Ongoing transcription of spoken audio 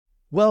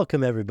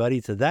Welcome, everybody,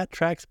 to That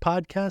Tracks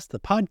Podcast, the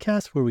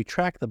podcast where we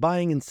track the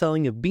buying and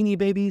selling of Beanie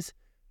Babies.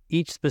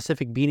 Each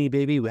specific Beanie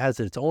Baby has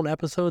its own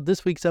episode.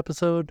 This week's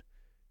episode,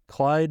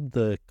 Clyde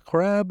the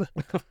Crab.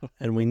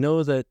 And we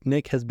know that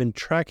Nick has been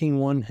tracking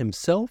one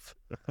himself.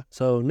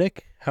 So,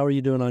 Nick, how are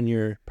you doing on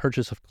your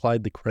purchase of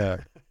Clyde the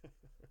Crab?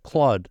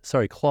 Claude,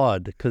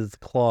 because it's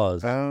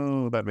claws.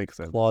 Oh, that makes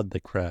sense. Claude the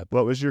Crab.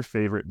 What was your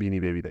favorite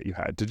Beanie Baby that you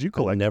had? Did you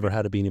collect? I never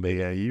had a Beanie Baby.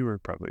 Yeah, you were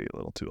probably a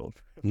little too old.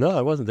 No,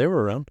 I wasn't. They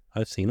were around.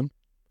 I've seen them.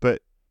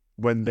 But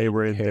when they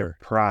were in care. their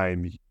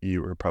prime,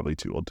 you were probably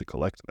too old to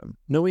collect them.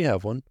 No, we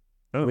have one.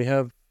 Oh. We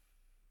have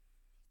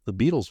the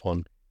Beatles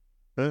one.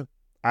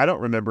 I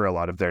don't remember a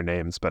lot of their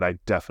names, but I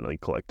definitely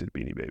collected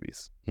Beanie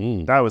Babies.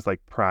 Mm. That was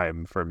like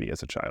prime for me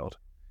as a child.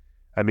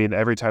 I mean,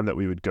 every time that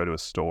we would go to a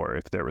store,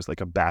 if there was like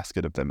a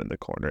basket of them in the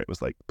corner, it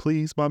was like,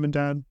 please, Mom and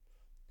Dad.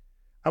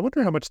 I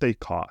wonder how much they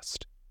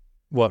cost.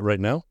 What, right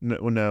now?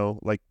 No,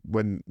 like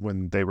when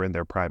they were in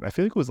their prime. I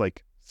feel like it was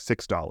like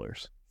 $6.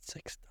 $6.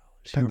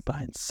 You were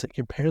buying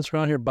your parents were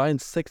out here buying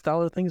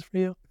 $6 things for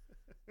you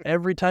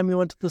every time you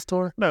went to the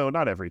store? No,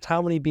 not every time.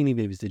 How many Beanie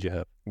Babies did you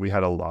have? We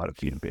had a lot of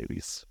Beanie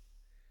Babies.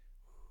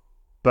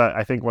 But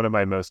I think one of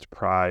my most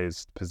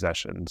prized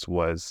possessions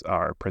was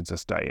our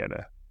Princess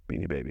Diana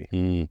Beanie Baby.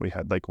 We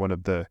had like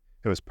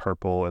it was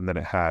purple, and then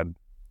it had,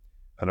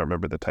 I don't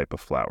remember the type of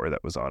flower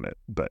that was on it,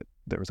 but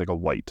there was like a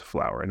white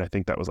flower, and I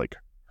think that was like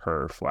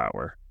her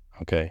flower.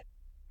 Okay.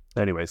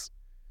 Anyways.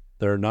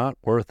 They're not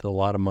worth a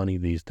lot of money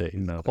these days.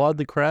 No. Claude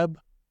the Crab,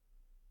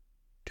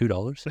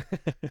 $2.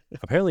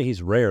 Apparently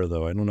he's rare,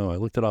 though. I don't know. I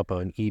looked it up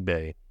on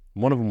eBay.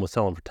 One of them was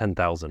selling for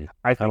 $10,000.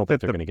 I don't think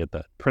they're going to get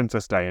that.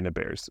 Princess Diana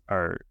bears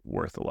are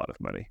worth a lot of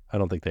money. I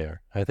don't think they are.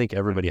 I think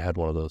everybody had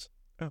one of those.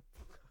 Oh.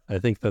 I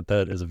think that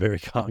is a very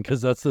common, because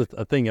that's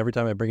a thing. Every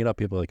time I bring it up,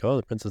 people are like, oh,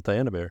 the Princess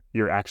Diana bear.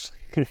 Your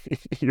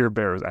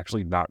bear is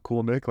actually not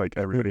cool, Nick. Like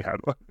everybody had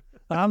one.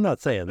 I'm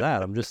not saying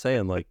that. I'm just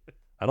saying, like,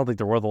 I don't think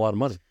they're worth a lot of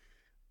money.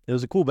 It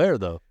was a cool bear,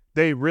 though.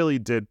 They really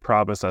did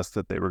promise us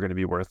that they were going to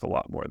be worth a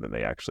lot more than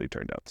they actually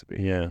turned out to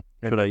be. Yeah.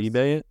 Could I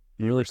eBay it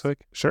really quick?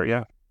 Sure,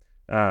 yeah.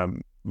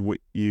 You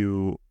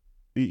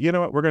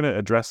know what? We're going to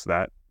address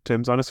that.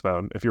 Tim's on his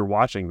phone. If you're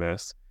watching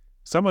this,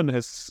 someone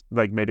has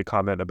like made a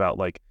comment about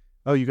like,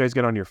 oh, you guys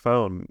get on your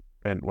phone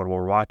and when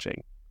we're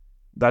watching.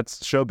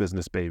 That's show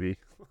business, baby.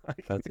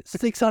 That's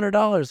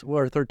 $600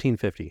 or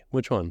 $1,350.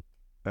 Which one?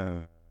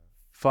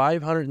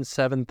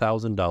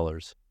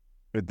 $507,000.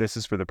 This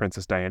is for the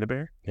Princess Diana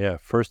bear? Yeah,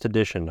 first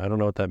edition. I don't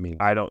know what that means.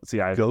 I don't see.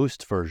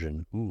 Ghost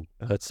version. Ooh,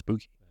 that's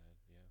spooky.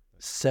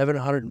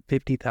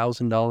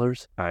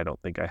 $750,000. I don't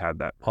think I had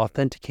that.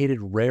 Authenticated,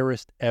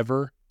 rarest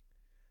ever.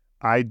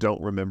 I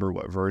don't remember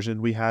what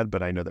version we had,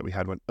 but I know that we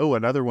had one. Oh,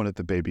 another one of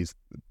the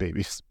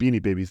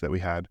Beanie Babies that we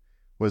had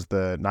was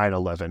the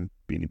 9/11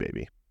 Beanie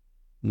Baby.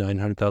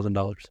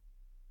 $900,000.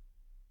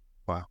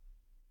 Wow.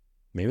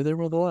 Maybe they're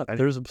worth a lot.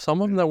 There's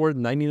some of them that were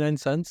 99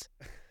 cents.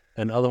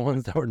 And other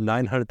ones that were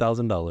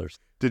 $900,000.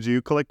 Did you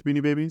collect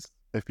Beanie Babies?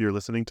 If you're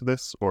listening to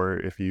this, or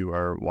if you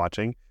are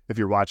watching, if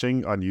you're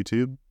watching on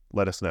YouTube,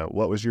 let us know.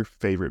 What was your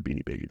favorite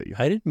Beanie Baby that you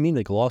had? I didn't mean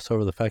to gloss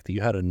over the fact that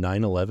you had a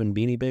 9/11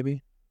 Beanie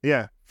Baby.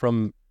 Yeah,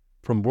 from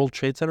World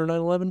Trade Center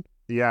 9/11.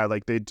 Yeah,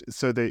 like they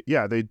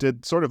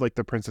did sort of like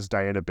the Princess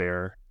Diana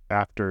bear.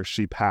 After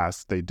she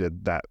passed, they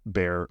did that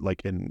bear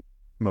like in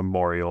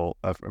memoriam.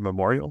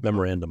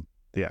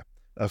 Yeah,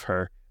 of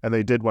her, and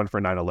they did one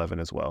for 9/11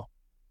 as well.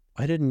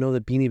 I didn't know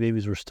that Beanie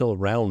Babies were still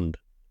around.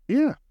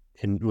 Yeah.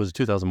 It was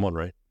 2001,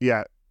 right?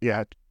 Yeah,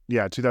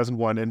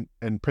 2001.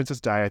 And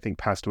Princess Di, I think,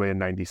 passed away in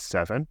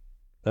 97.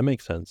 That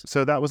makes sense.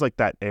 So that was like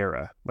that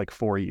era, like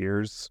 4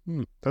 years.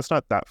 That's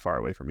not that far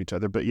away from each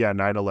other. But yeah,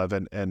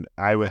 9/11. And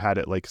I had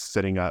it like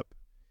sitting up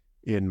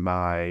in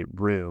my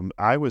room.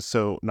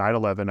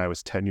 9/11, I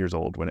was 10 years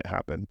old when it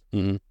happened.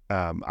 Mm-hmm.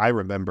 I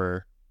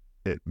remember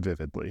it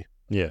vividly.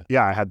 Yeah.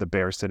 Yeah, I had the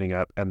bear sitting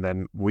up. And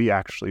then we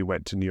actually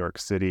went to New York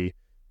City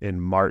in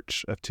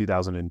March of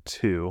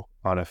 2002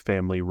 on a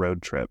family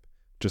road trip,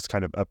 just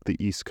kind of up the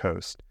East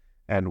Coast.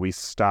 And we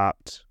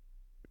stopped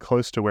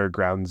close to where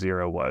Ground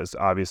Zero was.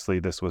 Obviously,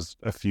 this was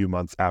a few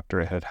months after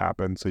it had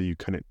happened, so you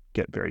couldn't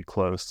get very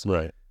close.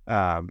 Right.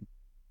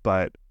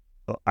 But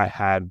I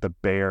had the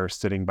bear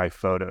sitting by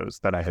photos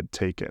that I had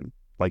taken,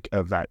 like,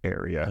 of that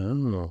area.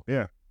 Oh.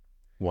 Yeah.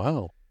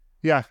 Wow.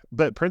 Yeah,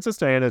 but Princess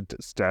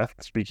Diana's death,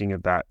 speaking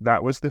of that,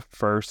 that was the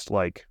first,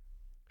 like,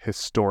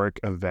 historic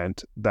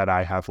event that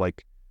I have,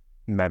 like,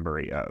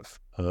 memory of.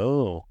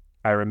 Oh.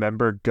 I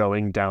remember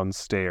going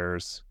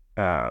downstairs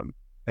and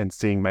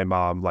seeing my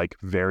mom like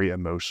very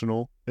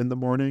emotional in the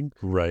morning,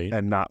 right,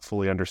 and not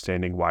fully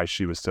understanding why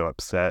she was so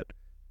upset,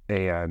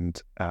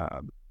 and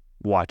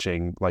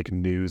watching like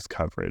news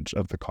coverage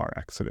of the car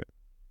accident.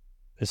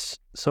 It's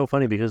so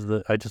funny because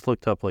I just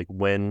looked up like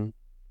when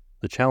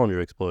the Challenger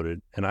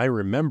exploded, and I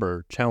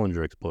remember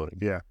Challenger exploding.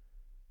 Yeah,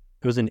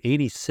 it was in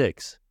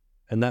 '86,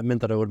 and that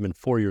meant that I would have been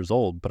 4 years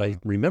old. But I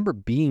remember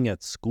being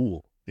at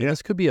school. Yeah.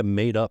 This could be a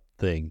made-up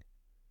thing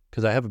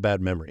because I have a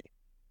bad memory.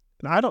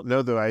 And I don't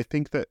know though. I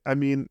think that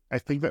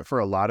for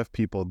a lot of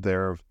people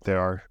there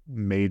are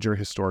major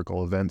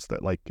historical events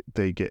that like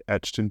they get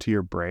etched into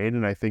your brain,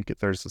 and I think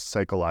there's a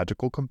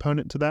psychological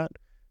component to that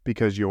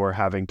because you're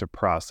having to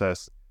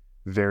process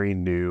very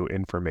new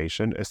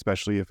information,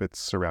 especially if it's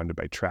surrounded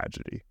by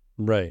tragedy.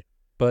 Right.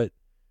 But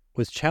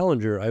with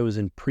Challenger, I was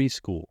in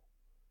preschool,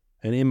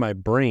 and in my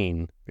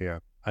brain,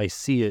 I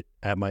see it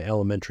at my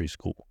elementary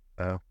school.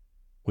 Oh.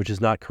 Which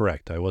is not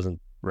correct. I wasn't.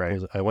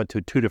 Right. I went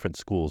to 2 different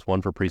schools,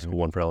 one for preschool,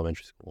 one for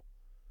elementary school.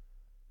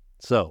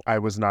 So I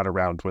was not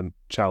around when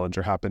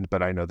Challenger happened,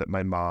 but I know that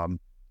my mom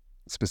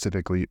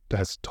specifically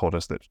has told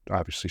us that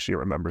obviously she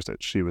remembers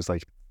it. She was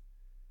like,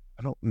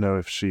 I don't know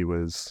if she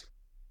was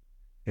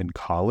in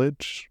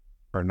college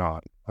or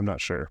not. I'm not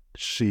sure.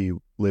 She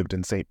lived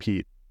in St.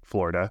 Pete,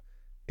 Florida,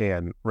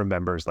 and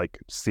remembers like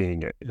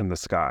seeing it in the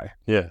sky.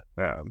 Yeah.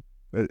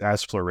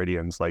 As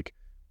Floridians, like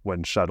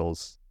when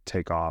shuttles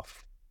take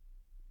off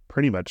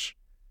pretty much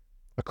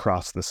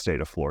across the state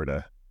of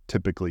Florida,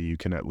 typically you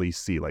can at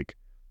least see like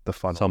the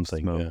funnel of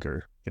smoke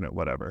or,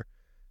 whatever.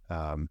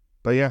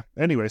 But yeah,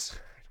 anyways,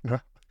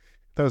 that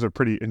was a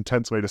pretty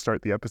intense way to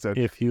start the episode.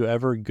 If you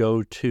ever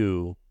go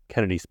to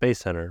Kennedy Space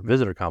Center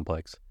Visitor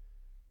Complex,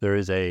 there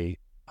is an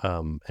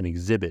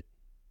exhibit.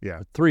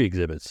 Yeah. 3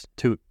 exhibits,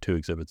 two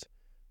exhibits.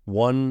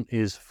 One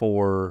is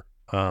for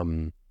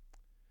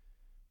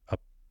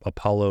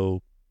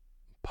Apollo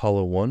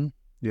 1.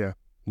 Yeah.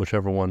 Which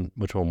one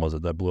was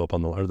it that blew up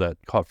or that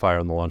caught fire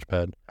on the launch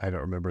pad? I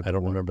don't remember. But I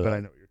know what you're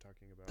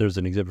talking about. There's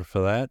an exhibit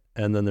for that,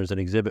 and then there's an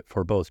exhibit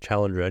for both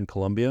Challenger and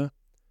Columbia,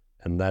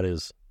 and that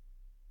is,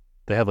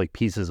 they have like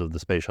pieces of the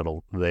space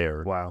shuttle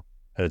there. Wow.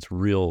 And it's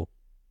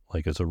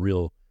a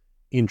real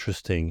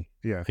interesting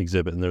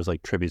exhibit, and there's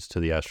like tributes to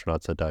the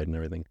astronauts that died and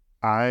everything.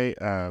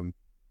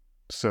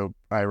 So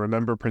I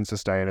remember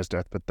Princess Diana's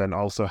death, but then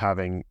also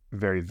having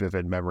very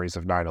vivid memories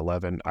of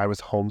 9/11. I was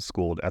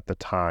homeschooled at the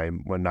time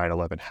when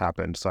 9/11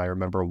 happened, so I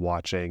remember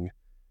watching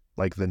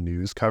like the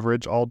news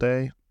coverage all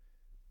day.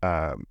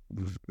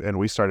 And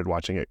we started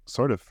watching it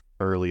sort of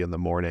early in the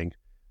morning.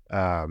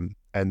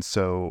 And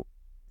so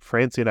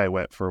Francie and I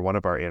went for one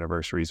of our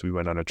anniversaries. We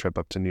went on a trip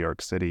up to New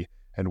York City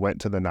and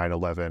went to the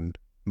 9/11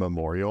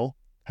 memorial.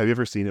 Have you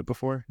ever seen it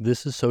before?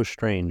 This is so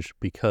strange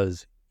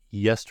because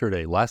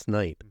last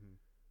night,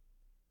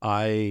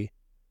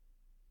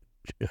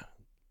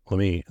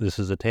 this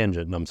is a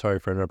tangent, and I'm sorry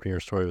for interrupting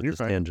your story with this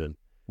tangent.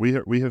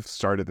 We have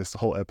started this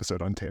whole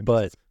episode on tangents.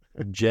 But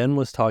Jen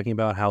was talking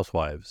about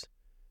housewives,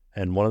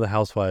 and one of the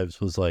housewives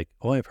was like,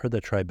 "Oh, I've heard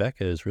that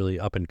Tribeca is really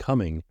up and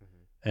coming,"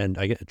 and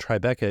I get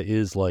Tribeca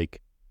is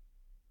like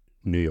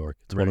New York.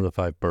 It's one of the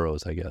 5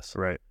 boroughs, I guess.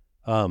 Right.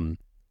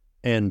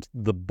 And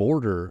the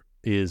border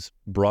is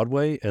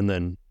Broadway and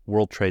then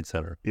World Trade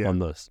Center on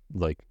the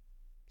like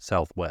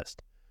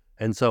southwest.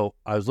 And so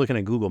I was looking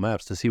at Google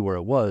Maps to see where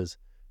it was,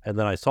 and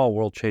then I saw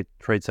World Trade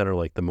Center,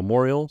 like the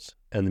memorials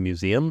and the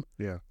museum.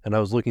 Yeah. And I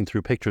was looking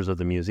through pictures of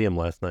the museum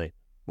last night.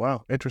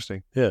 Wow,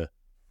 interesting. Yeah.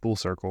 Full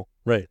circle.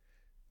 Right.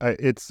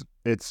 It's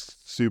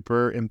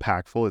super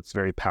impactful. It's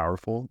very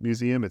powerful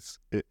museum.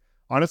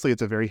 Honestly,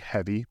 it's a very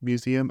heavy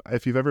museum.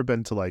 If you've ever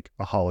been to like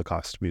a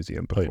Holocaust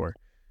museum before,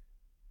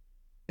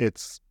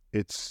 it's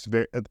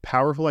very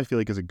powerful. I feel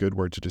like is a good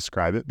word to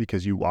describe it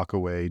because you walk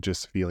away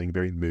just feeling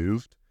very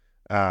moved.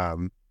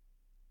 And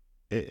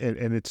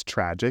it's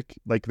tragic.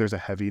 Like there's a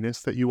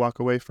heaviness that you walk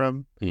away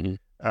from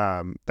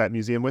that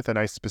museum with. And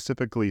I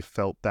specifically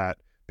felt that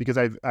because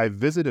I've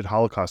visited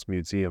Holocaust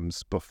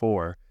museums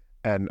before,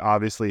 and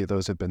obviously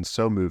those have been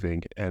so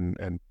moving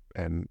and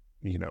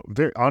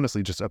very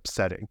honestly just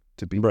upsetting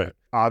to be right.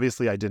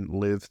 Obviously I didn't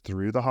live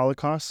through the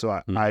Holocaust,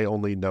 so I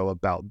only know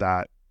about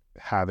that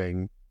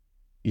having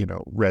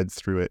read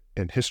through it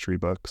in history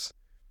books.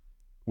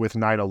 With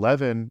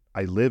 9/11,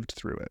 I lived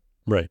through it.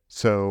 Right.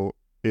 So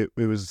it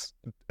was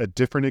a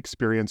different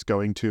experience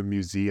going to a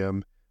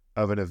museum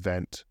of an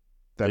event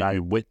that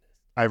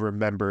I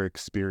remember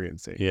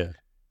experiencing. Yeah.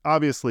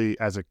 Obviously,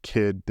 as a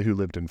kid who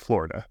lived in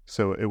Florida,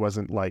 so it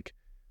wasn't like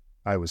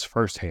I was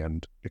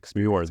firsthand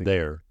experiencing. You weren't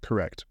there.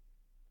 Correct.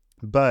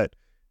 But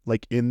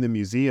like in the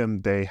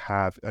museum, they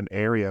have an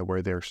area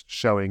where they're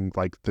showing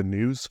like the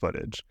news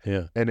footage.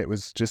 Yeah. And it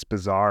was just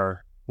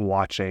bizarre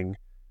watching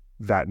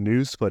that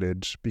news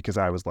footage because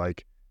I was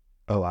like,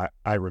 oh,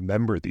 I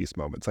remember these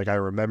moments. Like I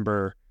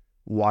remember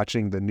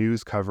watching the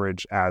news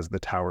coverage as the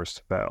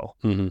towers fell.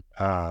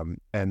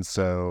 And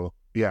so,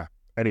 yeah,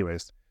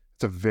 anyways,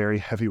 it's a very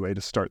heavy way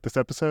to start this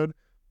episode,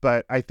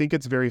 but I think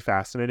it's very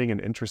fascinating and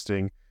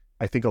interesting.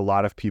 I think a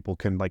lot of people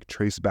can like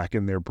trace back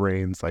in their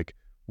brains, like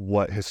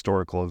what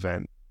historical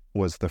event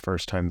was the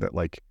first time that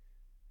like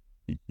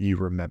you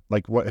remember,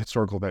 like what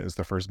historical event is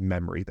the first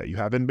memory that you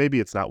have. And maybe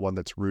it's not one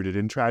that's rooted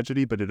in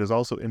tragedy, but it is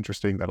also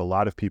interesting that a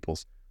lot of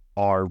people's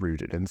are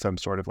rooted in some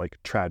sort of like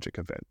tragic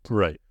event.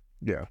 Right.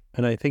 Yeah.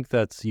 And I think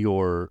that's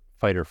your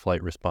fight or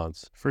flight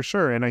response. For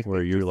sure. And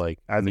where you're like,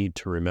 I need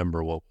to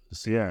remember what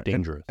was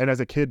dangerous. And as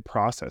a kid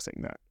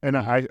processing that. And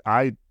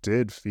I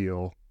did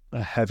feel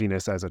a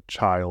heaviness as a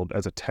child,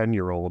 as a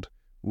 10-year-old,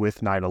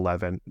 with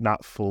 9/11,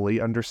 not fully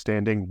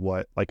understanding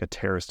what like a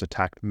terrorist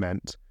attack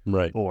meant,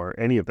 Right. or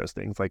any of those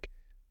things. Like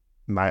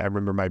I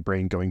remember my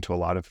brain going to a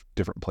lot of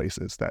different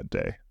places that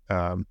day.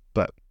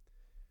 But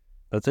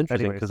that's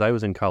interesting because I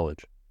was in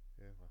college.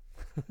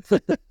 Yeah.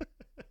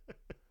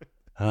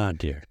 Ah,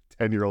 dear.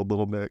 10-year-old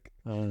little Nick.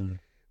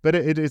 But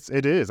it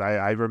is.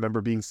 I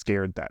remember being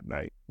scared that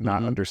night,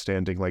 not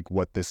understanding like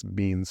what this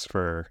means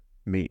for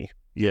me.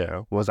 You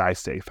know, was I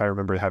safe? I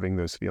remember having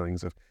those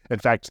feelings of, in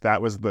fact,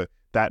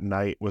 that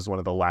night was one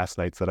of the last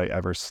nights that I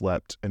ever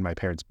slept in my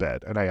parents'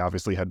 bed. And I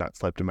obviously had not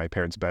slept in my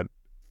parents' bed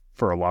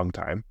for a long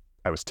time.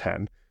 I was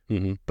 10.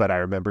 But I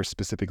remember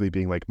specifically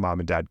being like, Mom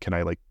and Dad, can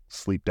I like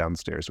sleep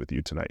downstairs with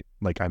you tonight?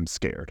 Like, I'm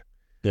scared.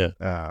 Yeah.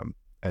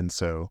 And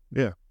so,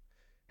 yeah,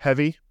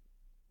 heavy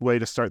way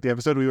to start the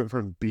episode. We went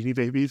from Beanie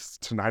Babies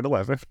to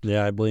 9/11.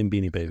 Yeah, I blame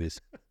Beanie Babies.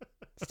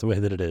 It's the way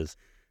that it is.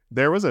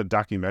 There was a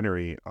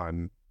documentary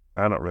on,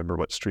 I don't remember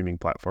what streaming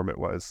platform it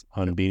was.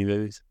 On Beanie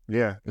Babies?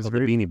 Yeah. It was the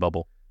Beanie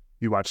Bubble.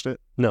 You watched it?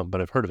 No,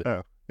 but I've heard of it.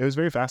 Oh, it was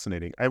very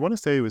fascinating. I want to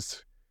say it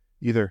was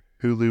either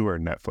Hulu or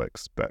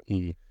Netflix, but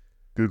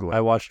Google it.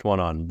 I watched one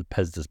on the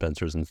Pez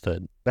dispensers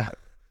instead.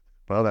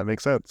 Well, that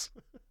makes sense.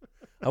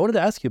 I wanted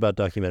to ask you about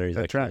documentaries,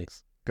 That actually.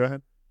 tracks. Go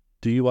ahead.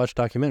 Do you watch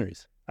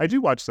documentaries? I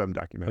do watch some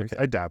documentaries. Okay.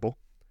 I dabble.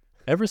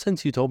 Ever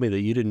since you told me that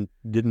you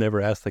didn't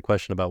ever ask the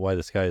question about why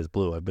the sky is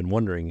blue, I've been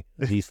wondering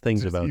these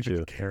things Does about even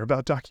you. care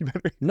about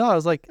documentaries? No, I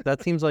was like,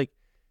 that seems like,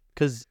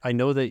 because I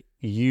know that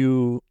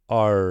you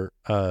are,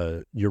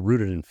 you're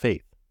rooted in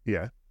faith.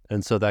 Yeah.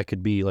 And so that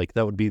could be like,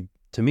 that would be,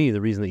 to me,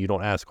 the reason that you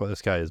don't ask why the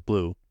sky is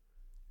blue,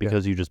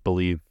 because you just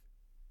believe.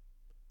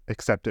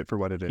 Accept it for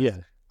what it is. Yeah.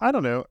 I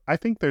don't know. I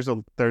think there's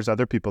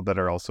other people that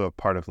are also a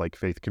part of like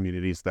faith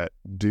communities that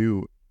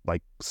do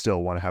like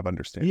still want to have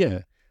understanding. Yeah.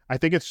 I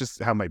think it's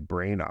just how my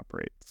brain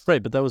operates.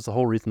 Right. But that was the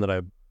whole reason that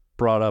I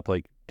brought up,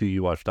 like, do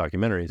you watch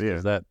documentaries? Yeah.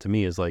 Because that to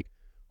me is like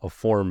a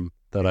form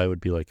that I would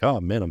be like, oh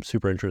man, I'm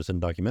super interested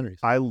in documentaries.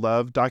 I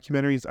love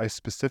documentaries. I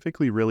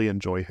specifically really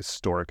enjoy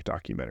historic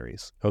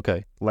documentaries.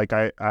 Okay. Like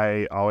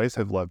I always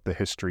have loved the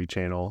History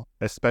Channel,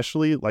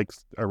 especially like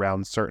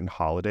around certain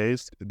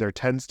holidays. There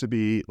tends to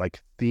be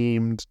like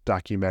themed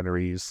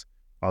documentaries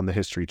on the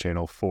History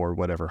Channel for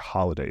whatever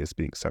holiday is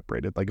being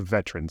separated, like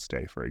Veterans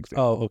Day, for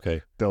example. Oh,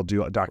 okay. They'll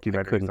do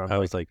documentaries on. I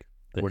was like,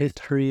 the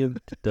history of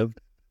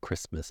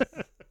Christmas.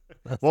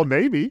 Well,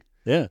 maybe.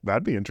 Yeah.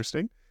 That'd be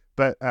interesting.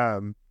 But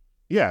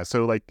yeah,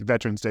 so like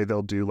Veterans Day,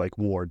 they'll do like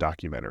war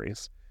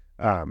documentaries.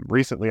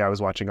 Recently, I was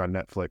watching on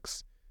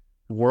Netflix.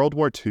 World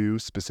War II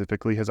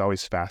specifically has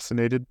always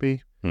fascinated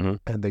me. And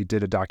they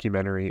did a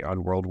documentary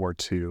on World War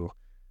II.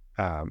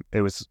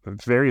 It was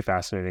very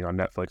fascinating on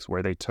Netflix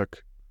where they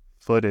took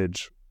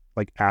footage,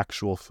 like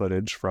actual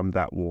footage from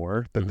that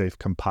war that they've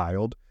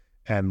compiled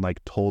and like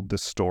told the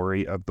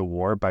story of the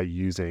war by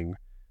using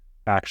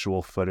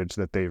actual footage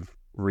that they've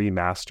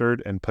remastered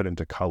and put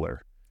into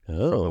color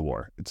from the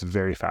war. It's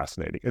very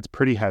fascinating. It's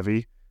pretty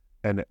heavy.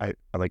 And I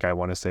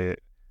want to say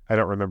it, I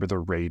don't remember the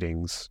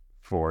ratings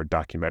for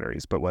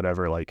documentaries, but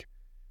whatever like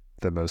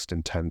the most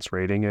intense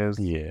rating is,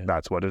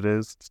 that's what it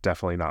is. It's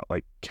definitely not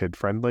like kid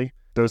friendly.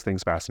 Those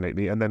things fascinate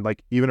me. And then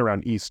like even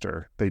around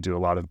Easter, they do a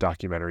lot of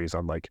documentaries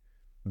on like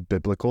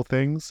biblical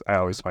things. I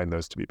always find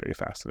those to be very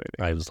fascinating.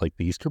 I was like,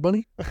 the Easter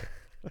Bunny?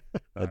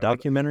 A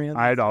documentary on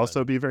that? I'd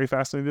also be very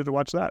fascinated to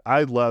watch that.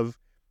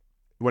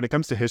 When it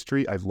comes to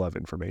history, I love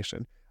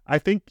information. I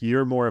think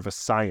you're more of a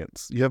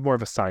science. You have more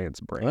of a science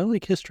brain. I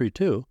like history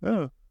too.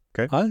 Oh,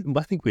 okay.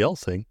 I think we all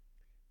sing.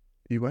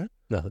 You what?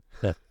 No,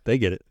 they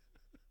get it.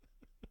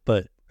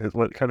 But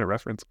what kind of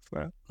reference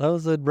was that? That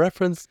was a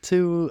reference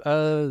to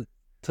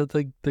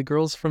the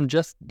girls from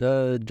Justified.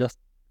 I don't know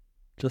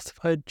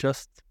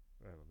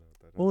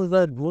what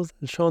that is. What was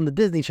that show on the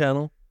Disney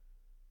Channel?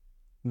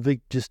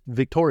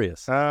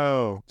 Victorious.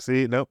 Oh,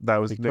 see, nope, that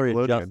was Victoria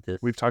Nickelodeon. Justice.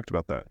 We've talked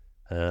about that.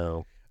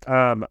 Oh.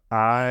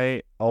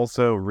 I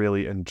also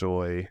really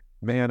enjoy.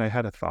 Man, I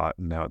had a thought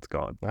and now it's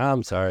gone.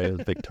 I'm sorry, it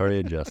was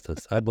Victoria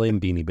Justice. I blame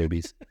Beanie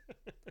Babies.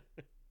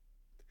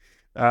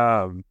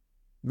 Man,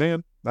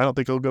 I don't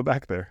think it'll go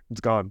back there.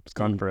 It's gone. It's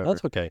gone forever.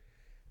 That's okay.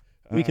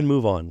 We can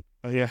move on.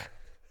 Yeah.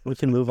 We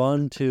can move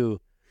on to.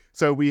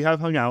 So we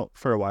have hung out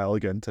for a while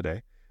again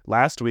today.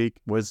 Last week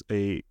was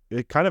a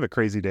kind of a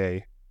crazy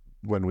day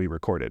when we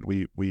recorded.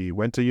 We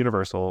went to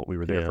Universal. We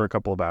were there for a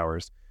couple of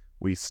hours.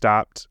 We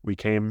stopped. We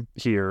came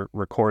here,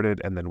 recorded,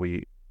 and then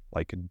we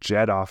like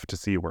jet off to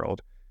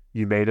SeaWorld.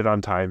 You made it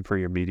on time for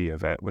your media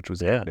event, which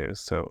was good news.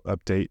 So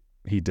update,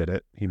 he did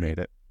it. He made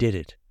it. Did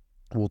it.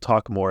 We'll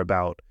talk more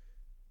about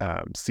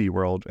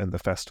SeaWorld and the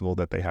festival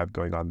that they have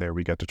going on there.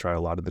 We got to try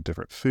a lot of the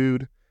different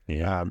food.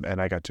 Yeah.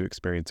 And I got to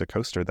experience a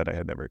coaster that I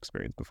had never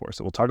experienced before.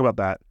 So we'll talk about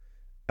that.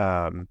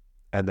 And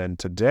then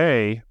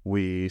today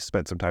we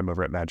spent some time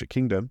over at Magic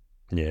Kingdom.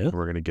 Yeah.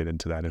 We're going to get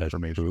into that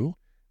information. True.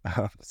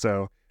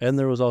 And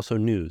there was also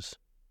news.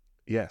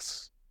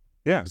 Yes.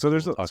 Yeah. So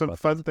there's some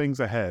fun things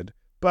ahead.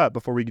 But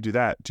before we do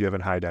that, do you have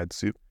a Hi Dad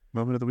Soup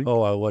moment of the week?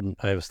 Oh,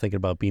 I was thinking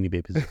about Beanie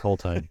Babies the whole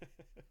time.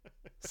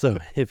 So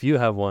if you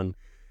have one.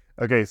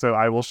 Okay, so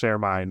I will share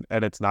mine,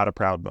 and it's not a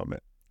proud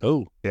moment.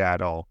 Oh. Yeah,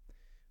 at all.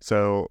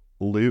 So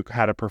Luke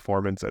had a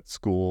performance at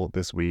school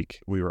this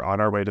week. We were on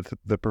our way to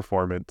the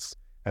performance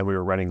and we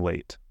were running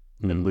late.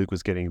 And Luke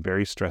was getting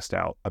very stressed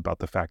out about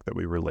the fact that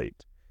we were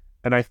late.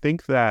 And I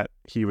think that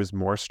he was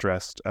more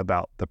stressed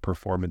about the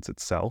performance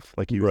itself.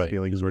 Like he was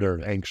feeling sort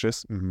of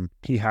anxious.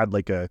 He had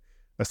like a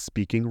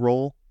speaking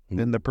role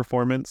in the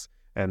performance.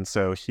 And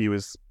so he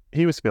was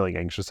feeling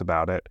anxious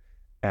about it.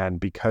 And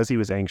because he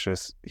was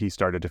anxious, he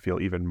started to feel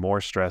even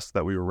more stressed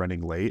that we were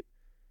running late.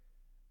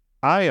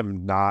 I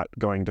am not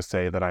going to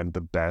say that I'm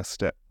the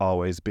best at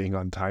always being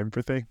on time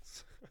for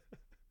things.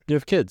 You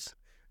have kids.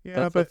 Yeah,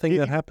 that's the thing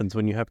that happens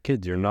when you have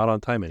kids. You're not on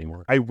time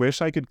anymore. I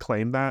wish I could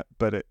claim that,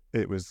 but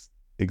it was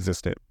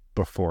existent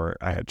before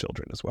I had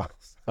children as well.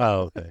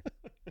 Oh, okay.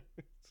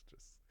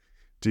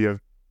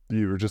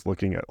 You were just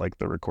looking at like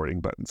the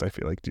recording buttons. I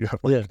feel like, do you have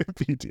like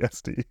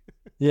PTSD?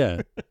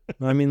 Yeah.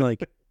 I mean,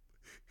 like,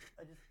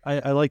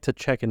 I like to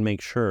check and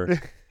make sure.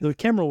 The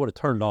camera would have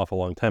turned off a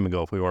long time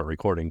ago if we weren't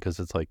recording because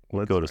it's like,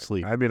 we'll go to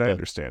sleep. I mean, I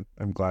understand.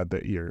 I'm glad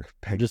that you're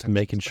paying just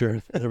making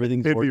sure that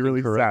everything's It'd working be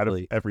really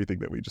correctly. sad if everything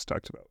that we just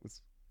talked about was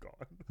gone.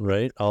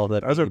 Right? All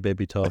that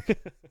baby talk.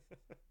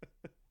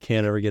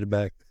 Can't ever get it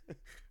back.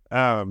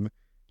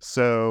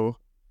 So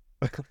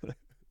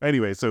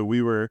anyway, so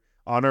we were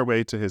on our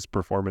way to his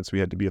performance. We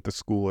had to be at the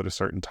school at a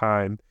certain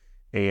time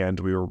and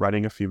we were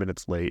running a few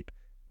minutes late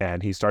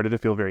and he started to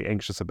feel very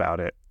anxious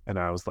about it. And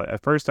I was like,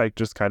 at first I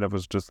just kind of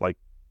was just like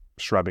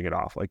shrugging it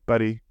off. Like,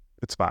 buddy,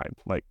 it's fine.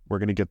 Like, we're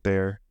going to get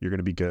there. You're going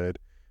to be good.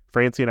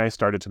 Francie and I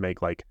started to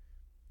make like,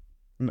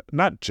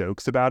 not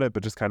jokes about it,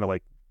 but just kind of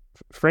like,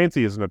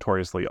 Francie is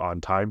notoriously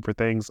on time for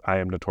things. I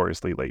am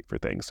notoriously late for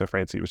things. So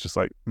Francie was just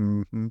like,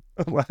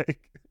 like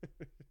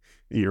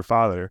your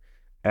father.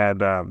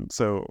 And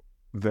so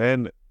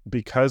then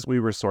because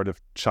we were sort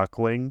of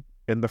chuckling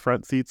in the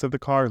front seats of the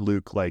car,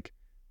 Luke like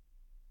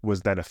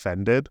was then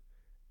offended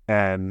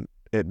and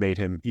it made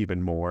him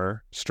even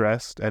more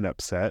stressed and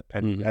upset.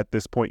 And at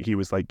this point he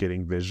was like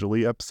getting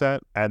visually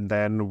upset. And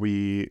then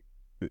he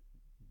and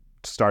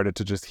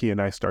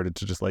I started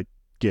to just like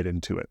get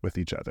into it with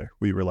each other.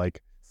 We were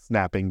like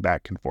snapping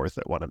back and forth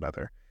at one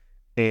another.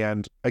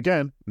 And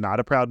again, not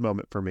a proud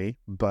moment for me,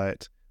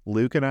 but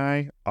Luke and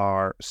I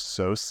are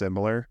so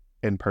similar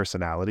in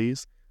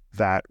personalities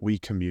that we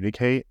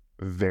communicate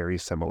very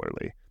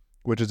similarly,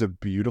 which is a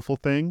beautiful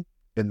thing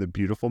in the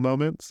beautiful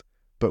moments.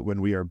 But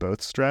when we are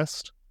both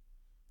stressed,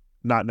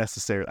 not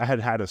necessarily. I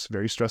had a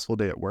very stressful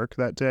day at work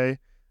that day.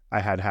 I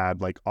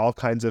had like all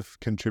kinds of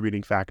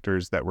contributing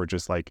factors that were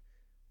just like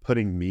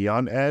putting me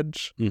on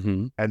edge.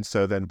 And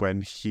so then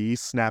when he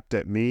snapped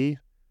at me,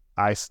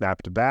 I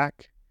snapped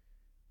back.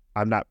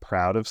 I'm not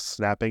proud of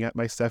snapping at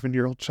my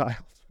 7-year-old child,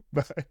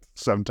 but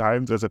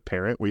sometimes as a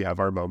parent, we have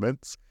our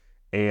moments.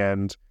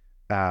 And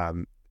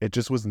it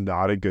just was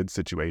not a good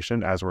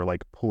situation as we're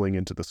like pulling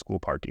into the school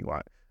parking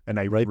lot. And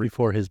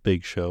before his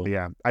big show.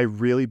 Yeah,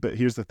 but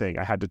here's the thing.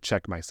 I had to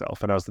check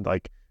myself and I was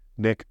like,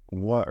 Nick,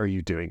 what are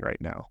you doing right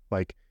now?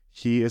 Like,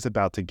 he is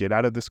about to get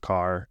out of this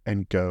car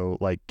and go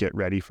like get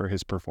ready for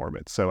his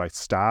performance. So I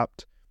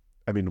stopped.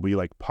 I mean, we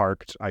like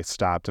parked. I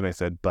stopped and I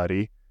said,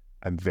 buddy,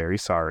 I'm very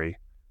sorry.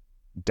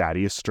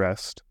 Daddy is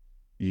stressed.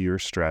 You're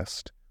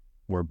stressed.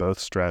 We're both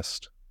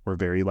stressed. We're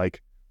very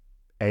like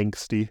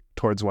angsty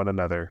towards one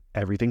another.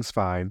 Everything's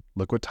fine.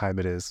 Look what time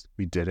it is.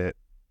 We did it.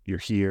 You're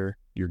here.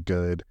 You're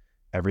good.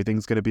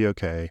 Everything's going to be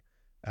okay.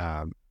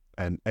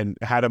 And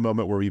had a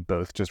moment where we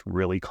both just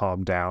really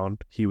calmed down.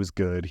 He was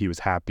good. He was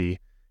happy.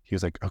 He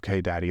was like,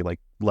 okay, Daddy, like,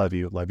 love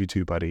you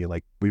too, buddy.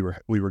 Like we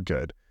were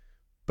good.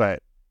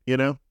 But, you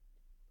know,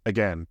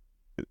 again,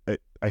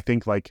 I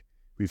think like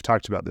we've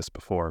talked about this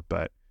before,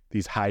 but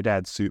these high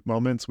dad suit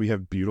moments, we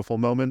have beautiful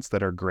moments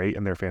that are great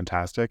and they're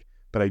fantastic.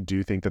 But I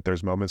do think that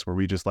there's moments where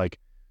we just like,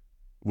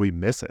 we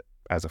miss it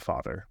as a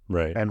father.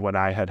 Right. And when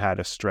I had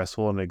a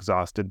stressful and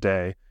exhausted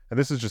day, and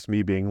this is just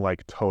me being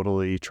like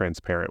totally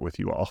transparent with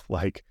you all,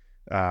 like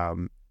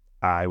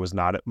I was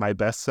not at my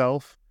best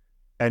self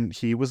and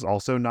he was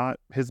also not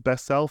his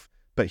best self,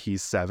 but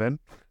he's 7.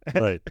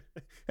 Right.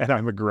 And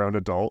I'm a grown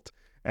adult.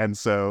 And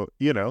so,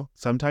 you know,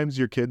 sometimes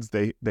your kids,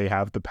 they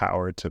have the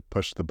power to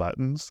push the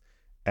buttons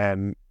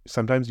and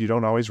sometimes you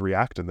don't always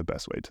react in the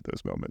best way to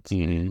those moments.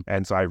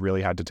 And so I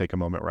really had to take a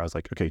moment where I was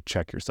like, okay,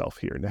 check yourself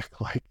here, Nick.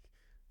 Like,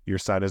 your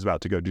son is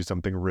about to go do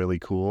something really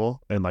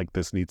cool and like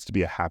this needs to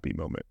be a happy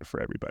moment for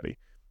everybody.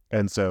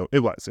 And so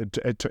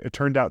it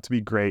turned out to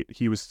be great.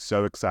 He was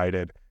so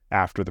excited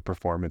after the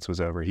performance was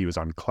over. He was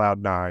on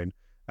cloud 9,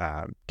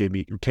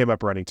 came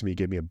up running to me,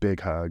 gave me a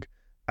big hug.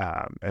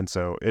 And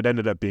so it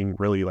ended up being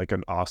really like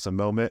an awesome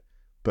moment,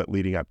 but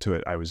leading up to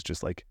it, I was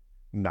just like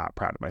not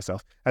proud of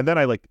myself. And then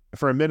I like,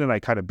 for a minute, I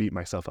kind of beat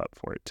myself up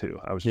for it too.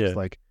 I was just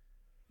like,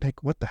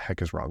 Nick, what the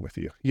heck is wrong with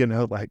you? You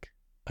know, like,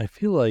 I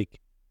feel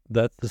like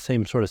that's the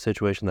same sort of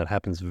situation that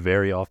happens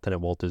very often at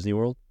Walt Disney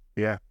World.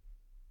 Yeah.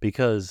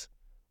 Because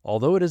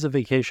although it is a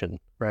vacation,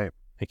 right,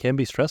 it can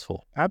be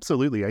stressful.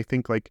 Absolutely. I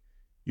think like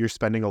you're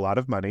spending a lot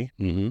of money.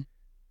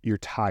 You're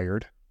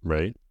tired.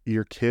 Right.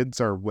 Your kids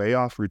are way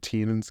off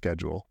routine and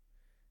schedule.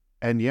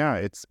 And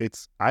yeah,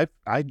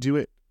 I do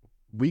it.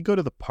 We go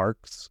to the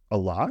parks a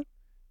lot,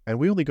 and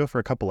we only go for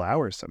a couple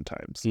hours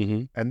sometimes.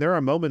 Mm-hmm. And there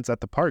are moments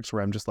at the parks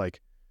where I'm just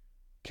like,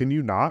 can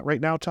you not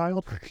right now,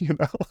 child?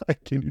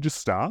 Like, can you just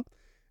stop?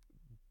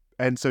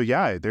 And so,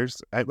 yeah,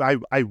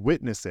 I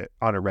witness it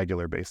on a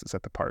regular basis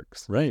at the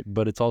parks. Right.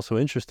 But it's also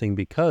interesting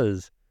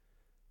because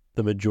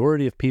the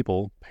majority of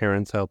people,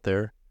 parents out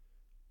there,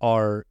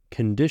 are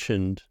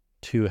conditioned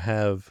to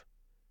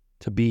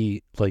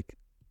be like,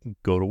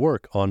 go to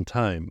work on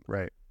time.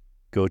 Right.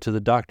 Go to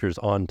the doctors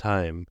on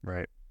time.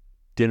 Right.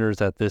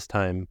 Dinners at this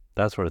time,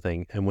 that sort of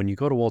thing. And when you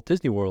go to Walt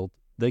Disney World,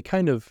 they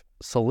kind of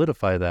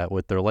solidify that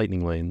with their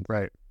lightning lanes.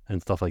 Right.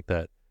 And stuff like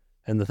that.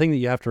 And the thing that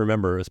you have to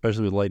remember,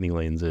 especially with lightning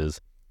lanes,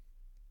 is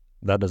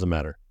that doesn't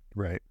matter.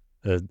 Right.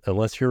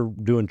 Unless you're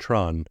doing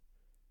Tron,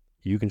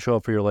 you can show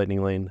up for your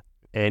lightning lane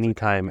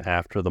anytime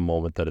after the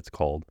moment that it's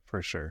called.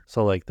 For sure.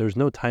 So, like, there's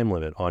no time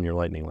limit on your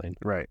lightning lane.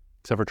 Right.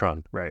 Except for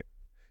Tron. Right.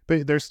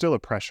 But there's still a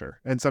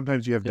pressure. And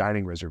sometimes you have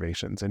dining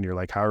reservations and you're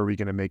like, how are we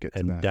going to make it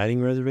to that? Dining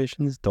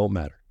reservations don't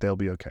matter. They'll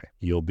be okay.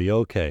 You'll be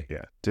okay.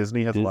 Yeah.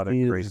 Disney has a lot of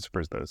grace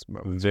for those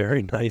moments.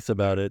 Very nice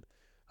about it.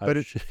 But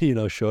it,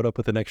 showed up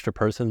with an extra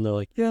person and they're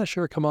like, yeah,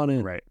 sure, come on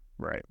in. Right.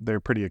 Right. They're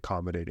pretty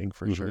accommodating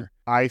for sure.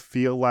 I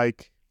feel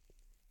like,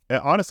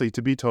 honestly,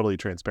 to be totally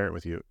transparent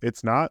with you,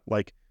 it's not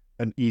like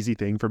an easy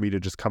thing for me to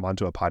just come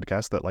onto a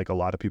podcast that like a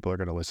lot of people are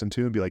going to listen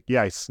to and be like,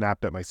 yeah, I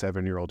snapped at my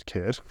 7-year-old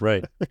kid.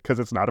 Right. Because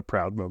it's not a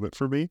proud moment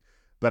for me.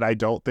 But I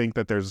don't think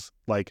that there's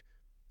like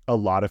a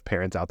lot of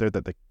parents out there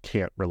that they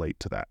can't relate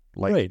to that.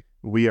 Like,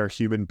 we are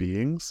human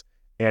beings.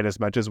 And as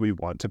much as we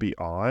want to be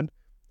on,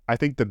 I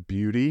think the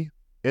beauty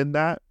in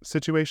that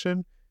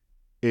situation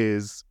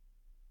is,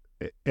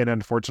 and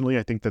unfortunately,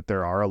 I think that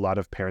there are a lot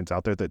of parents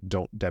out there that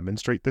don't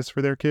demonstrate this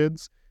for their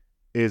kids,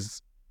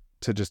 is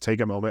to just take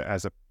a moment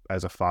as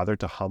a father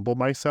to humble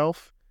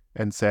myself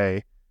and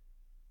say,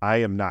 I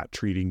am not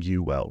treating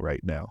you well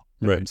right now.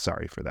 Right. I'm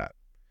sorry for that.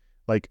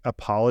 Like,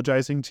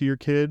 apologizing to your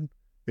kid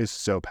is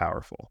so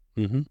powerful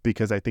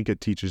because I think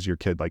it teaches your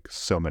kid like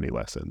so many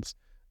lessons.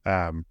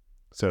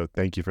 So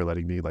thank you for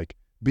letting me like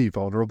be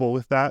vulnerable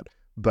with that.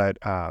 But,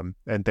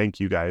 and thank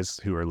you guys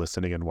who are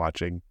listening and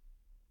watching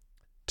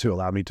to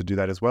allow me to do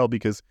that as well,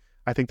 because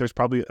I think there's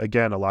probably,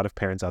 again, a lot of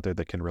parents out there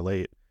that can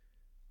relate.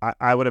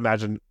 I would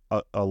imagine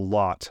a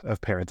lot of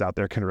parents out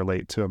there can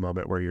relate to a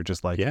moment where you're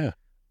just like, yeah,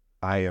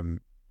 I am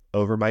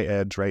over my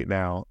edge right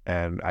now.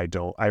 And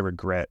I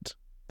regret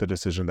the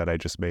decision that I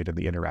just made and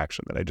the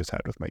interaction that I just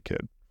had with my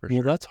kid.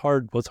 Well, that's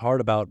hard. What's hard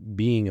about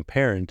being a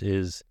parent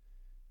is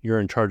you're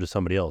in charge of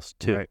somebody else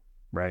too.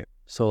 Right.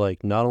 So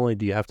like, not only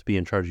do you have to be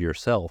in charge of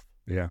yourself,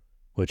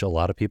 which a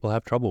lot of people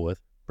have trouble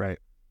with. Right.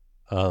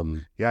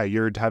 Yeah,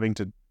 you're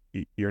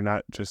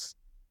not just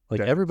like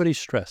everybody's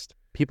stressed.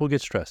 People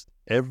get stressed.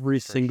 Every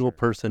single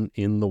person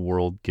in the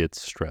world gets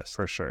stressed.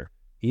 For sure.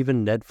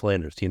 Even Ned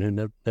Flanders. Do you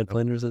know who Ned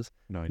Flanders is?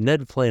 No idea.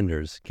 Ned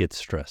Flanders gets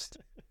stressed.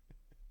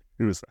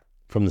 Who is that?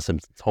 From The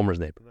Simpsons. Homer's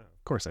neighbor. No,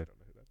 of course I don't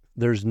know who that is.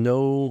 There's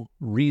no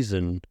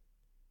reason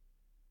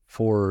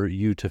for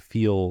you to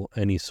feel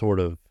any sort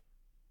of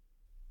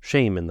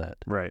shame in that.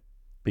 Right.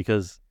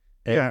 Because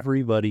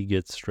everybody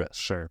gets stressed.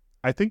 Sure.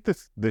 I think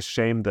the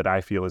shame that I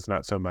feel is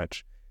not so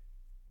much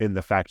in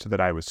the fact that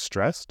I was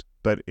stressed,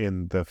 but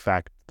in the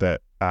fact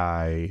that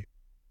I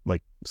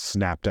like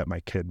snapped at my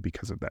kid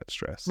because of that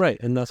stress. Right.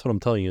 And that's what I'm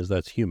telling you is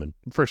that's human.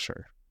 For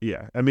sure.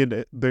 Yeah. I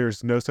mean,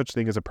 there's no such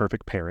thing as a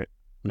perfect parent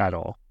at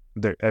all.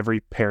 Every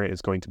parent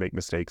is going to make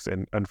mistakes.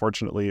 And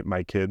unfortunately,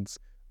 my kids,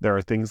 there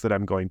are things that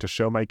I'm going to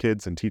show my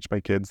kids and teach my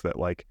kids that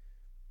like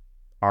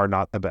are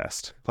not the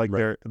best. Like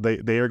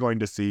they are going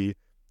to see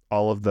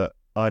all of the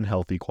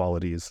unhealthy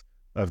qualities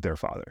of their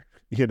father,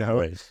 you know?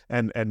 Right.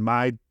 And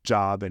my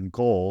job and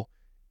goal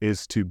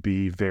is to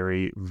be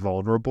very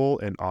vulnerable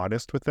and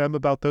honest with them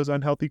about those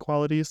unhealthy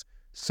qualities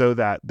so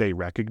that they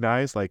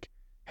recognize like,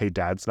 hey,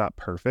 dad's not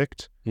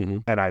perfect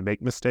and I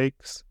make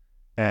mistakes.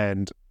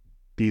 And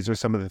these are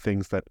some of the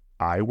things that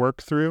I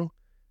work through.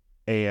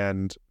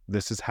 And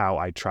this is how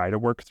I try to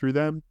work through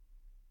them.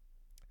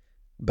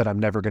 But I'm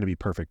never going to be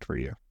perfect for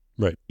you.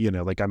 Right. You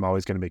know, like I'm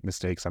always going to make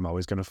mistakes. I'm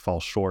always going to fall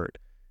short.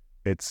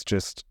 It's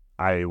just,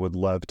 I would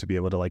love to be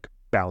able to like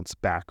bounce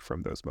back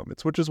from those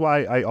moments, which is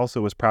why I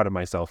also was proud of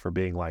myself for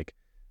being like,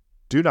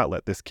 do not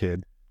let this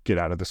kid get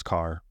out of this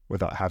car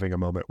without having a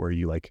moment where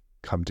you like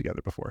come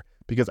together before.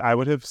 Because I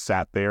would have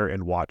sat there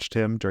and watched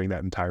him during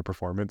that entire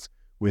performance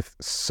with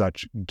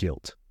such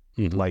guilt.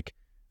 Like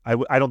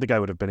I don't think I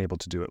would have been able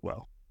to do it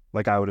well.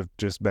 Like I would have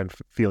just been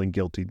feeling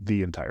guilty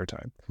the entire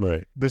time.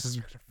 Right. This is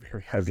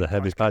very heavy. It's a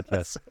heavy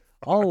podcast.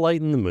 I'll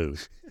lighten the mood.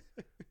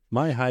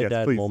 My high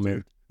dad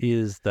moment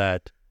is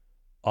that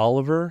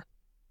Oliver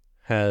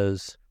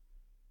has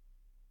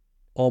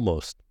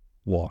almost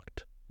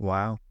walked.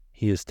 Wow.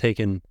 He has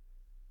taken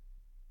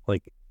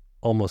like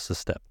almost a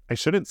step. I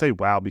shouldn't say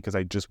wow because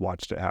I just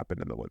watched it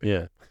happen in the living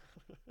room. Yeah.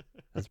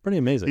 That's pretty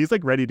amazing. He's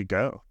like ready to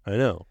go. I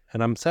know.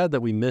 And I'm sad that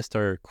we missed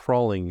our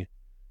crawling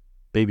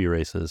baby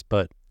races,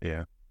 but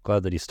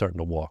Glad that he's starting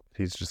to walk.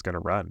 He's just going to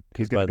run.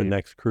 He's by the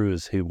next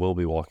cruise, he will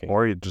be walking.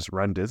 Or he'd just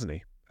run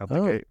Disney out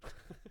the gate.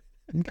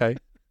 Okay.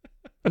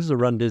 This is a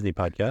Run Disney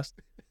podcast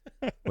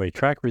where we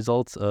track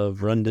results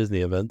of Run Disney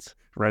events.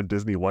 Run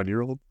Disney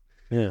 1-year-old.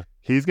 Yeah.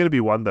 He's going to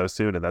be one, though,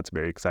 soon, and that's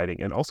very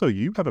exciting. And also,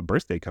 you have a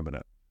birthday coming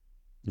up.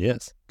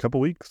 Yes. Couple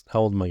weeks.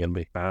 How old am I going to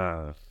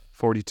be?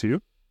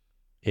 42?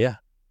 Yeah.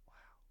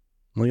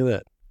 Look at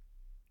that.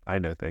 I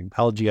know things.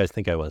 How old do you guys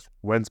think I was?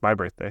 When's my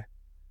birthday?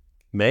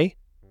 May?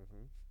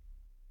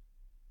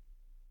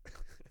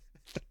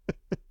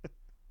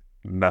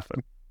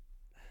 Nothing.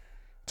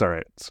 It's all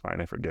right. It's fine.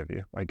 I forgive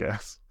you, I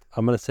guess.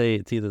 I'm going to say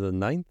it's either the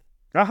 9th.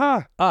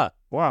 Aha! Ah.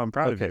 Wow, I'm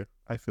proud of you.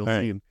 I feel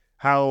seen.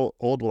 How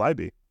old will I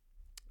be?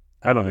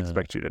 I don't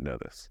expect you to know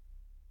this.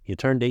 You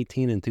turned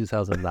 18 in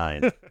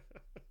 2009.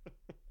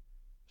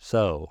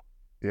 So.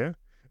 Yeah?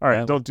 All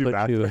right, don't do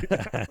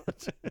that.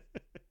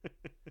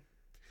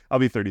 I'll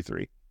be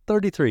 33.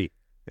 33.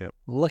 Yep.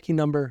 Lucky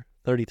number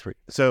 33.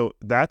 So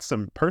that's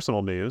some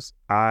personal news.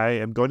 I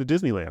am going to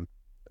Disneyland,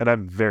 and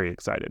I'm very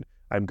excited.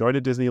 I'm going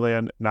to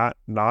Disneyland not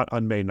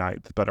on May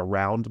 9th, but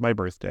around my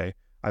birthday.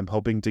 I'm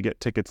hoping to get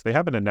tickets. They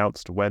haven't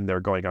announced when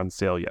they're going on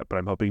sale yet, but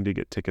I'm hoping to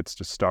get tickets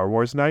to Star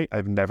Wars night.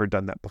 I've never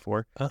done that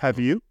before. Have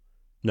you?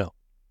 No.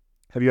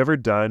 Have you ever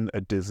done a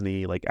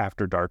Disney like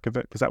after dark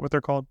event? Is that what they're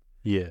called?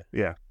 Yeah.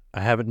 Yeah. I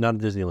haven't, not a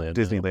Disneyland.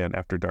 Disneyland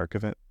after dark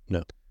event?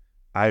 No.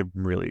 I'm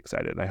really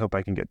excited. I hope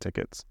I can get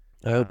tickets.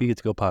 I hope you get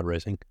to go pod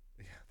racing.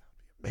 Yeah, that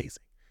would be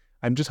amazing.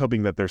 I'm just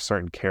hoping that there's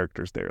certain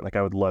characters there. Like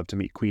I would love to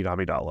meet Queen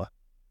Amidala.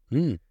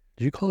 Did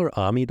you call her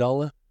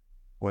Amidala?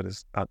 What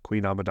is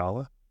Queen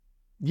Amidala?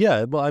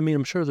 Yeah, well, I mean,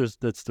 I'm sure there's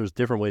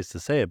different ways to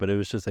say it, but it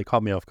was just, they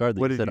caught me off guard that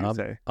What you did said you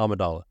say?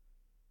 Amidala.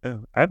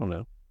 Oh, I don't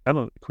know.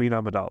 Queen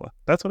Amidala.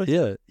 That's what I said.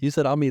 Yeah, you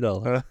said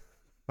Amidala.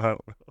 I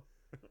don't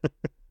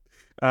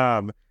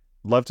know.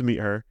 Love to meet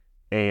her,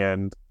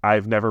 and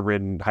I've never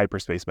ridden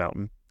Hyperspace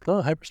Mountain.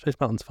 Oh, Hyperspace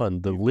Mountain's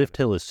fun. The lift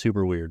hill is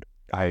super weird.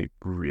 I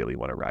really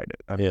want to ride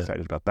it. I'm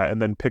excited about that. And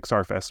then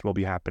Pixar Fest will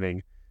be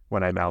happening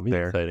when I'm out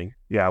there. Exciting.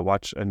 Yeah,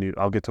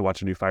 I'll get to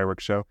watch a new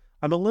fireworks show.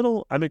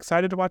 I'm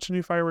excited to watch a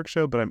new fireworks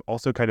show, but I'm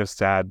also kind of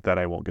sad that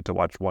I won't get to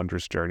watch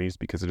Wondrous Journeys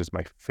because it is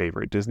my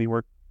favorite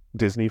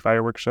Disney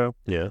fireworks show.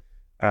 Yeah.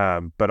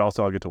 But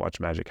also I'll get to watch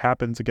Magic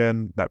Happens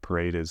again. That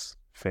parade is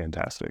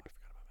fantastic.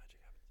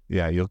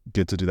 Yeah, you'll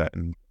get to do that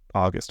in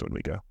August when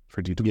we go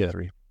for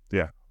D23.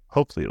 Yeah.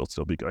 Hopefully it'll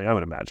still be going. I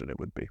would imagine it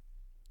would be.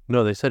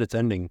 No, they said it's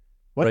ending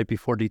right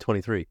before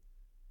D23.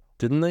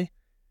 Didn't they?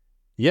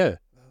 Yeah.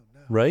 Oh,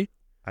 no. Right?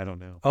 I don't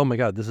know. Oh my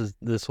God, this is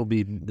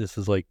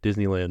like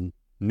Disneyland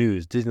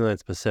news, Disneyland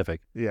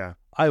specific. Yeah.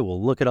 I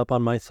will look it up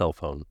on my cell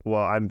phone.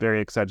 Well, I'm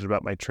very excited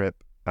about my trip.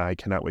 I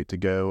cannot wait to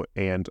go.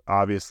 And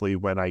obviously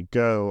when I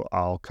go,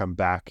 I'll come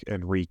back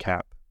and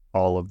recap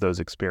all of those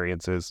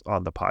experiences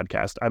on the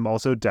podcast. I'm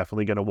also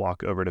definitely going to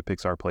walk over to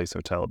Pixar Place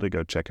Hotel to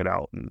go check it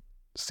out and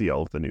see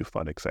all of the new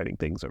fun, exciting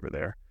things over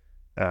there.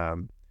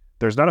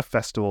 There's not a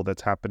festival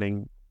that's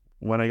happening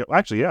when I go.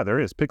 Actually, yeah, there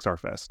is Pixar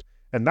Fest.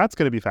 And that's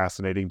going to be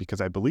fascinating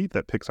because I believe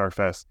that Pixar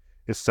Fest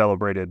is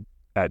celebrated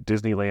at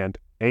Disneyland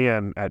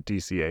and at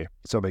DCA.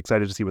 So I'm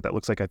excited to see what that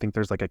looks like. I think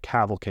there's like a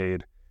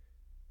cavalcade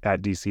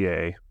at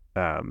DCA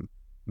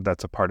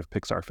that's a part of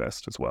Pixar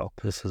Fest as well.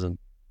 This isn't...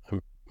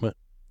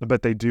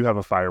 But they do have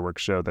a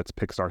fireworks show that's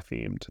Pixar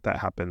themed that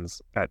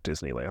happens at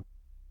Disneyland.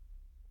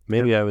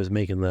 Maybe I was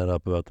making that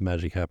up about the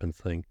Magic Happens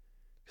thing.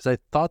 Because I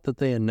thought that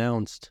they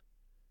announced...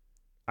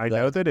 I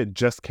know that it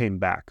just came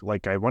back.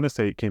 Like, I want to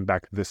say it came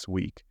back this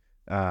week.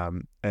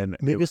 And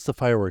maybe it's the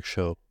fireworks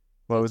show.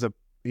 Well, it was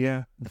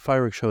the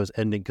fireworks show is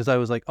ending. Because I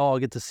was like, oh, I'll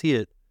get to see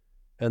it.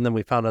 And then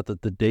we found out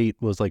that the date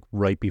was like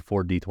right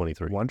before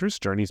D23. Wondrous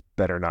Journeys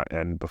better not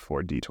end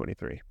before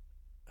D23.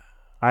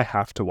 I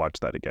have to watch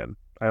that again.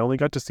 I only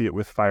got to see it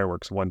with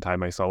fireworks one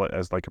time. I saw it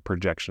as like a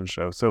projection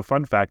show. So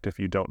fun fact, if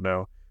you don't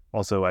know,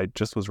 also I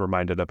just was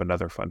reminded of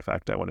another fun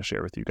fact I want to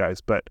share with you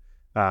guys. But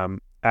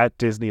at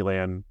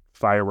Disneyland,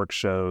 fireworks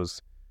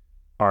shows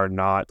are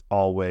not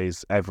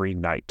always every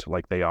night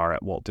like they are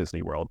at Walt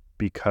Disney World.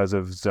 Because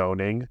of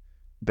zoning,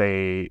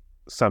 they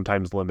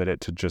sometimes limit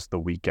it to just the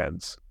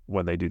weekends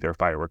when they do their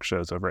fireworks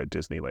shows over at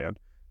Disneyland.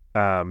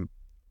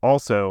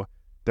 Also,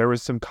 there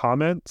was some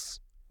comments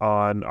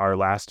on our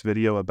last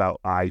video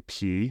about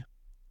IP.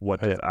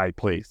 What does IP?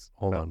 Please,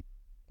 hold on.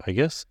 I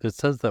guess it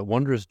says that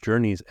Wondrous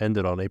Journeys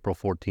ended on April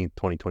 14th,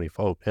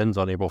 2024. Ends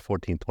on April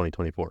 14th,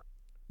 2024.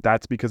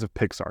 That's because of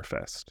Pixar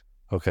Fest.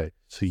 Okay,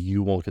 so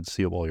you won't get to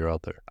see it while you're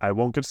out there. I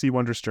won't get to see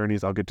Wondrous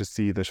Journeys. I'll get to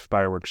see the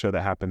fireworks show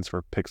that happens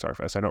for Pixar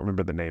Fest. I don't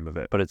remember the name of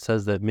it. But it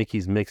says that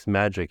Mickey's Mixed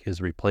Magic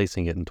is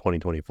replacing it in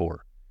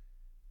 2024.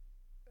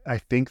 I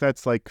think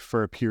that's like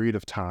for a period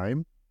of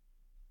time.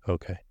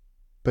 Okay.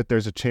 But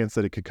there's a chance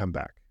that it could come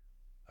back.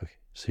 Okay,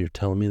 so you're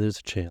telling me there's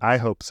a chance. I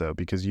hope so,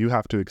 because you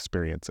have to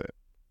experience it.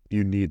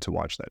 You need to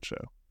watch that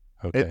show.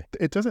 Okay.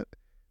 It doesn't...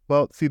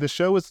 Well, see, the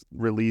show was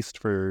released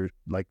for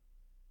like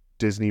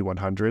Disney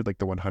 100, like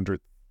the 100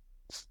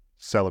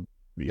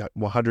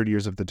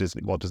 years of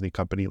the Walt Disney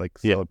Company, like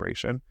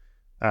celebration.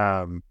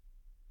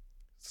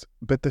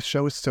 But the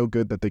show is so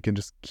good that they can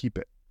just keep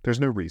it. There's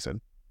no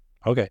reason.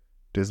 Okay.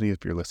 Disney,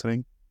 if you're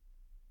listening,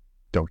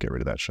 don't get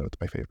rid of that show. It's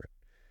my favorite.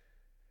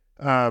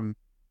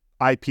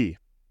 IP.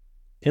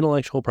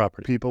 Intellectual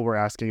property. People were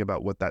asking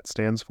about what that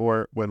stands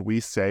for. When we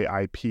say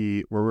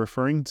IP, we're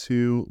referring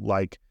to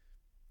like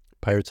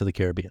Pirates of the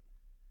Caribbean.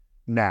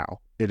 Now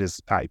it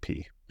is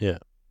IP. Yeah.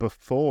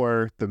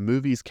 Before the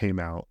movies came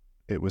out,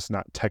 it was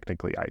not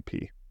technically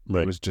IP.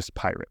 Right. It was just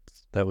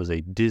pirates. That was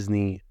a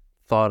Disney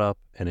thought up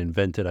and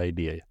invented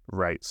idea.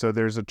 Right. So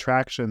there's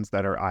attractions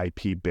that are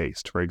IP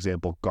based. For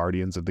example,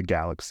 Guardians of the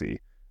Galaxy.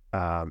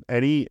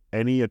 Any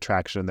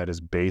attraction that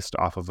is based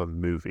off of a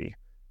movie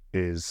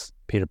is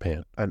Peter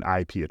Pan, an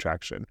IP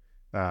attraction.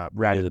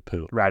 Winnie the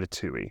Pooh,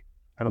 Ratatouille.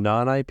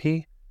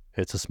 Non-IP.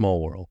 It's a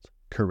Small World.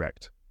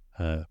 Correct.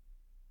 Uh,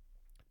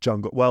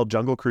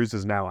 Jungle Cruise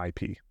is now IP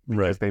because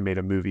right. they made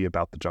a movie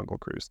about the Jungle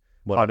Cruise.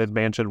 Haunted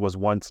Mansion was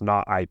once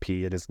not IP.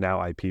 It is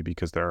now IP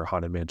because there are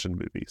Haunted Mansion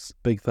movies.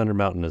 Big Thunder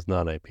Mountain is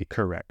not IP.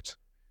 Correct.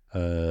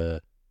 Uh,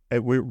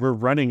 We're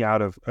running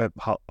out of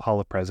Hall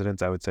of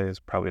Presidents. I would say is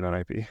probably not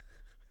IP.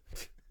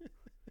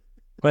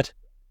 What?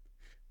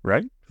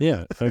 Right?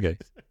 Yeah. Okay.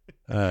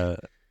 Well,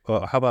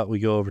 how about we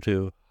go over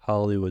to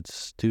Hollywood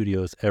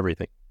Studios?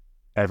 Everything.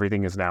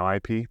 Everything is now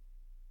IP.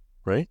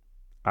 Right.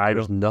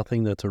 There's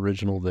nothing that's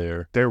original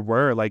there. There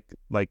were like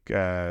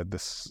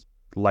this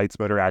Lights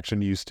Motor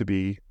Action used to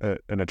be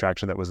an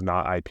attraction that was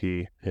not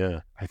IP.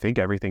 Yeah. I think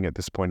everything at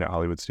this point at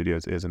Hollywood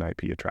Studios is an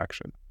IP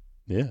attraction.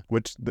 Yeah.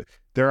 Which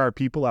there are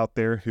people out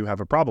there who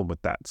have a problem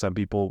with that. Some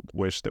people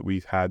wish that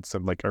we had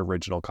some like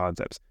original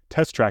concepts.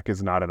 Test Track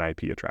is not an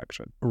IP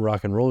attraction.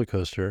 Rock and Roller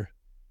Coaster.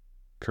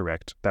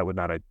 Correct. That would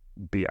not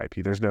be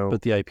IP. There's no.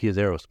 But the IP is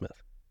Aerosmith.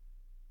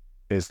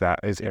 Is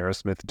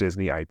Aerosmith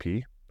Disney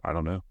IP? I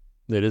don't know.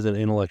 It is an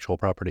intellectual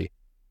property.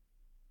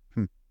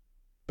 But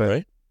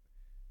right?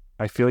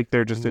 I feel like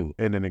they're just in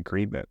an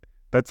agreement.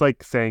 That's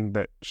like saying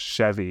that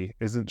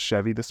isn't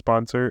Chevy the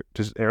sponsor?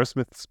 Does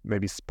Aerosmith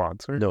maybe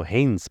sponsor? No,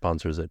 Haynes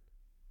sponsors it.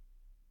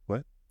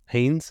 What?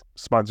 Haynes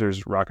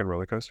sponsors Rock and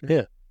Roller Coaster?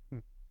 Yeah.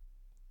 At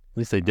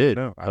least they did.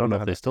 No, I don't know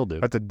if they still do.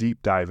 That's a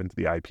deep dive into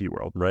the IP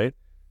world. Right?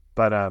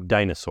 But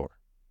Dinosaur.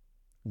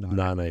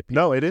 Non-IP.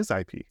 No, it is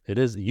IP. It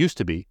is. It used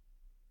to be.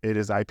 It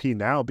is IP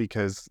now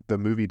because the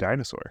movie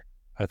Dinosaur.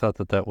 I thought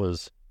that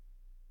was...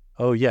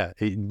 Oh, yeah.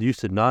 It used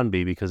to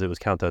non-be because it was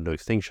Countdown to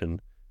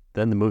Extinction.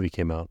 Then the movie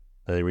came out.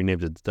 They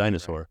renamed it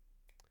Dinosaur. Right.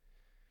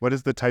 What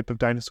is the type of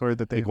dinosaur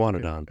that they...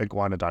 Iguanodon.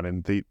 Iguanodon.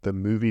 And the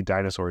movie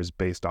Dinosaur is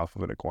based off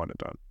of an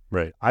iguanodon.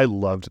 Right. I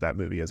loved that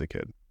movie as a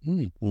kid.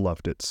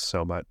 Loved it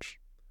so much.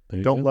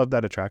 Don't love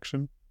that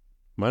attraction?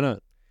 Why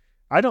not?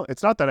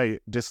 It's not that I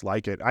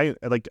dislike it. I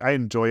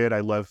enjoy it.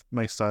 I love,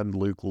 my son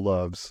Luke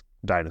loves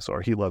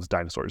Dinosaur. He loves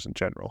dinosaurs in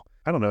general.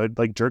 I don't know. It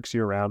like jerks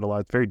you around a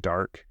lot. It's very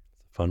dark.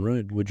 Fun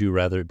ride. Would you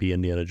rather it be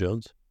Indiana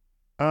Jones?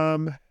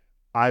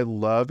 I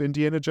love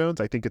Indiana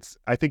Jones. I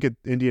think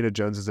Indiana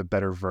Jones is a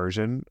better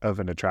version of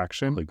an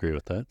attraction. I'll agree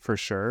with that. For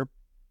sure.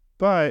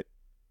 But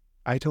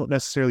I don't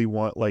necessarily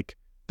want like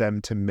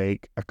them to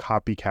make a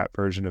copycat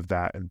version of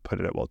that and put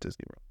it at Walt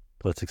Disney World.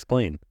 Let's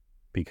explain.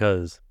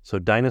 Because,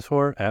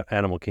 Dinosaur at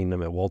Animal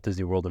Kingdom at Walt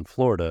Disney World in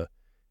Florida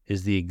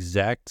is the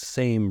exact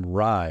same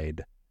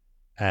ride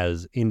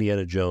as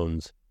Indiana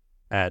Jones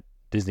at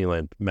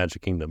Disneyland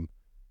Magic Kingdom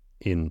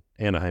in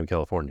Anaheim,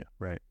 California.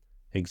 Right.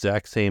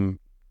 Exact same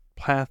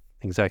path,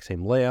 exact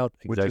same layout,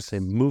 exact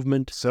same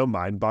movement. So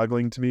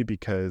mind-boggling to me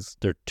because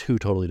they're two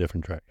totally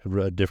different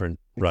different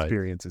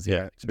experiences.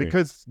 Yeah.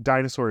 Because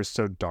Dinosaur is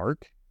so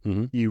dark,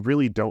 you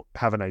really don't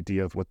have an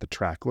idea of what the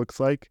track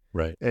looks like.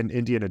 Right. And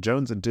Indiana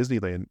Jones and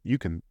Disneyland, you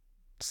can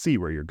see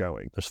where you're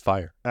going. There's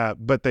fire.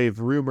 But they've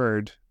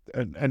rumored,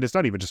 and it's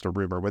not even just a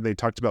rumor, when they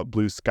talked about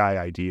Blue Sky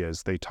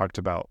Ideas, they talked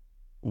about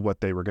what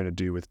they were going to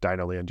do with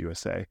Dinoland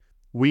USA.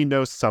 We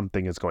know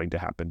something is going to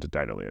happen to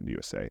Dinoland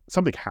USA.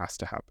 Something has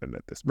to happen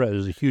at this point. Right.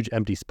 There's a huge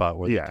empty spot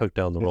where they took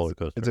down the roller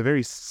coaster. It's a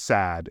very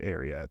sad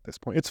area at this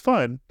point. It's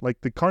fun.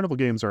 Like the carnival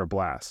games are a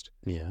blast.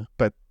 Yeah.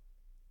 But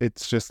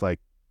it's just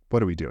like,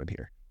 what are we doing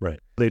here? Right.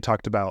 They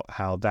talked about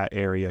how that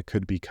area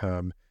could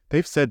become,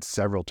 they've said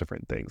several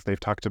different things. They've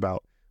talked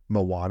about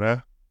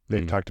Moana.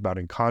 They've talked about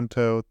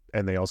Encanto.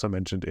 And they also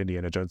mentioned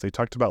Indiana Jones. They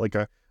talked about like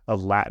a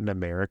Latin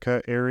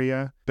America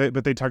area.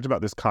 But they talked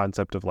about this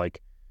concept of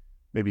like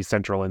maybe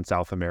Central and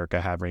South America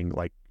having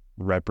like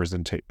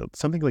representation,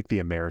 something like the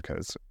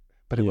Americas.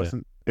 But it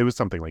wasn't, it was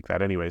something like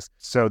that anyways.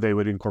 So they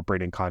would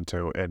incorporate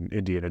Encanto and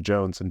Indiana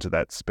Jones into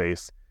that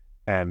space.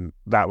 And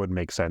that would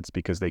make sense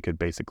because they could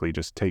basically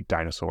just take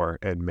Dinosaur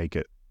and make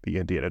it the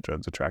Indiana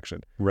Jones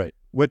attraction. Right.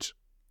 Which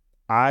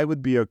I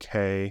would be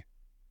okay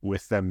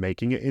with them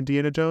making it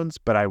Indiana Jones,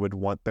 but I would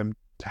want them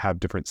to have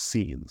different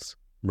scenes.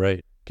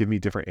 Right. Give me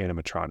different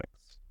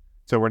animatronics.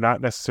 So we're not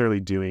necessarily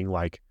doing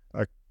like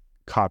a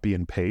copy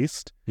and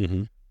paste.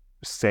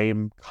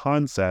 Same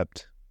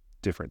concept,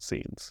 different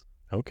scenes.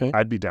 Okay.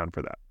 I'd be down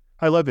for that.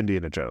 I love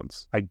Indiana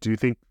Jones. I do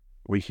think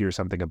we hear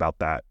something about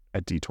that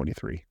at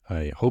D23.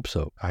 I hope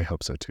so. I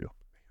hope so too.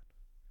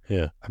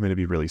 Yeah. I'm going to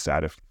be really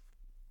sad if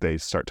they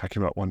start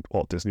talking about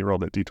Walt Disney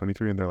World at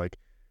D23, and they're like,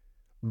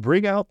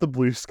 bring out the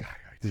blue sky.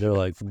 They're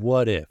like,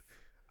 what if?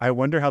 I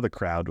wonder how the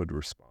crowd would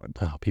respond.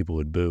 Oh, people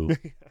would boo.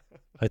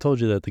 I told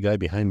you that the guy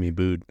behind me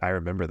booed. I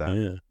remember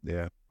that.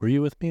 Yeah. Were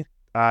you with me?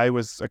 I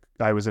was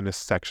in a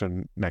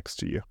section next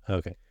to you.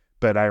 Okay.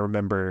 But I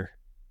remember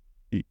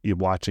you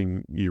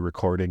watching you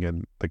recording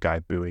and the guy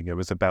booing. It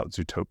was about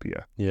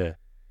Zootopia. Yeah.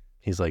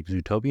 He's like,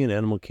 Zootopia and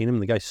Animal Kingdom.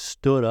 The guy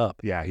stood up.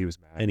 Yeah, he was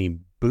mad. And he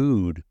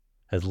booed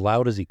as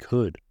loud as he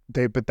could.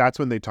 But that's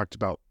when they talked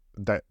about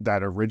that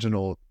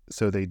original.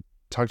 So they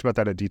talked about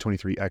that at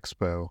D23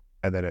 Expo.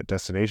 And then at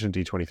Destination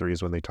D23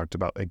 is when they talked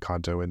about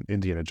Encanto and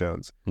Indiana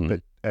Jones. Mm-hmm.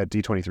 But at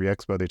D23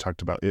 Expo, they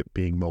talked about it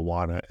being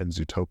Moana and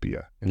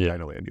Zootopia in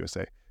Dinoland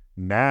USA.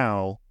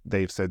 Now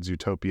they've said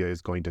Zootopia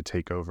is going to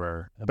take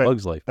over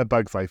Bug's Life. A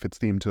Bug's Life. It's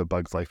themed to A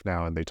Bug's Life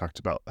now, and they talked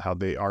about how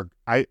they are.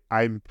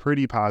 I'm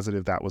pretty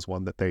positive that was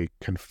one that they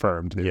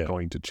confirmed they're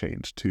going to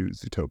change to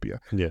Zootopia,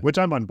 which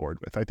I'm on board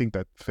with. I think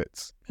that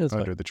fits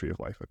under the Tree of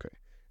Life. Okay,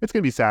 it's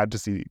gonna be sad to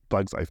see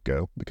Bug's Life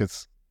go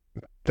because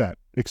that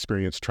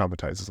experience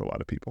traumatizes a lot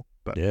of people.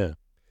 But if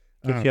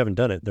you haven't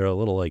done it, there are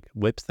little like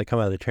whips that come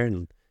out of the chair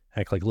and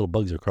act like little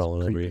bugs are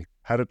crawling over you.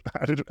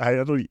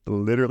 I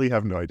literally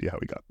have no idea how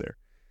we got there.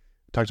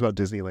 Talked about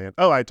Disneyland.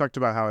 Oh, I talked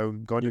about how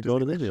I'm going to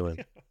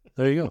Disneyland.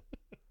 There you go.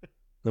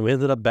 Then we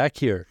ended up back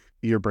here.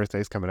 Your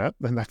birthday's coming up,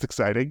 and that's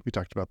exciting. We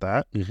talked about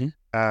that.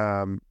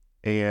 Mm-hmm.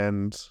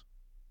 And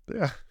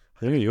yeah.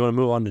 You want to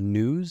move on to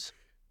news?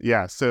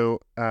 Yeah. So,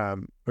 or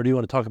do you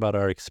want to talk about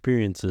our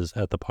experiences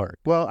at the park?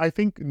 Well, I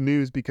think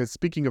news, because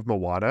speaking of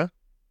Moana,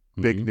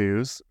 big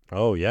news.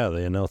 Oh yeah,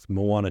 they announced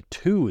Moana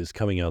 2 is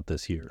coming out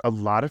this year. A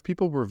lot of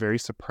people were very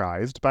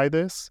surprised by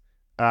this.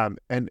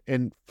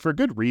 And for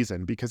good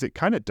reason, because it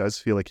kind of does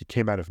feel like it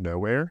came out of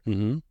nowhere.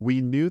 Mm-hmm.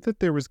 We knew that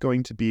there was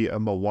going to be a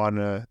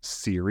Moana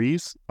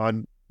series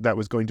that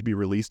was going to be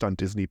released on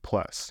Disney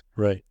Plus.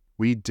 Right.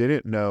 We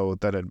didn't know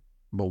that a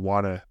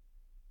Moana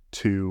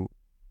 2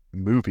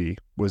 movie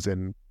was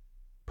in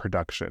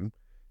production.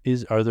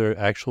 Are there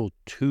actual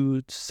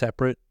 2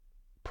 separate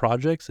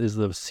projects? Is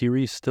the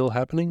series still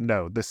happening?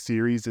 No, the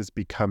series is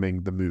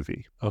becoming the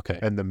movie. Okay.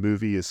 And the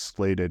movie is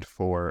slated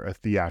for a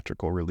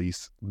theatrical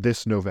release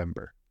this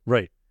November.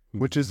 Right.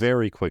 Which is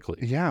very quickly.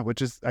 Yeah,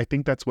 I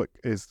think that's what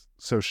is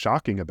so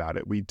shocking about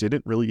it. We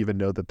didn't really even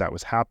know that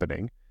was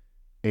happening.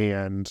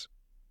 And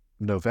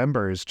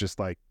November is just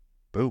like,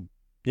 boom.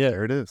 Yeah.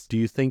 There it is. Do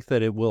you think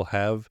that it will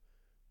have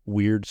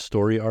weird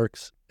story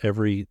arcs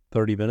every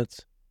 30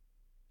 minutes?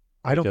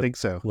 I don't think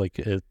so. Like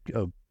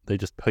they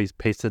just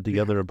pasted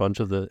together a bunch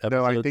of the episodes?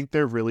 No, I think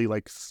they're really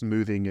like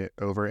smoothing it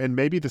over. And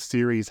maybe the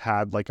series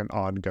had like an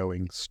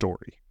ongoing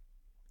story.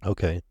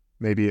 Okay.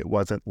 Maybe it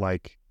wasn't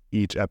like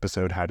each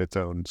episode had its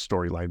own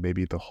storyline.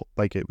 Maybe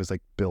it was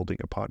like building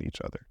upon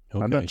each other.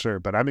 Okay. I'm not sure,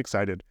 but I'm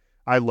excited.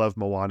 I love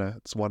Moana.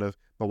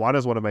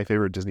 Moana's one of my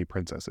favorite Disney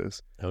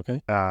princesses.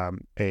 Okay.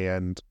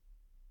 And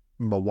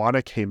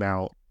Moana came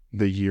out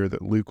the year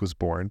that Luke was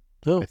born.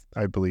 Oh.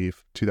 I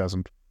believe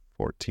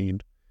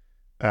 2014.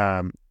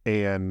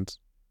 And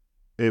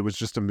it was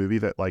just a movie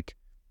that like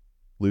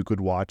Luke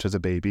would watch as a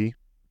baby.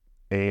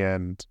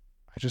 And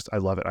I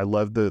love it. I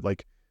love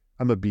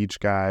I'm a beach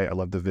guy. I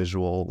love the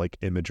visual like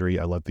imagery.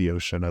 I love the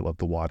ocean. I love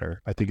the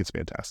water. I think it's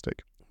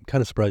fantastic. I'm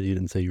kind of surprised you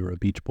didn't say you were a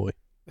beach boy.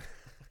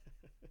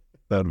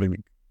 That would be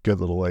a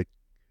good little like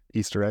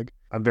Easter egg.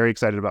 I'm very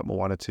excited about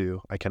Moana 2.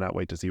 I cannot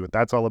wait to see what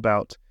that's all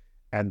about.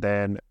 And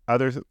then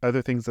other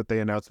things that they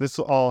announced. This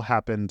all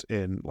happened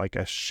in like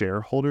a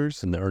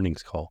shareholders in the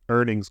earnings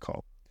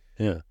call.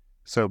 Yeah.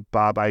 So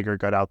Bob Iger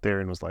got out there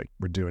and was like,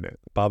 "We're doing it."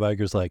 Bob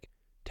Iger's like,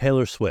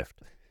 Taylor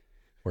Swift,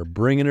 we're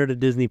bringing her to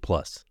Disney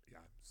Plus. Yeah.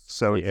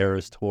 So the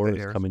Eras tour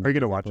is coming. Are you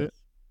going to watch it?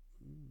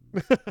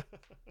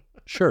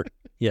 Sure.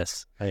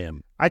 Yes, I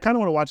am. I kind of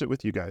want to watch it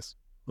with you guys.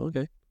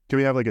 Okay. Can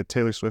we have like a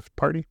Taylor Swift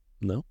party?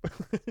 No.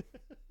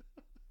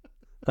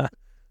 I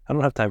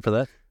don't have time for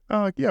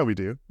that. Yeah, we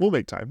do. We'll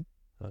make time.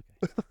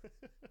 Okay.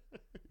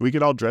 We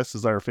could all dress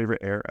as our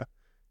favorite era.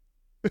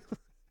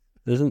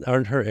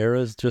 Aren't her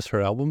eras just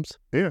her albums?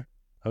 Yeah.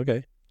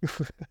 Okay.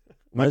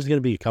 I'm just gonna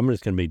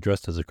be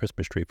dressed as a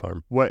Christmas tree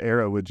farm. What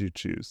era would you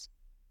choose?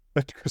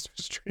 A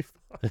Christmas tree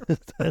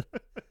farm.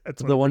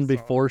 That's the one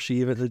before she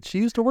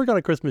used to work on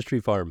a Christmas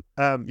tree farm.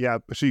 Yeah,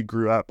 she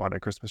grew up on a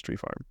Christmas tree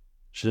farm.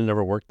 She didn't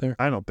ever work there?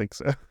 I don't think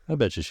so. I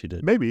bet you she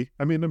did. Maybe.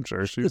 I mean, I'm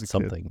sure she did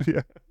something.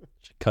 Yeah.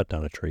 She cut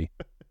down a tree.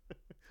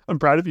 I'm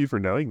proud of you for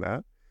knowing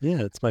that.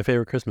 Yeah, it's my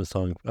favorite Christmas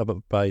song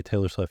by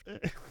Taylor Swift.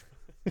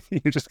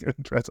 You're just going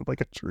to dress up like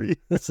a tree.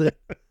 That's it.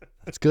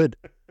 That's good.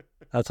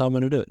 That's how I'm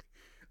going to do it.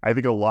 I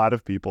think a lot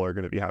of people are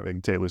going to be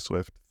having Taylor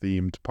Swift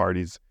themed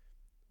parties.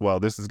 Well,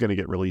 this is going to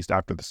get released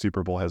after the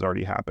Super Bowl has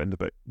already happened,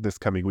 but this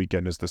coming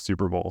weekend is the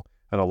Super Bowl,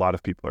 and a lot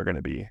of people are going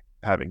to be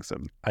having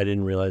some. I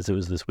didn't realize it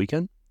was this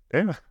weekend.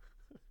 Yeah.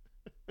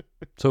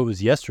 So it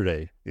was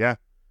yesterday. Yeah.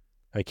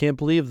 I can't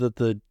believe that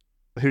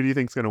Who do you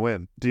think's going to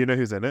win? Do you know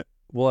who's in it?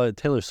 Well,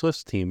 Taylor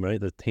Swift's team, right?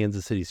 The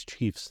Kansas City's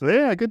Chiefs.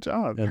 Yeah, good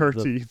job. And Her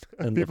the- team.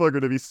 and People are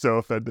going to be so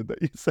offended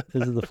that you said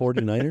Is it the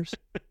 49ers?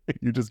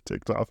 you just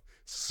ticked off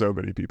so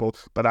many people.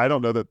 But I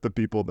don't know that the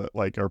people that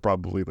like are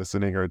probably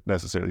listening are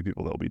necessarily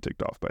people that will be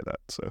ticked off by that.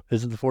 So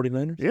Is it the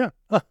 49ers? yeah.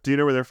 Huh. Do you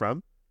know where they're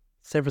from?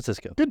 San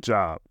Francisco. Good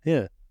job.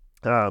 Yeah.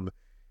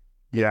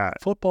 Yeah.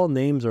 Football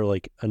names are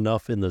like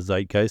enough in the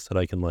zeitgeist that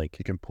I can like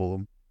You can pull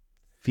them.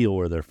 feel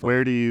where they're from.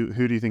 Who do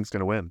you think's going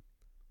to win?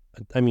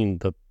 I mean,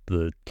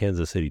 the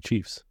Kansas City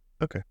Chiefs.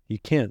 Okay. You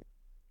can't.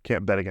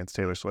 Can't bet against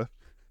Taylor Swift.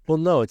 Well,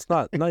 no, it's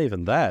not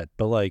even that.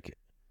 But like,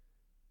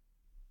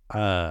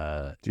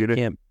 Do you know?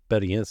 can't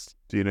bet against.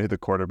 Do you know who the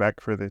quarterback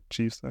for the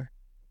Chiefs are?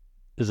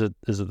 Is it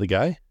the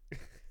guy?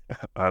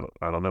 I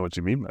don't know what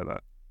you mean by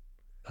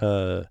that.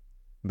 Uh,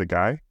 The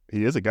guy?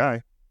 He is a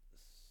guy.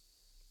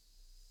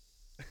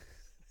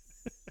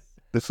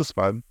 This is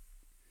fun.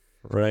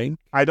 right?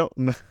 I don't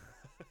know.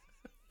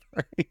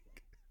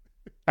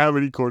 How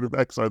many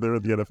quarterbacks are there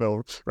in the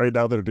NFL right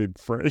now that are named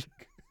Frank?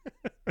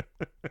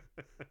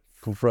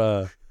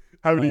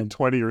 How many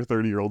 20 or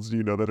 30-year-olds do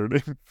you know that are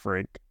named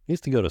Frank? I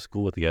used to go to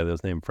school with the guy that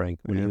was named Frank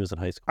when he Yeah. was in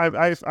high school.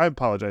 I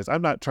apologize.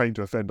 I'm not trying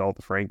to offend all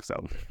the Franks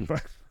out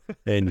there.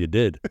 And you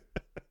did.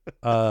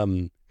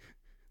 Frank's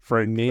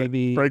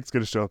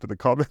going to show up in the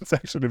comment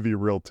section and be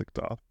real ticked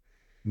off.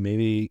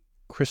 Maybe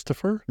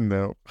Christopher?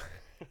 No.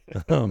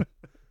 Um,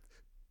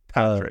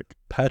 Patrick.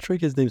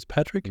 Patrick? His name's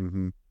Patrick?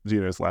 Mm-hmm. Do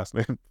you know his last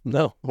name?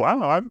 No.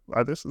 Wow. I'm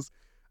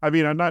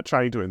not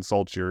trying to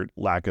insult your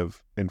lack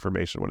of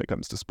information when it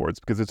comes to sports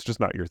because it's just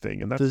not your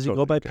thing. And that's Does he go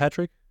totally by okay.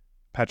 Patrick?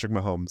 Patrick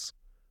Mahomes.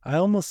 I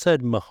almost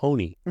said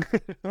Mahoney.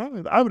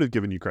 I would have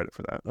given you credit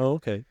for that. Oh,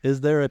 okay.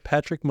 Is there a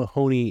Patrick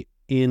Mahoney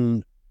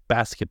in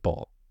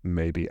basketball?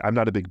 Maybe. I'm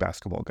not a big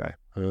basketball guy.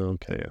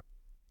 Okay.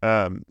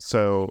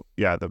 So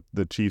yeah,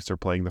 the Chiefs are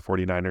playing the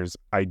 49ers.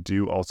 I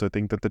do also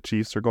think that the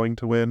Chiefs are going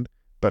to win,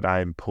 but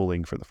I'm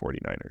pulling for the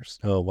 49ers.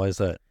 Oh, why is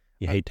that?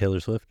 You hate Taylor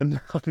Swift? No,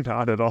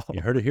 not at all.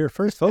 You heard it here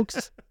first,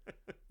 folks.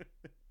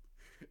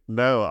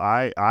 No,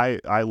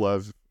 I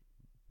love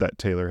that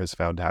Taylor has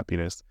found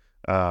happiness.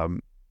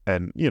 And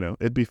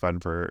it'd be fun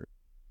for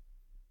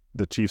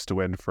the Chiefs to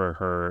win, for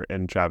her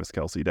and Travis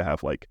Kelce to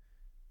have like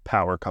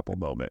power couple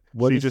moment.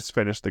 She just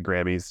finished the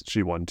Grammys.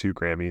 She won 2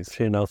 Grammys.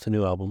 She announced a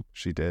new album.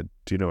 She did.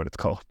 Do you know what it's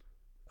called?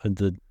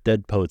 The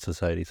Dead Poets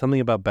Society. Something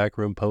about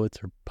backroom poets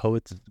or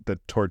poets. The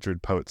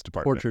Tortured Poets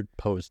Department. Tortured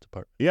Poets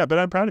Department. Yeah, but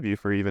I'm proud of you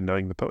for even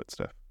knowing the poet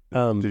stuff.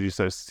 Did you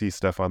see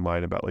stuff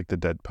online about like the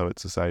Dead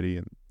Poets Society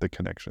and the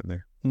connection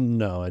there?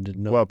 No, I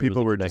didn't know. Well,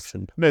 people were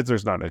connection.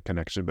 There's not a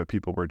connection, but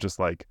people were just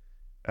like,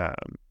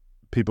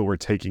 people were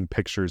taking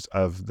pictures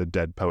of the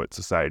Dead Poets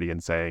Society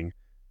and saying,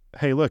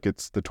 "Hey, look,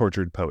 it's the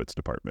Tortured Poets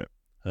Department."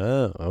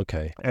 Oh,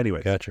 okay.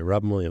 Anyways, Gotcha.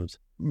 Robin Williams.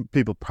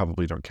 people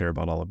probably don't care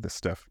about all of this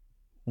stuff.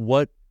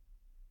 What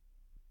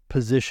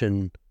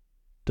position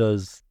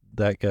does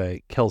that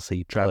guy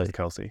Kelce Travis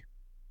play?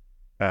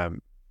 Kelce.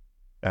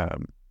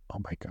 Oh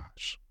my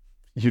gosh.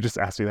 You just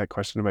asked me that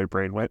question and my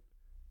brain went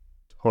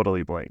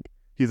totally blank.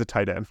 He's a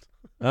tight end.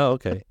 Oh,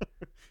 okay.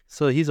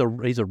 So he's a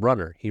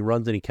runner. He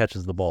runs and he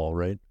catches the ball,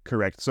 right?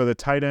 Correct. So the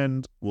tight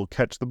end will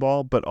catch the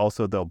ball, but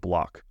also they'll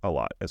block a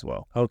lot as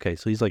well. Okay,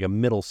 so he's like a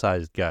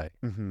middle-sized guy,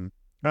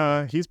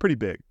 Mm-hmm. He's pretty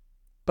big.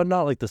 but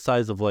not like the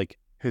size of like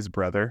His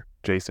brother,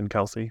 Jason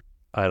Kelce.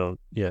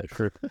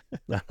 sure,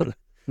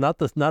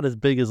 not as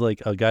big as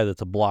like a guy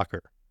that's a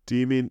blocker. Do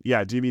you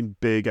mean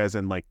big as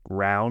in like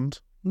round?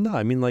 No,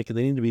 I mean like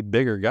they need to be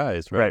bigger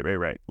guys, right?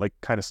 Right. Like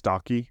kind of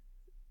stocky.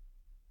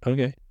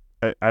 Okay.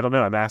 I don't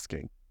know. I'm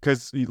asking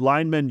because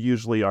linemen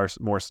usually are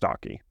more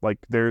stocky. Like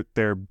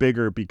they're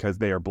bigger because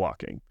they are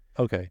blocking.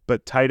 Okay.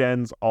 But tight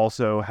ends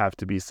also have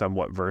to be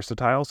somewhat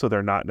versatile, so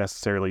they're not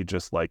necessarily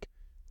just like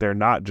they're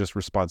not just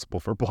responsible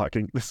for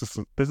blocking.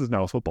 This is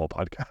now a football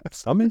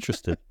podcast. I'm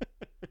interested.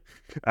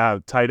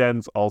 Tight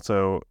ends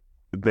also,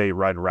 they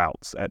run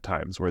routes at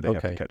times where they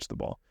have to Okay. catch the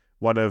ball.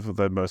 One of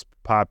the most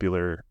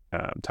popular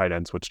tight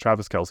ends, which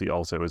Travis Kelce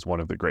also is one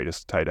of the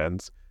greatest tight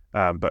ends,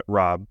 but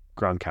Rob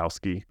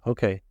Gronkowski.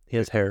 Okay. He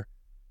has hair.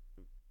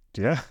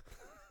 Yeah.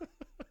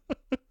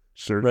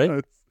 Sure. Right?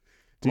 does.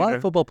 A lot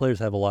of football players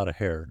have a lot of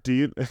hair. Do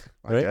you?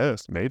 I Right?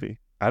 guess maybe.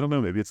 I don't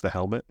know. Maybe it's the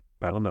helmet.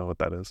 I don't know what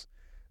that is.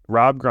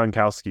 Rob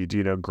Gronkowski. Do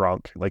you know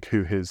Gronk? Like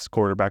who his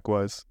quarterback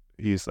was?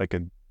 He's like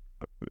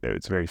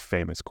it's a very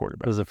famous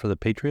quarterback. Was it for the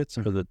Patriots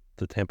or the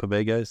Tampa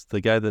Bay guys?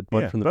 The guy that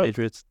went Yeah, from the both.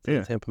 Patriots to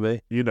Yeah. Tampa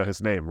Bay? You know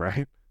his name,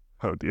 right?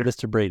 Oh dear.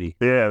 Mr. Brady.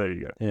 Yeah, there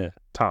you go. Yeah.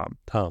 Tom.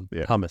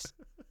 Yeah. Thomas.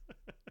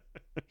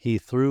 He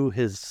threw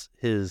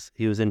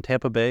he was in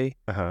Tampa Bay.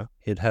 Uh-huh.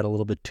 He'd had a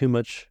little bit too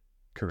much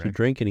to Correct.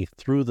 drink and he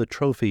threw the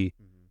trophy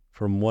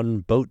from one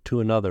boat to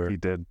another He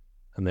did.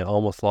 and they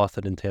almost lost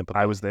it in Tampa Bay.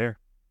 I was there.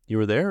 You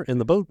were there in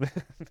the boat?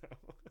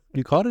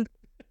 You caught it?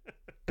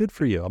 Good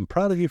for you. I'm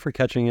proud of you for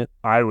catching it.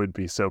 I would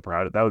be so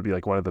proud. That would be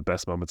like one of the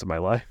best moments of my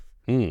life.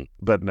 Hmm.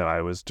 But no,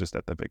 I was just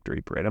at the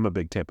victory parade. I'm a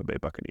big Tampa Bay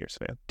Buccaneers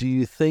fan. Do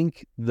you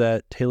think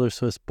that Taylor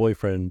Swift's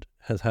boyfriend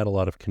has had a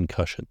lot of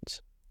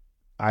concussions?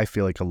 I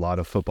feel like a lot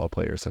of football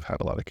players have had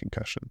a lot of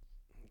concussion.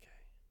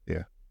 Okay.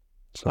 Yeah.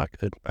 It's not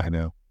good. I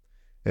know.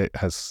 It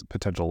has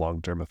potential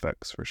long-term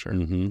effects for sure.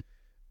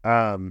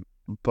 Mm-hmm.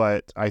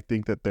 But I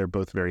think that they're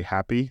both very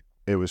happy.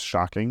 It was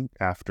shocking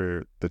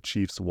after the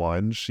Chiefs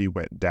won. She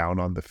went down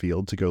on the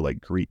field to go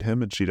like greet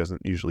him, and she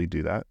doesn't usually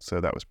do that. So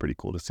that was pretty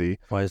cool to see.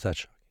 Why is that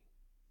shocking?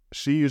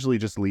 She usually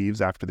just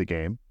leaves after the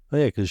game. Oh,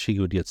 yeah, because she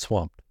would get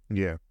swamped.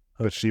 Yeah.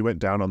 Okay. But she went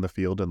down on the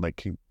field and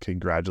like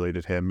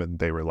congratulated him, and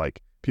they were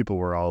like, people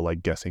were all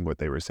like guessing what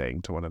they were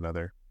saying to one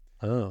another.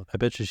 Oh, I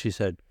bet you she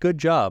said, "Good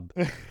job.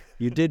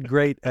 You did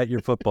great at your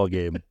football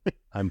game.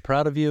 I'm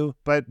proud of you."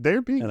 But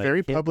they're being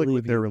very public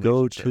with their relationship.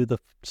 Go to the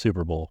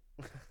Super Bowl.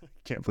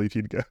 Can't believe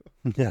he'd go.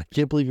 Yeah,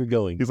 can't believe you're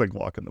going. He's like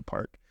walking the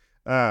park.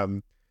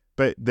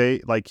 But they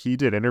like he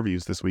did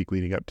interviews this week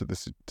leading up to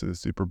the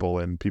Super Bowl,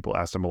 and people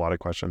asked him a lot of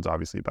questions,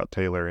 obviously about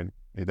Taylor, and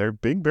they're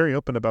being very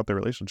open about their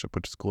relationship,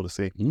 which is cool to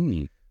see.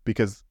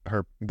 Because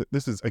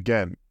this is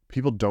again,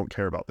 people don't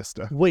care about this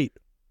stuff. Wait,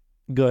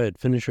 go ahead,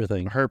 finish your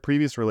thing. Her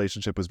previous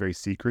relationship was very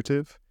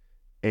secretive,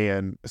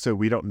 and so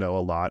we don't know a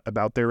lot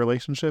about their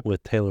relationship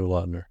with Taylor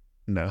Lautner.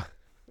 No,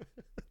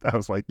 that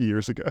was like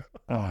years ago.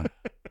 Oh,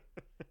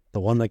 the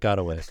one that got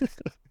away.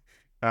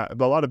 But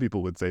a lot of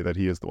people would say that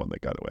he is the one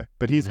that got away,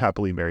 but he's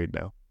happily married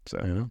now. So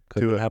I know.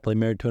 Could be happily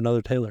married to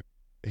another Taylor.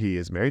 He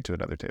is married to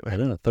another Taylor. I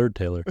know, a third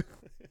Taylor.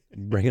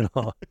 Bring it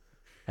on.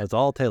 It's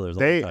all Taylors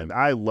all the time.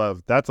 I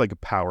love, that's like a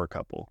power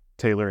couple.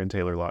 Taylor and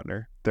Taylor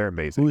Lautner. They're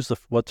amazing.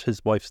 What's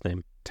his wife's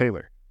name?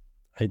 Taylor.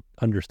 I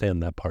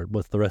understand that part.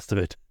 What's the rest of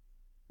it?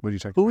 What are you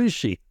talking Who is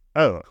she?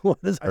 Oh. What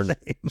is her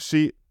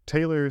name?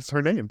 Taylor's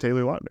her name,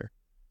 Taylor Lautner.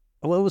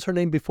 What was her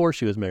name before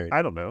she was married?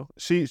 I don't know.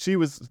 She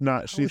was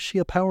not. How was she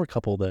a power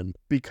couple then?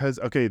 Because,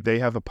 okay, they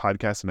have a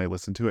podcast and I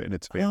listen to it and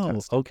it's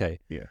fantastic. Oh, okay.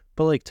 Yeah.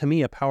 But like to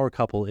me, a power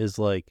couple is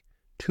like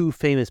two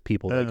famous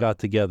people that got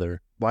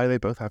together. Why do they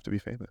both have to be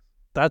famous?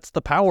 That's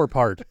the power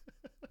part.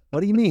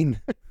 What do you mean?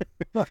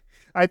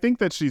 I think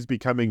that she's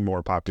becoming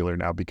more popular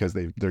now because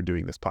they're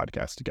doing this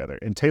podcast together.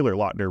 And Taylor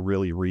Lautner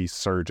really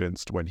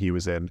resurgenced when he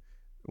was in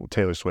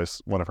Taylor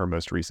Swift's, one of her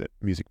most recent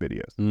music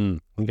videos.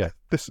 Okay.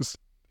 This is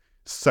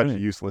such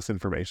useless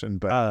information,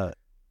 but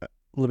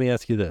let me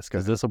ask you this,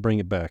 because this will bring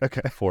it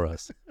back for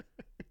us.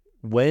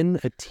 When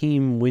a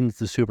team wins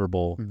the Super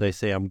Bowl, they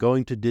say, "I'm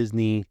going to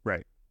Disney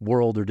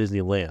World or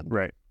Disneyland."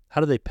 Right.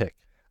 How do they pick?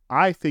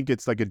 I think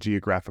it's like a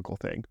geographical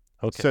thing.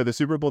 Okay. So the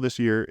Super Bowl this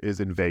year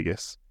is in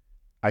Vegas.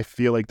 I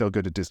feel like they'll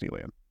go to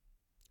Disneyland.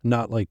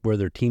 Not like where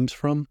their team's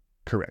from?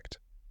 Correct.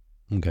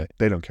 Okay.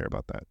 They don't care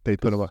about that. They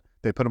put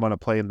them on a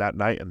plane that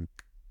night and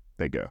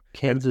they go.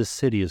 Kansas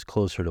City is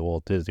closer to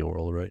Walt Disney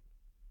World, right?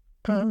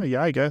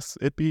 Yeah, I guess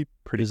it'd be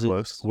pretty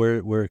close.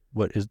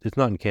 It's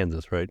not in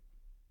Kansas, right?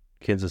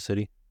 Kansas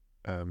City?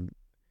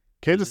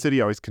 Kansas City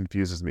always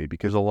confuses me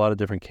because there's a lot of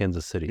different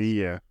Kansas Cities.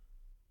 Yeah.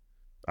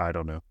 I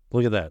don't know.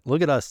 Look at that.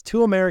 Look at us,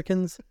 two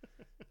Americans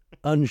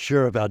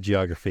unsure about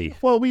geography.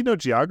 Well, we know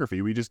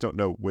geography. We just don't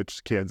know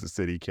which Kansas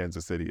City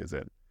is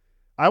in.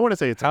 I want to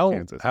say it's in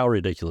Kansas. How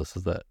ridiculous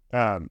is that?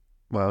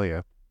 Well,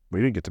 yeah. We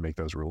didn't get to make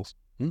those rules.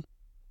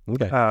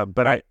 Okay.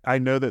 But I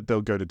know that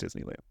they'll go to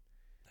Disneyland.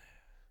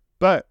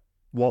 But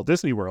Walt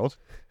Disney World,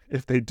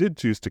 if they did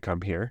choose to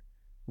come here,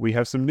 we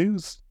have some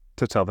news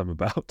to tell them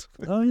about.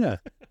 Oh, yeah.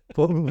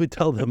 What would we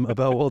tell them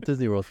about Walt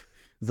Disney World?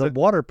 The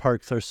water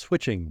parks are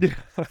switching.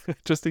 Yeah,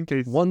 just in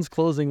case. One's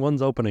closing,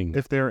 one's opening.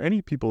 If there are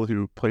any people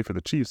who play for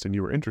the Chiefs and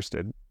you were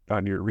interested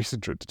on your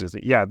recent trip to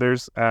Disney, yeah,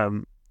 there's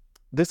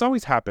this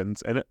always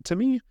happens. And to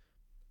me,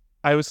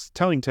 I was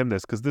telling Tim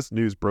this because this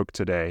news broke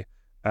today.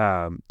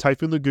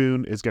 Typhoon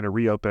Lagoon is going to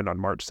reopen on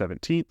March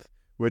 17th,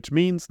 which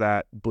means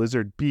that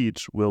Blizzard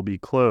Beach will be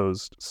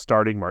closed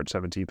starting March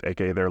 17th,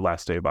 aka their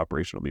last day of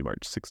operation will be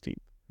March 16th.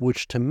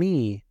 Which to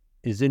me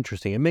is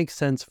interesting. It makes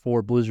sense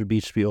for Blizzard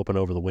Beach to be open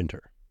over the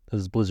winter.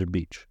 This is Blizzard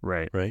Beach.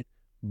 Right.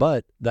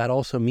 But that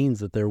also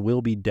means that there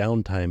will be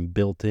downtime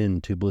built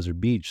into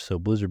Blizzard Beach. So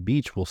Blizzard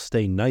Beach will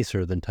stay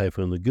nicer than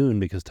Typhoon Lagoon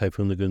because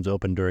Typhoon Lagoon's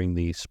open during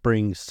the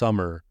spring,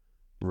 summer.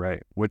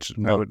 Right. Which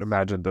months. I would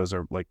imagine those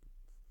are like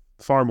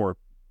far more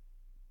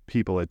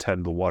people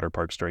attend the water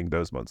parks during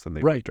those months than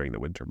they do during the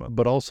winter months.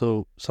 But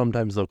also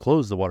sometimes they'll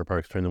close the water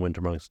parks during the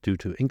winter months due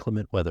to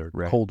inclement weather,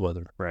 cold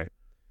weather. Right.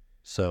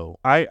 So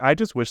I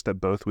just wish that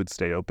both would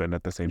stay open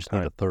at the same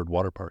time. Need a third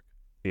water park.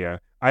 Yeah.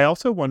 I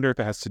also wonder if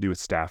it has to do with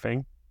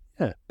staffing.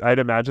 Yeah. I'd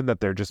imagine that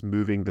they're just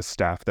moving the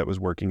staff that was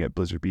working at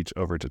Blizzard Beach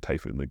over to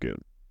Typhoon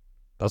Lagoon.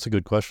 That's a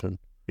good question.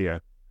 Yeah.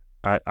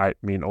 I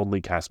mean,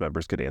 only cast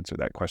members could answer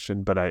that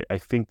question, but I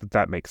think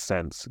that makes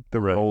sense. The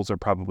roles are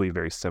probably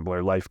very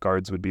similar.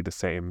 Lifeguards would be the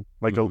same.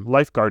 Like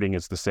lifeguarding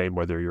is the same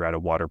whether you're at a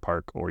water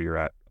park or you're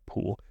at a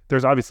pool.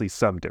 There's obviously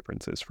some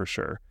differences for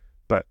sure,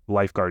 but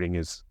lifeguarding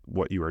is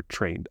what you are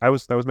trained. That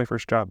was my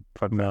first job.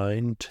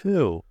 Mine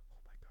too. Oh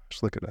my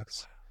gosh, look at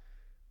us.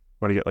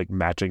 Want to get like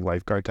matching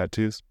lifeguard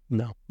tattoos?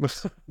 No.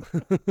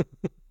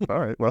 All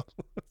right, well,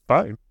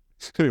 fine.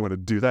 I didn't want to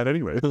do that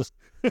anyways.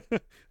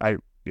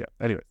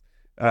 Anyways.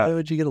 Why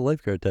would you get a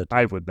lifeguard tattoo?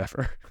 I would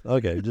never.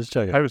 Okay, just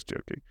checking. I was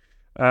joking.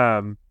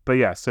 But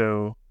yeah,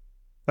 so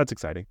that's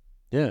exciting.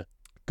 Yeah.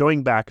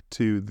 Going back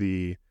to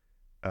the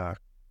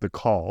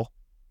call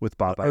with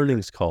Bob Iger.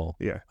 Earnings call.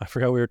 Yeah. I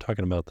forgot we were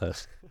talking about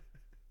that.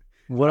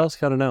 What else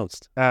got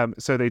announced?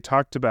 So they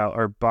talked about,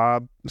 or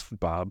Bob,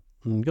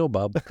 Go,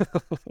 Bob.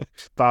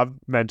 Bob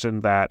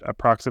mentioned that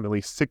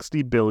approximately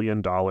 $60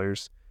 billion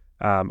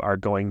are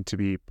going to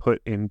be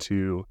put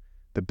into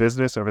the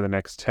business over the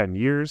next 10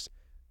 years,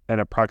 and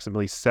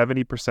approximately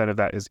 70% of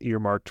that is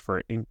earmarked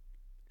for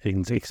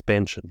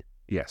Expansion.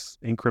 Yes,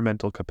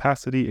 incremental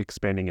capacity,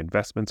 expanding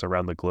investments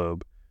around the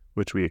globe,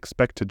 which we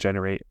expect to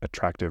generate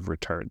attractive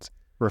returns,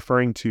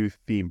 referring to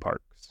theme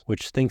parks.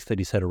 Which stinks that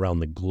he said around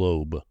the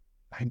globe.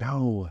 I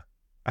know.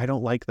 I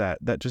don't like that.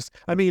 That just,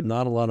 I mean,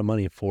 Not a lot of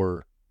money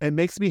for it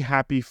makes me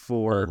happy all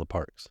for the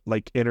parks.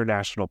 like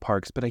international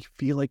parks, but I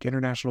feel like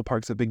international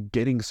parks have been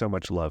getting so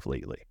much love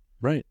lately.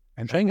 Right.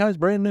 And Shanghai's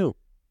brand new.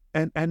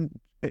 And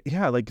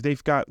yeah, like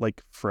they've got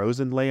like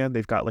Frozen Land,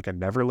 they've got like a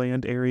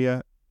Neverland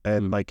area,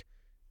 and like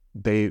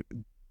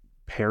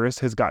Paris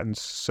has gotten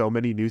so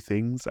many new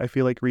things, I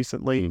feel like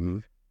recently. Mm-hmm.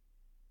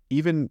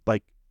 Even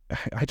like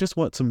I just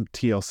want some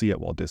TLC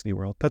at Walt Disney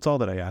World. That's all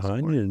that I ask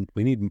for.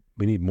 We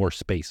need more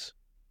space.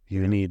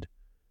 You need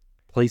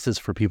places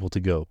for people to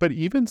go. But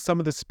even some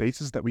of the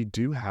spaces that we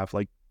do have,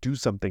 like, do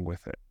something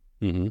with it.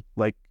 Mm-hmm.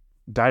 Like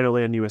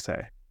Dinoland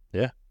USA.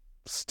 Yeah.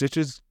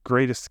 Stitch's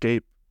Great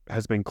Escape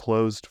has been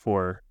closed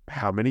for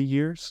how many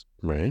years?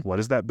 Right. What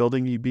is that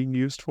building being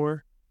used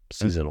for?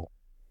 Seasonal.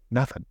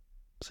 Nothing.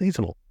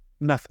 Seasonal.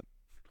 Nothing.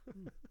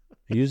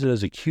 I used it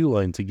as a queue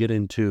line to get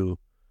into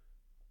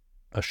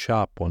a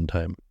shop one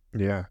time.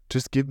 Yeah.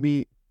 Just give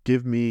me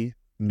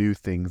new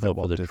things at For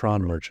Walt the Disney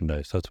Tron World.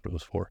 merchandise. That's what it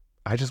was for.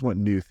 I just want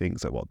new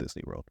things at Walt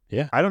Disney World.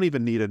 Yeah. I don't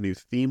even need a new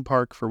theme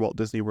park for Walt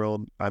Disney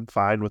World. I'm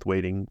fine with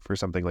waiting for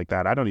something like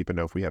that. I don't even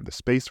know if we have the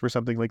space for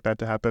something like that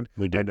to happen.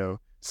 We do. I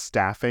know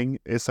staffing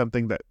is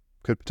something that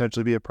could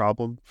potentially be a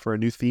problem for a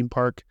new theme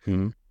park.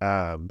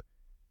 Mm-hmm.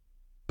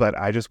 But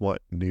I just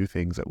want new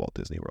things at Walt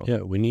Disney World.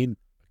 Yeah, we need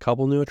a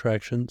couple new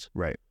attractions.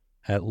 Right.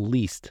 At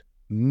least,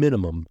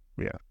 minimum.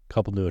 Yeah.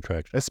 Couple new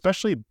attractions.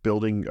 Especially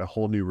building a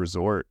whole new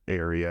resort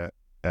area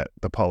at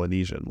the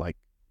Polynesian. Like,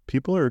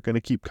 people are going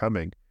to keep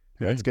coming.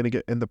 Right. It's going to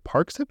get, and the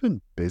parks have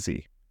been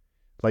busy.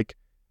 Like,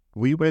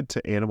 we went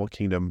to Animal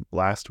Kingdom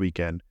last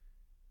weekend.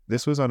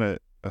 This was on a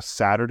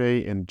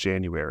Saturday in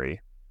January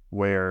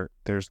where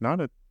there's not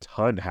a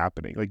ton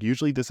happening. Like,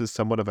 usually this is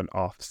somewhat of an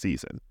off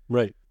season.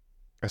 Right.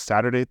 A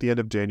Saturday at the end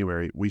of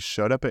January, we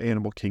showed up at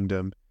Animal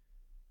Kingdom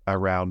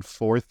around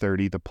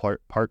 4:30. The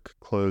park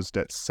closed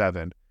at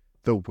 7.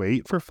 The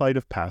wait for Flight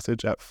of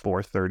Passage at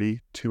 4:30,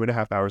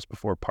 2.5 hours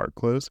before park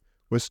close,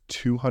 was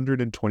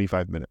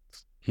 225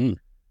 minutes.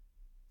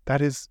 That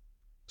is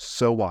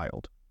so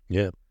wild.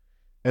 Yeah.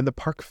 And the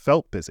park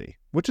felt busy,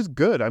 which is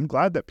good. I'm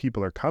glad that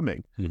people are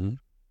coming. Mm-hmm.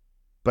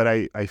 But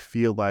I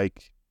feel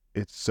like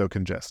it's so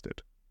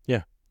congested.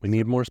 Yeah. We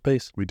need more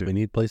space. We do. We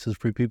need places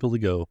for people to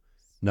go,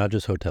 not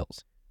just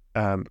hotels.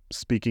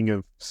 Speaking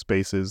of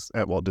spaces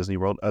at Walt Disney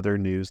World, other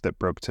news that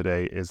broke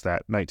today is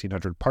that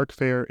 1900 Park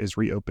Fair is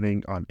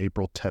reopening on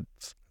April 10th.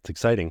 It's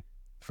exciting.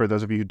 For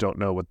those of you who don't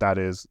know what that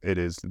is, it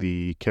is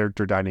the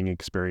character dining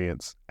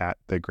experience at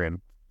the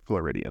Grand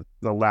Floridian.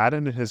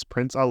 Aladdin and his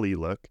Prince Ali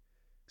look,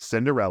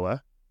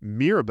 Cinderella,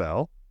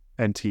 Mirabelle,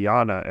 and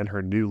Tiana and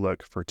her new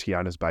look for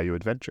Tiana's Bayou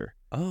Adventure.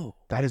 Oh.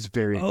 That is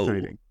very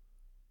exciting.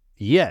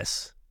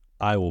 Yes,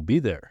 I will be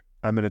there.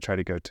 I'm going to try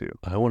to go too.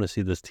 I want to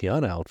see this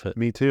Tiana outfit.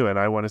 Me too. And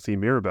I want to see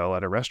Mirabelle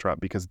at a restaurant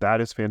because that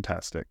is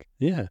fantastic.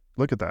 Yeah.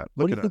 Look at that.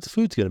 What Look do you at think us. the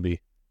food's going to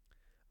be?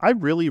 I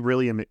really,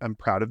 really I'm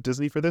proud of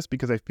Disney for this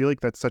because I feel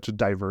like that's such a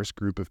diverse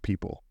group of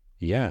people.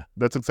 Yeah.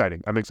 That's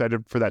exciting. I'm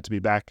excited for that to be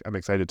back. I'm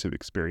excited to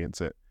experience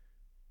it.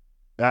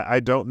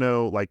 I don't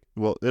know, like,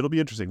 well, it'll be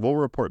interesting. We'll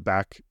report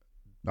back,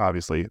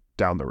 obviously,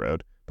 down the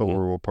road, but we'll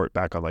report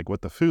back on like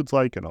what the food's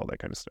like and all that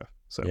kind of stuff.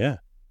 So yeah,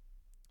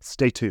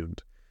 stay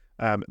tuned.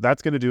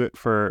 That's going to do it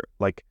for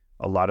like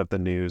a lot of the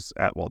news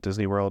at Walt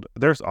Disney World.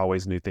 There's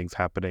always new things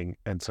happening.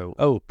 And so,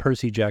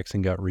 Percy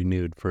Jackson got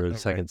renewed for the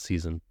second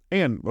season.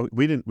 And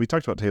we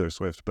talked about Taylor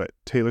Swift, but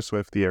Taylor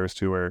Swift, the Eras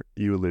Tour,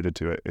 you alluded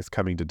to it, is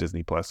coming to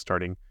Disney Plus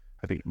starting,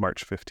 I think,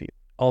 March 15th.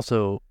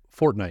 Also,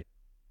 Fortnite.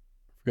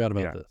 Forgot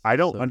about this. I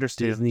don't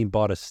understand. Disney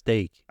bought a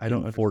stake. I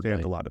don't understand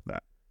Fortnite. a lot of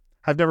that.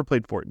 I've never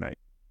played Fortnite.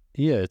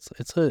 Yeah,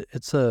 it's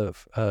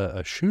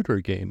a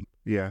shooter game.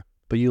 Yeah,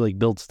 but you like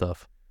build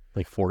stuff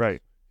like Fortnite.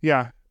 Right.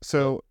 Yeah.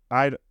 So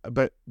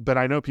but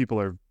I know people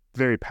are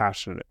very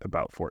passionate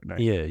about Fortnite.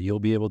 Yeah, you'll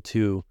be able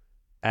to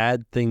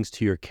add things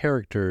to your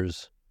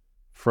characters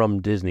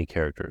from Disney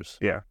characters.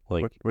 Yeah,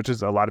 like which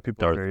is a lot of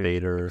people Darth are very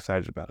Vader,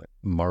 excited about it.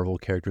 Marvel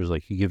characters,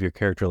 like you give your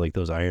character like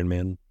those Iron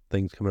Man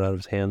things coming out of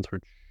his hands,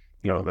 or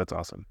that's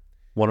awesome.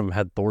 One of them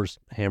had Thor's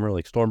hammer,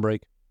 like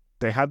Stormbreak.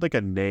 They had like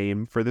a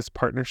name for this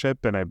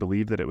partnership, and I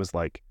believe that it was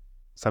like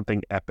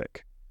something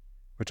Epic,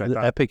 which I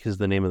thought Epic is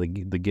the name of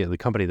the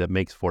company that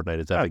makes Fortnite.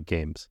 It's Epic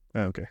Games.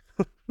 Oh, okay.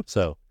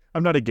 So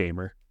I'm not a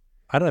gamer.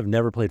 I've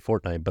never played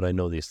Fortnite, but I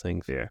know these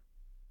things. Yeah.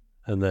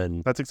 And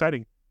then that's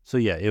exciting. So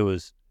yeah, it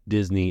was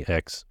Disney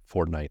X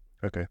Fortnite.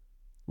 Okay.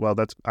 Well,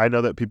 I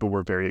know that people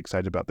were very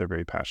excited about. They're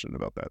very passionate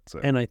about that. So.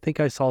 And I think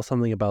I saw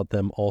something about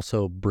them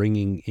also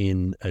bringing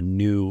in a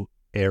new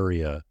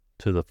area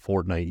to the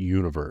Fortnite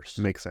universe.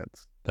 Makes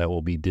sense. That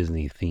will be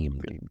Disney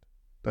themed.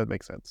 That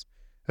makes sense.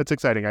 That's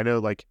exciting. I know,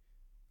 like,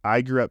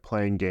 I grew up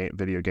playing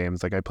video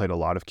games. Like, I played a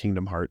lot of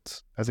Kingdom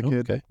Hearts as a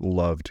kid. Okay.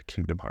 Loved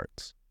Kingdom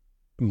Hearts.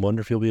 I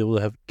wonder if you'll be able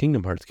to have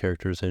Kingdom Hearts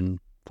characters in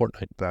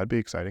Fortnite. That'd be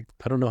exciting.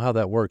 I don't know how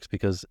that works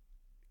because...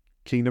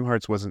 Kingdom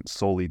Hearts wasn't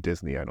solely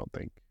Disney, I don't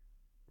think.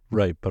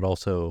 Right, but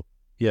also,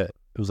 yeah,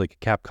 it was like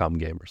a Capcom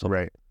game or something.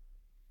 Right.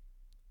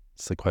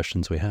 It's the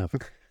questions we have.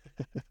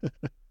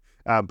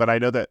 But I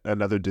know that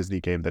another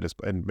Disney game that is,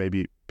 and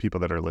maybe people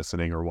that are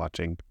listening or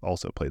watching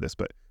also play this,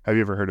 but have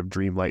you ever heard of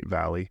Dreamlight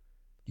Valley?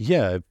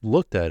 Yeah, I've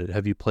looked at it.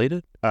 Have you played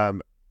it?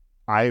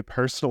 I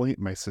personally,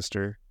 my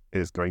sister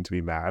is going to be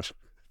mad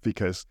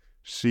because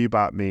she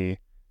bought me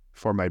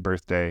for my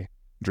birthday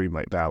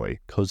Dreamlight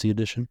Valley. Cozy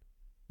Edition?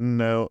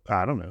 No,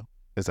 I don't know.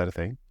 Is that a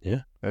thing?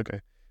 Yeah.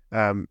 Okay.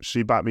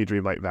 She bought me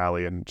Dreamlight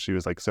Valley and she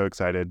was like so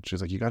excited. She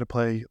was like, you got to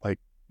play, like,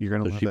 you're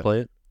going to Does love she it. play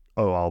it?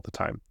 Oh, all the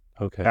time.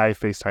 Okay. I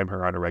FaceTime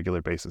her on a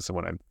regular basis. And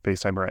when I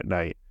FaceTime her at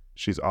night,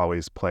 she's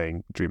always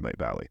playing Dreamlight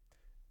Valley.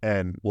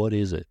 And what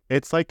is it?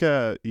 it's like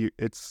I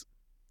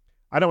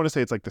don't want to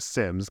say it's like The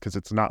Sims because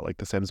it's not like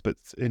The Sims, but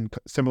it's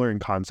similar in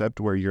concept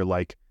where you're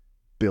like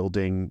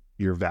building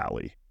your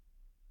valley.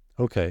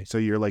 Okay. So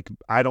you're like,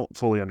 I don't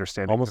fully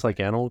understand it. Almost like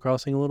Animal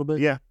Crossing a little bit?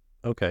 Yeah.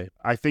 Okay.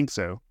 I think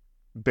so.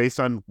 Based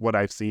on what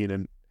I've seen.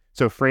 And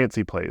so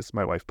Francie plays,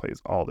 my wife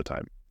plays all the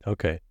time.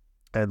 Okay.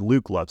 And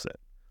Luke loves it.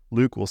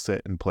 Luke will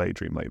sit and play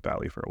Dreamlight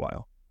Valley for a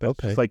while.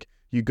 Okay. It's like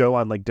you go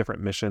on like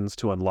different missions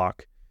to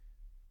unlock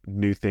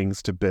new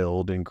things to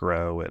build and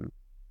grow and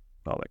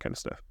all that kind of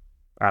stuff.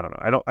 I don't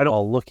know. I don't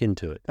I'll look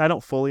into it. I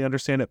don't fully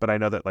understand it, but I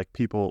know that like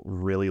people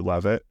really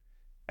love it.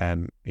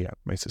 And yeah,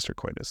 my sister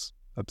Quinn is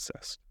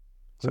obsessed.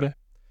 So, okay.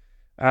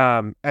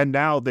 And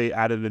now they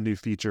added a new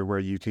feature where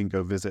you can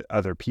go visit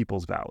other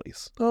people's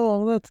valleys.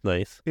 Oh, that's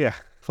nice. Yeah.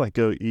 Like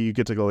you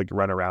get to go like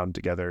run around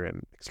together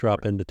and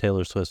drop into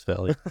Taylor Swift's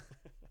Valley.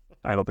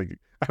 I don't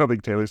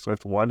think Taylor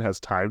Swift, one, has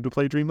time to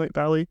play Dreamlight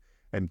Valley,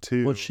 and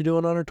two, what's she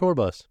doing on her tour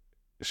bus?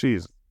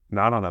 She's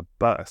not on a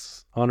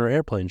bus. On her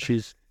airplane.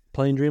 She's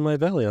playing Dreamlight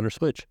Valley on her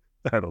Switch.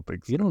 I don't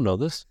think so. You don't know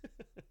this.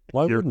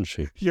 Why wouldn't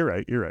she? You're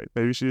right.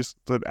 Maybe she's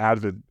an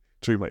avid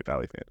Dreamlight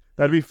Valley fan.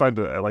 That'd be fun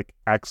to like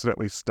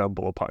accidentally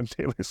stumble upon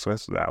Taylor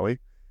Swift's Valley.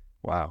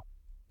 Wow.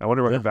 I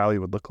wonder what her valley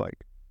would look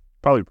like.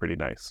 Probably pretty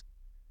nice.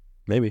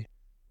 Maybe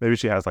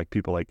she has like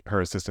people like her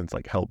assistants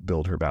like help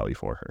build her valley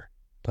for her.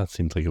 That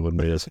seems like it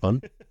wouldn't be as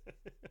fun.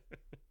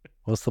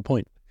 What's the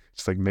point?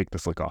 Just like make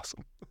this look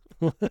awesome.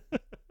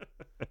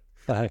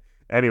 Hi.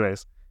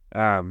 Anyways,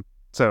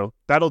 so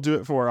that'll do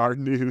it for our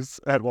news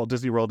at Walt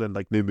Disney World and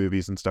like new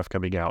movies and stuff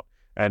coming out.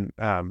 And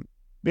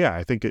yeah,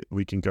 I think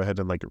we can go ahead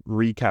and like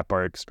recap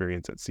our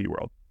experience at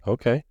SeaWorld.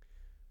 Okay.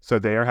 So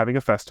they are having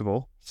a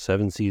festival.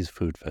 Seven Seas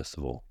Food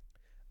Festival.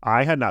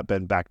 I had not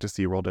been back to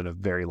SeaWorld in a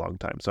very long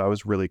time, so I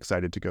was really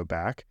excited to go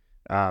back.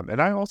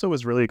 And I also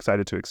was really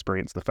excited to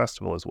experience the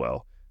festival as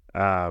well.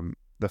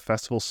 The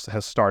festival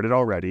has started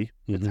already.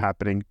 Mm-hmm. It's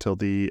happening till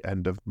the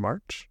end of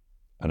March.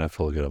 I'd have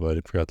to look it up. I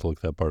forgot to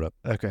look that part up.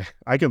 Okay.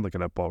 I can look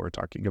it up while we're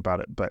talking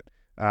about it. But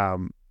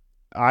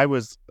I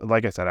was,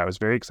 like I said, I was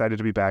very excited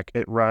to be back.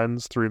 It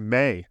runs through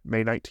May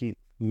 19th.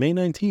 May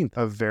 19th.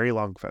 A very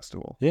long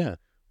festival. Yeah.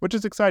 Which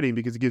is exciting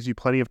because it gives you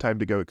plenty of time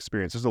to go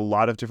experience. There's a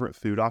lot of different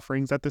food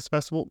offerings at this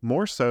festival,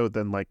 more so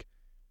than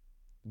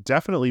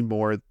definitely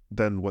more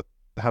than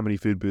how many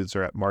food booths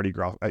are at Mardi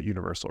Gras at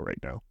Universal right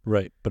now.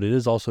 Right. But it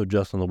is also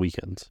just on the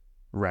weekends.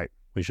 Right.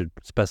 We should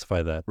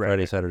specify that. Right.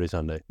 Friday, Saturday,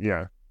 Sunday.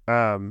 Yeah.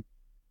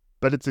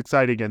 But it's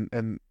exciting,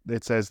 and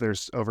it says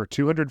there's over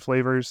 200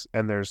 flavors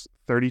and there's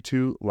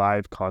 32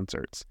 live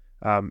concerts.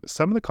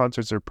 Some of the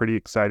concerts are pretty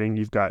exciting.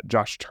 You've got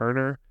Josh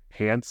Turner,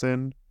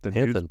 Hanson, the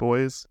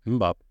Newsboys.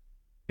 Mbop.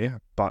 Yeah.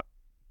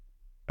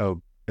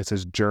 It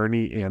says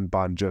Journey and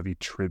Bon Jovi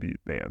tribute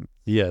band.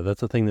 Yeah,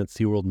 that's a thing that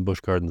SeaWorld and Busch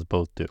Gardens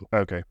both do.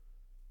 Okay.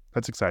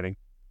 That's exciting.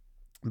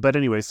 But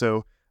anyway,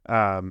 so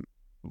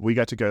we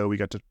got to go.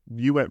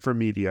 You went for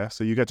media,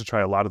 so you got to try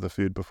a lot of the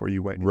food before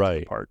you went into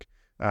the park.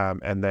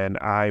 And then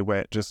I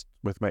went just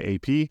with my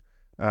AP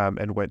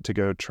and went to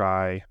go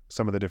try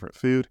some of the different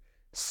food.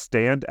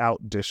 Standout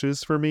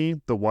dishes for me,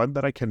 the one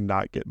that I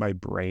cannot get my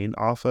brain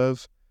off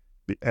of,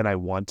 and I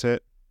want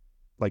it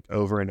like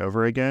over and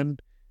over again.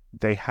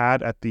 They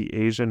had at the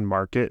Asian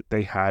market,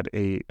 they had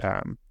a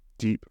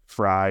deep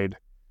fried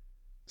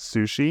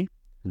sushi.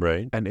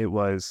 Right. And it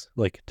was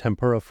like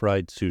tempura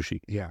fried sushi.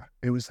 Yeah.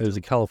 It was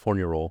a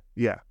California roll.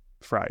 Yeah.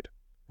 Fried.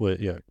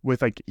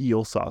 With like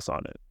eel sauce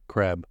on it.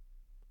 Crab.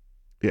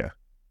 Yeah.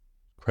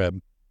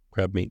 Crab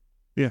meat.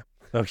 Yeah.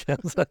 Okay.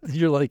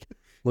 You're like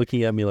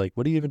looking at me like,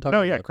 what are you even talking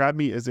about? No, yeah. Crab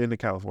meat is in a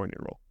California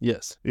roll.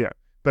 Yes. Yeah.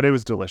 But it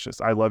was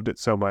delicious. I loved it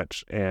so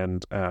much.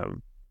 And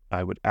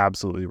I would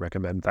absolutely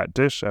recommend that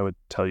dish. I would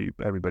tell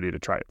everybody to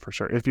try it for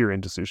sure if you're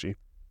into sushi.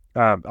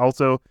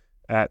 Also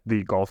at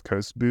the Gulf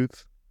Coast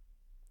booth,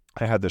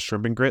 I had the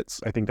shrimp and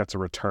grits. I think that's a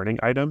returning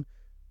item.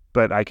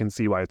 but I can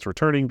see why it's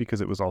returning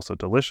because it was also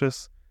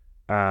delicious.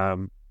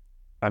 I'm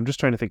just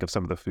trying to think of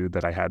some of the food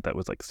that I had that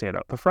was like stand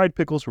out. The fried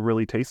pickles were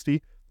really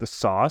tasty. The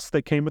sauce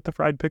that came with the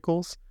fried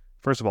pickles,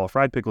 first of all,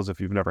 fried pickles, if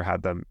you've never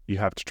had them, you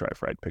have to try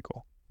fried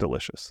pickle.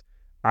 Delicious.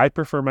 I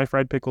prefer my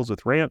fried pickles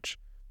with ranch.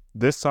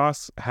 This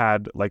sauce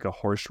had like a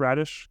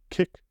horseradish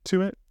kick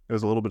to it. It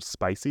was a little bit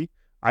spicy.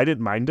 I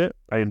didn't mind it.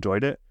 I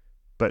enjoyed it.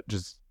 But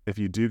just if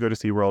you do go to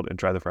SeaWorld and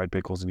try the fried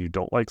pickles and you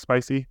don't like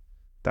spicy,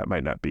 that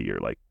might not be your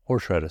like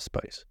horseradish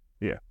spice.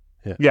 Yeah,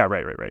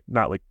 right.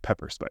 Not like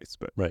pepper spice,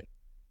 but right.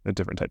 A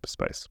different type of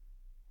spice.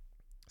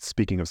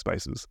 Speaking of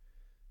spices,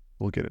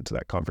 we'll get into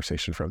that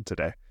conversation from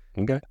today.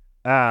 Okay.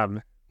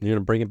 You gonna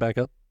bring it back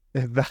up?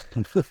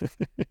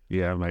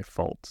 Yeah, my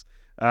fault.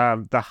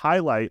 The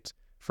highlight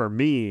for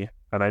me,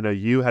 and I know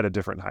you had a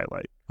different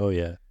highlight. Oh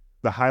yeah.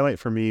 The highlight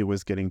for me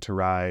was getting to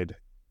ride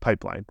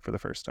Pipeline for the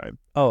first time.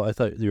 Oh, I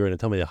thought you were going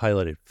to tell me the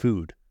highlighted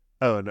food.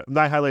 Oh, no.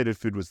 My highlighted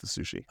food was the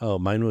sushi. Oh,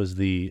 mine was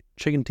the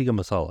chicken tikka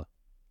masala.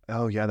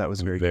 Oh, yeah, that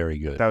was very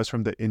good. That was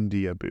from the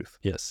India booth.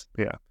 Yes.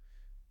 Yeah.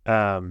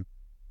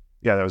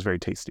 Yeah, that was very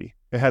tasty.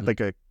 It had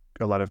like a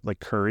lot of like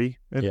curry.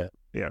 Yeah.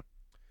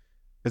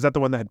 Is that the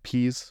one that had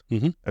peas?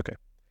 Mm-hmm. Okay.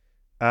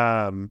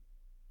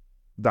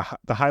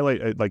 The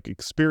highlight, like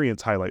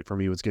experience highlight for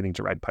me was getting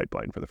to ride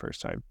Pipeline for the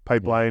first time.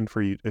 Pipeline,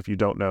 for you, if you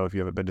don't know, if you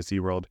haven't been to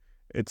SeaWorld,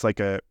 it's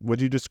like would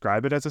you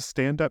describe it as a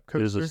stand-up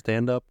coaster? It is a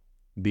stand-up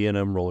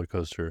B&M roller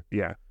coaster.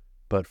 Yeah.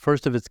 But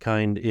first of its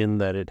kind in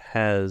that it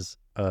has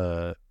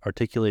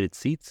articulated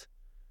seats,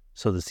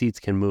 so the seats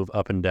can move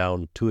up and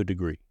down to a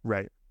degree.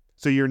 Right.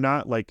 So you're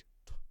not like,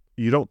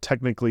 you don't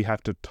technically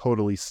have to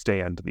totally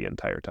stand the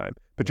entire time,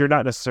 but you're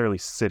not necessarily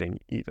sitting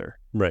either.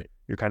 Right.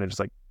 You're kind of just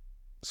like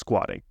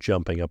squatting.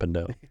 Jumping up and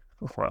down.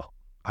 Well,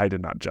 I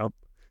did not jump.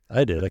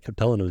 I did. I kept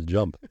telling him to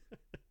jump.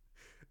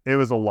 It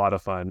was a lot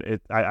of fun.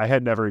 I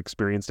had never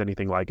experienced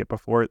anything like it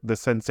before. The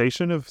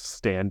sensation of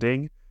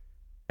standing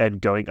and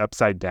going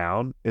upside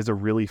down is a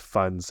really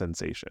fun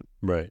sensation.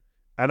 Right.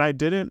 And I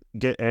didn't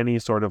get any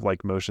sort of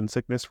like motion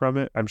sickness from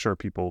it. I'm sure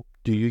people...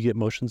 Do you get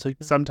motion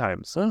sickness?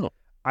 Sometimes. Oh.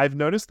 I've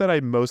noticed that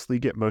I mostly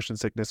get motion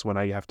sickness when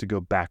I have to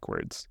go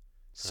backwards.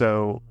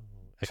 So...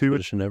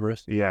 Expedition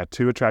Everest? Yeah,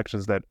 two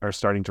attractions that are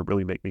starting to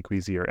really make me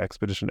queasy are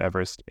Expedition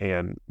Everest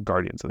and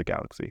Guardians of the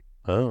Galaxy.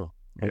 Oh,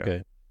 okay.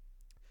 Yeah.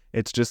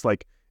 It's just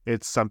like,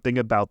 it's something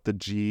about the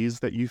G's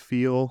that you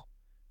feel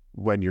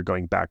when you're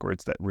going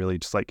backwards that really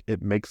just like,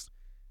 it makes,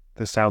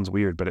 this sounds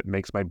weird, but it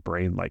makes my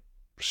brain like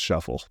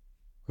shuffle.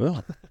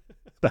 Well,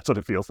 that's what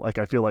it feels like.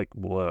 I feel like,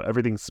 whoa,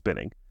 everything's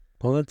spinning.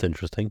 Well, that's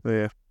interesting.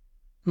 Yeah.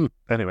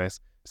 Anyways,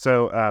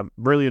 so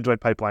really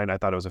enjoyed Pipeline. I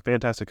thought it was a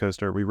fantastic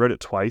coaster. We rode it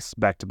twice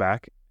back to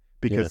back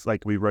because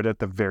like we rode it at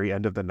the very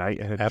end of the night.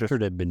 And after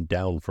it had been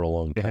down for a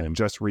long time. It had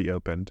just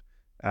reopened.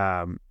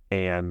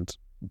 And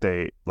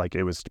they like,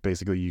 it was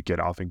basically you get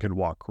off and can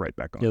walk right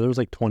back on. Yeah, there was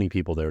like 20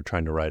 people there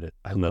trying to ride it.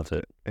 And that's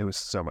it. It was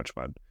so much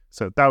fun.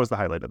 So that was the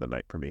highlight of the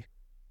night for me.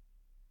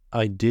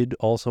 I did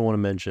also want to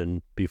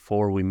mention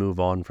before we move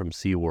on from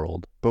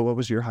SeaWorld. But what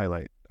was your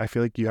highlight? I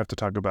feel like you have to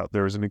talk about,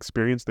 there was an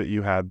experience that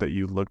you had that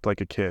you looked like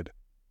a kid.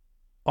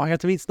 Oh, I got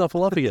to meet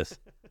Snuffleupagus.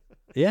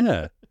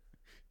 Yeah.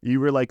 You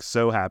were like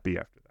so happy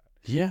after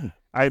that. Yeah.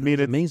 I mean,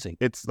 it's amazing.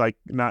 It's like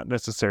not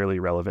necessarily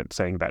relevant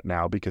saying that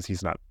now because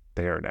he's not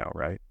there now,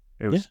 right?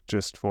 It was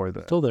just for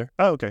the... Still there.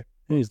 Oh, okay.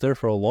 Yeah, he's there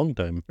for a long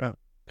time. Oh.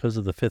 Because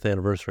of the 5th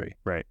anniversary.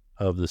 Right.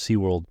 Of the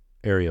SeaWorld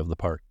area of the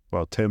park.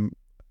 Well, Tim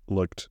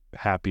looked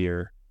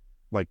happier.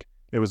 Like,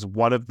 it was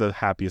one of the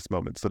happiest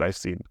moments that I've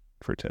seen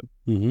for Tim.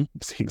 Mm-hmm.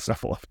 Seeing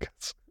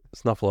Snuffleupagus.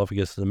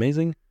 Snuffleupagus is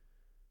amazing.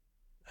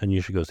 And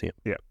you should go see him.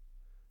 Yeah.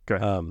 Go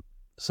ahead.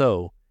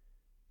 So,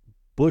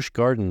 Busch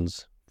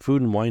Gardens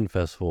Food and Wine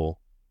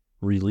Festival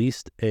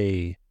released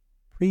a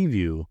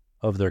preview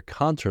of their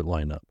concert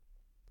lineup.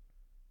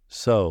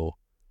 So,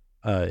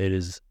 it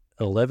is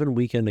 11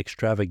 weekend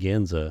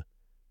extravaganza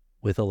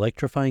with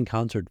electrifying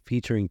concert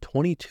featuring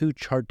 22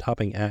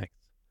 chart-topping acts.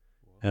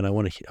 And I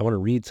want to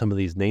read some of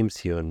these names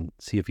to you and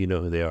see if you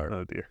know who they are.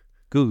 Oh dear.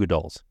 Goo Goo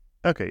Dolls.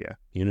 Okay, yeah.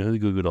 You know who the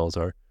Goo Goo Dolls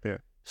are? Yeah.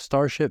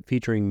 Starship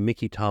featuring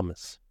Mickey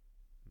Thomas.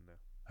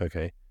 No.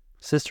 Okay.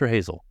 Sister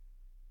Hazel.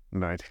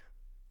 No idea.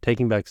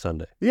 Taking Back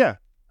Sunday. Yeah.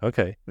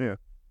 Okay. Yeah.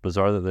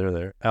 Bizarre that they're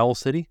there. Owl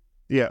City.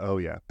 Yeah. Oh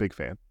yeah. Big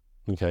fan.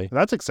 Okay.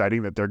 That's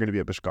exciting that they're going to be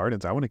at Busch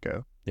Gardens. I want to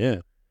go.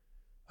 Yeah.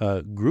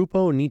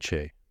 Grupo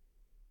Nietzsche.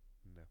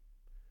 No.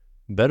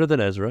 Better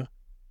Than Ezra.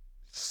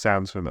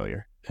 Sounds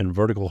familiar. And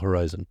Vertical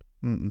Horizon.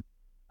 Mm-mm.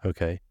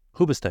 Okay.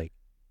 Hoobastank.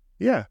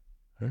 Yeah.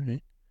 All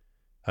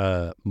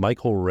right.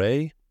 Michael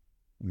Ray.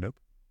 Nope.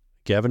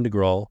 Gavin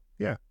DeGraw.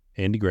 Yeah.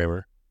 Andy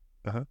Grammer.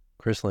 Uh-huh.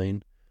 Chris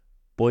Lane.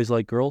 Boys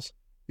Like Girls.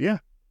 Yeah.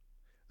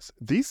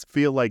 These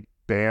feel like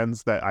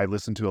bands that I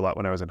listened to a lot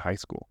when I was in high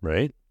school.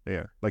 Right?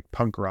 Yeah. Like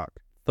punk rock.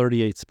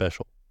 38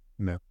 Special.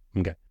 No.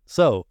 Okay.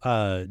 So,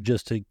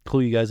 just to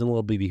clue you guys in a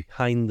little bit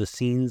behind the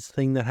scenes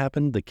thing that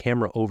happened, the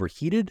camera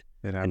overheated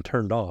and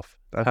turned off.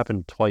 That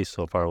happened twice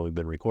so far we've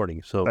been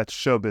recording. So that's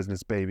show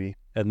business, baby.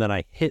 And then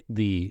I hit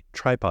the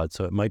tripod,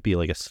 so it might be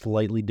like a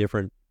slightly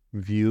different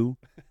view.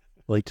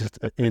 like just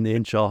an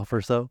inch off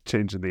or so.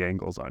 Changing the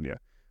angles on you.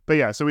 But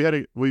yeah, so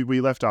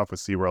we left off with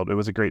SeaWorld. It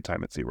was a great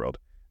time at SeaWorld.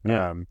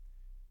 Yeah.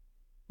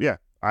 Yeah.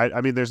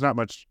 I mean, there's not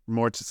much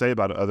more to say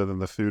about it other than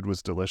the food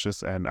was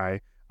delicious, and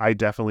I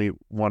definitely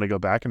want to go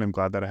back, and I'm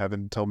glad that I have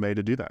until May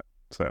to do that.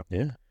 So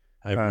yeah,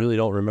 I really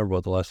don't remember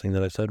what the last thing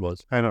that I said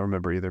was. I don't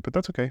remember either, but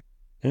that's okay.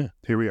 Yeah.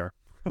 Here we are.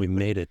 We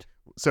made it.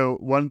 So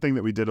one thing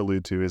that we did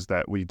allude to is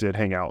that we did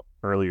hang out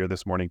earlier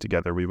this morning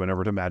together. We went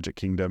over to Magic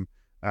Kingdom.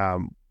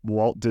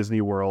 Walt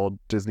Disney World,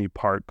 Disney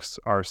parks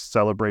are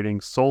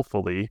celebrating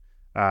soulfully,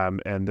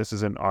 and this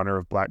is in honor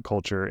of Black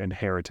culture and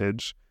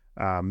heritage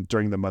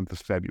during the month of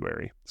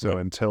February. So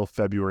until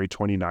February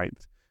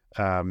 29th,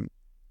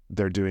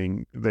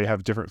 they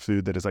have different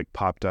food that is like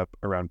popped up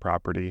around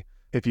property.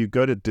 If you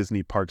go to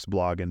Disney Parks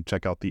blog and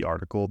check out the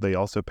article, they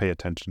also pay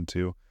attention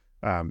to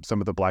some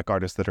of the Black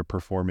artists that are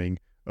performing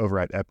over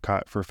at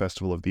Epcot for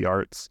Festival of the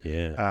Arts.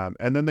 Yeah.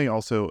 And then they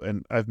also,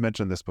 and I've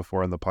mentioned this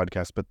before on the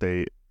podcast, but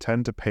they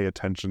tend to pay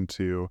attention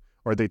to,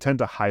 or they tend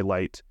to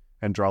highlight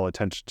and draw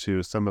attention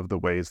to some of the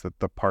ways that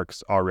the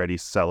parks already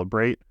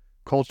celebrate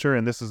culture.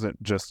 And this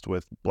isn't just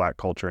with Black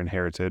culture and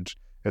heritage.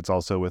 It's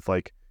also with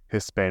like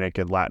Hispanic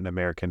and Latin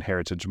American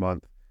Heritage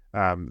Month.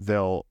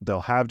 They'll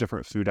have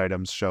different food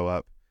items show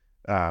up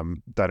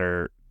that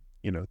are,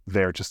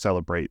 there to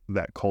celebrate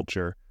that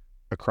culture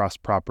across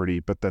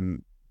property, but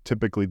then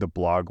typically the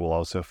blog will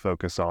also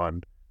focus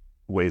on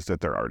ways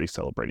that they're already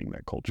celebrating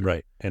that culture.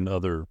 Right. And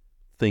other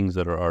things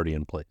that are already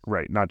in place.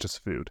 Right. Not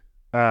just food.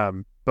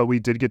 But we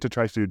did get to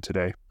try food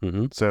today.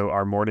 Mm-hmm. So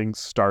our morning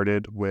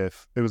started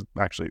with, it was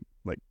actually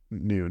like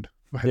noon.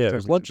 Yeah, it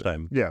was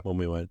lunchtime when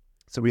we went.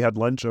 So we had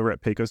lunch over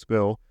at Pecos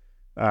Bill,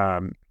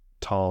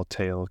 Tall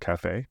Tale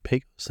Cafe.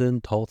 Pecos Inn,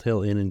 Tall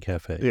Tale Inn and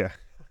Cafe. Yeah.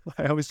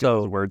 I always get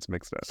those words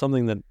mixed up.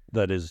 Something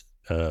that is,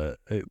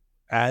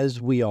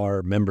 as we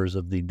are members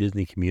of the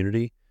Disney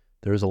community,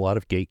 there's a lot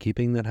of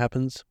gatekeeping that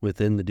happens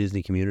within the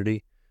Disney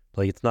community.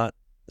 Like, it's not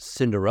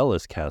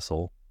Cinderella's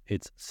castle,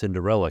 it's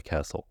Cinderella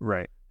Castle.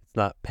 Right. It's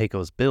not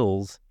Pecos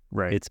Bill's,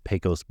 right. It's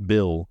Pecos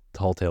Bill,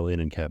 Tall Tale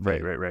Inn and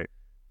Cafe. Right.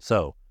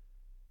 So,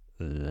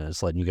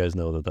 just letting you guys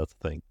know that that's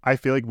the thing. I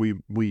feel like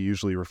we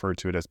usually refer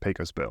to it as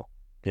Pecos Bill.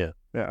 Yeah.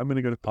 Yeah, I'm going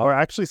to go to, or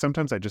actually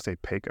sometimes I just say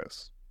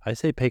Pecos. I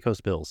say Pecos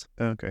Bills.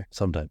 Okay.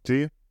 Sometimes. Do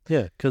you?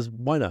 Yeah, because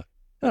why not?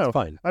 That's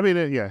fine. I mean,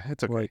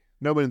 it's okay. Right.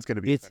 Nobody's going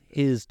to be. It's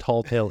his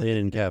Tall Tale Inn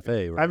and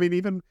Cafe. Right? I mean,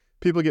 even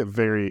people get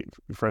very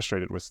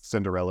frustrated with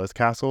Cinderella's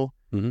castle.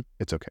 Mm-hmm.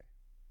 It's okay.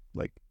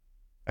 Like,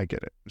 I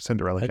get it.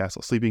 Cinderella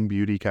Castle, Sleeping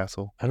Beauty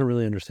Castle. I don't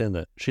really understand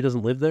that. She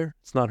doesn't live there?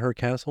 It's not her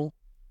castle?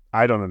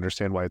 I don't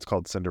understand why it's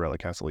called Cinderella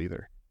Castle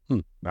either.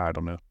 I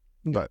don't know.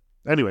 But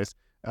anyways,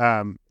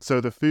 so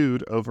the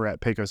food over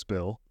at Pecos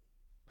Bill,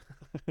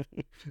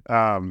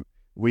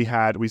 we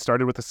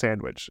started with a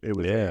sandwich. It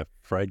was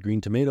fried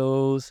green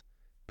tomatoes,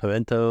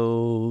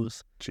 pimento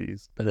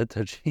cheese,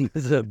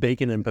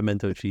 bacon and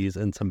pimento cheese,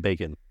 and some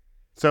bacon.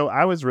 So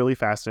I was really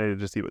fascinated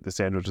to see what the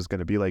sandwich is going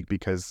to be like,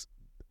 because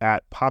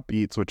at Pop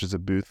Eats, which is a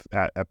booth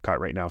at Epcot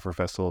right now for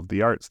Festival of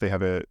the Arts, they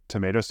have a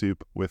tomato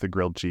soup with a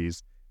grilled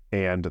cheese,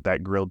 and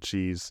that grilled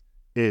cheese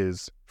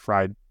is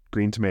fried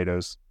green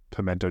tomatoes,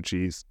 pimento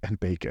cheese, and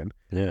bacon.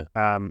 Yeah.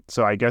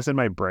 So I guess in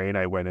my brain,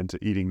 I went into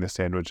eating the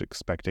sandwich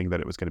expecting that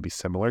it was going to be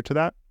similar to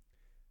that.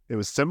 It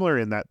was similar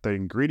in that the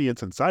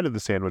ingredients inside of the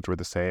sandwich were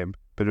the same,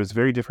 but it was a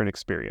very different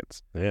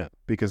experience. Yeah.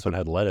 Because it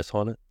had lettuce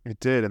on it. It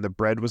did, and the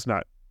bread was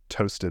not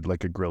toasted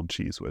like a grilled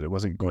cheese would. It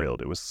wasn't grilled.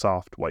 Right. It was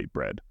soft white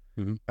bread.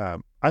 Mm-hmm.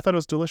 I thought it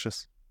was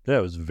delicious. Yeah,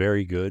 it was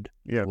very good.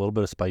 Yeah. A little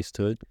bit of spice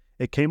to it.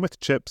 It came with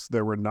chips.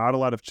 There were not a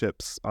lot of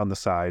chips on the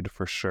side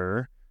for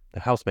sure. The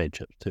house-made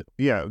chips too.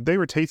 Yeah, they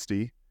were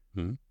tasty.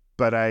 Mm-hmm.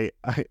 But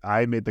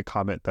I made the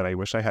comment that I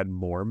wish I had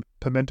more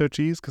pimento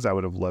cheese, because I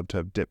would have loved to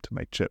have dipped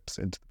my chips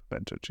into the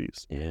pimento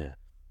cheese. Yeah.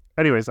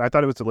 Anyways, I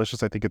thought it was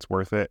delicious. I think it's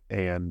worth it.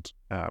 And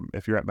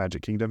if you're at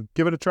Magic Kingdom,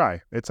 give it a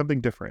try. It's something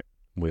different.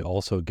 We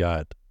also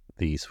got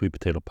the sweet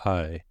potato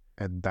pie.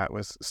 And that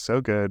was so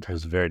good. It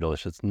was very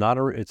delicious.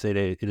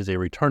 It is a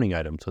returning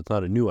item, so it's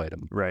not a new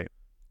item. Right.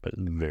 But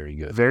very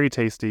good. Very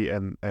tasty.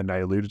 And I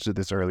alluded to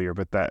this earlier,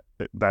 but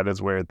that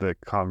is where the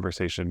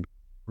conversation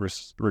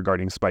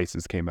regarding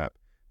spices came up,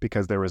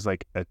 because there was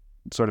like a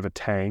sort of a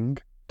tang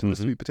to the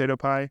sweet potato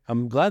pie.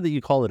 I'm glad that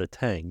you call it a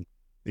tang.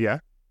 Yeah?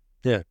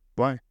 Yeah.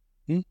 Why?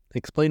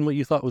 Explain what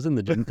you thought was in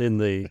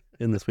the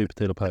sweet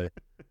potato pie.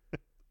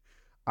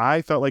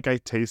 I felt like I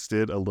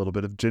tasted a little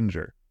bit of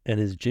ginger. And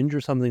is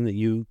ginger something that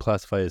you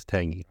classify as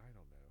tangy? I don't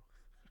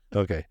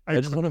know. Okay. I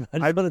just want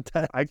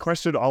to I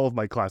questioned all of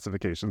my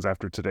classifications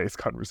after today's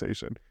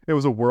conversation. It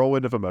was a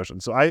whirlwind of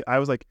emotions. So I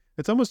was like,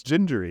 it's almost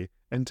gingery.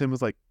 And Tim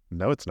was like,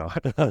 no, it's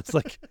not. It's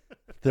like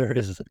there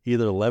is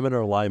either lemon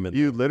or lime in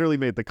You literally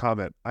made the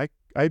comment,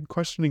 I'm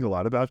questioning a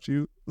lot about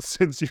you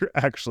since you're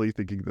actually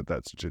thinking that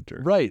that's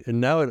ginger. Right. And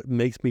now it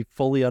makes me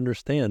fully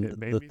understand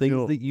the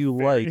things that you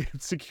like.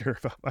 Insecure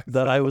about myself.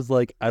 That I was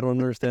like, I don't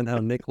understand how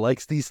Nick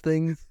likes these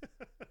things.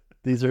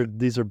 these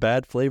are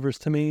bad flavors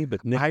to me,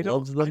 but Nick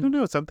loves them. I don't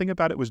know. Something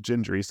about it was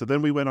gingery. So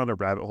then we went on a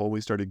rabbit hole.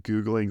 We started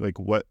Googling like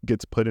what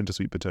gets put into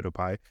sweet potato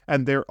pie.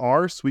 And there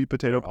are sweet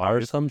potato pies. There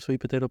are some sweet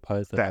potato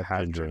pies that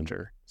have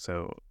ginger.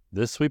 So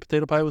this sweet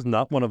potato pie was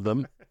not one of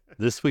them.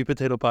 This sweet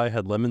potato pie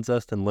had lemon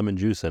zest and lemon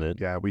juice in it.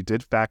 Yeah, we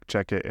did fact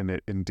check it, and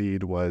it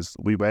indeed was.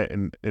 We went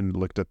and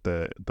looked at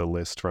the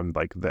list from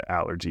like the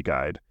allergy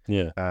guide.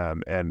 Yeah.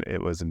 And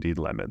it was indeed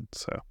lemon.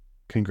 So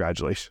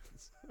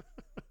congratulations.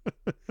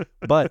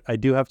 But I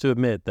do have to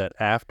admit that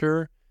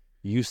after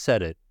you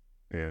said it,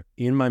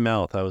 in my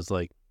mouth, I was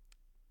like,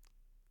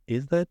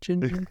 "Is that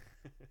ginger?"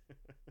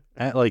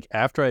 Like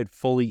after I'd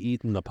fully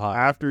eaten the pie,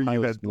 after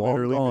you had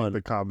literally made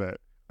the comment,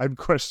 I'm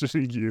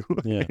questioning you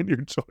and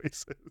your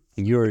choices.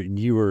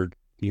 You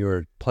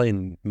were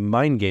playing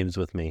mind games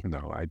with me.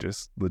 No, I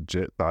just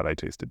legit thought I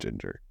tasted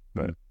ginger,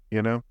 but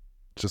it's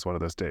just one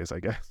of those days, I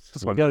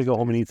guess. We got to go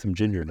home and eat some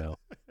ginger now.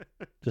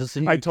 Just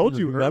so I told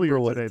you earlier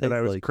today that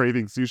I was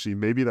craving sushi.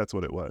 Maybe that's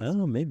what it was.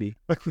 Oh, maybe.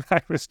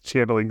 I was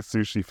channeling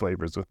sushi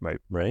flavors with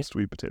my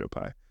sweet potato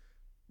pie.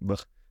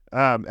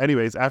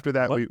 Anyways, after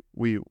that,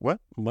 we what?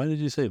 Why did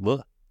you say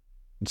look?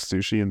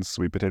 Sushi and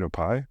sweet potato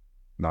pie?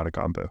 Not a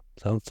combo.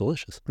 Sounds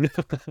delicious.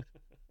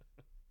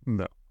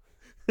 No.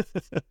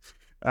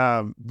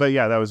 But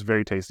yeah, that was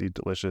very tasty,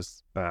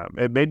 delicious.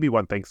 It made me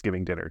want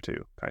Thanksgiving dinner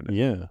too, kind of.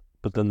 Yeah.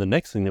 But then the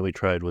next thing that we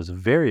tried was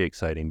very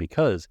exciting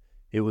because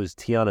it was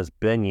Tiana's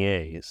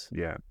beignets.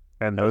 Yeah.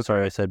 And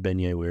sorry, I said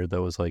beignet weird.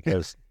 That was like,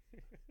 I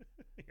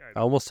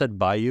almost said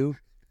Bayou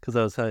because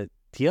I was like,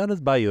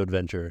 Tiana's Bayou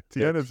Adventure.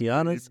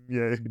 Tiana's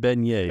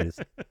beignets.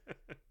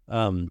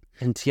 And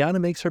Tiana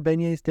makes her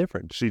beignets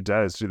different. She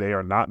does. They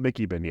are not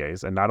Mickey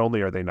beignets. And not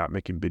only are they not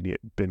making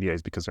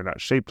beignets because they're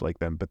not shaped like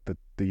them, but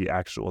the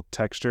actual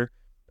texture.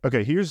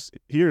 Okay,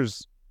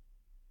 here's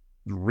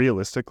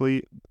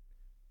realistically,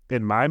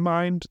 in my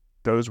mind,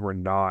 those were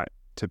not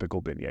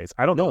typical beignets.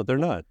 I don't know. No, they're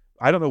not.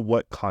 I don't know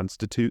what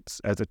constitutes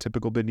as a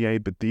typical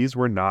beignet, but these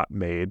were not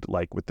made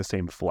like with the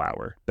same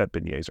flour that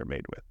beignets are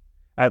made with.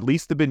 At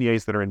least the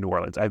beignets that are in New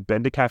Orleans. I've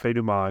been to Café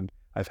du Monde.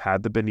 I've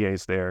had the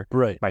beignets there.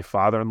 Right. My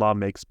father-in-law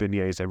makes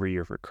beignets every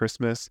year for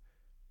Christmas.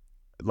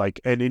 You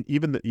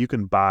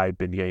can buy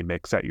beignet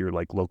mix at your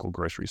like local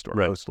grocery store,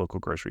 most local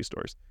grocery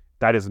stores.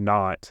 That is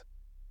not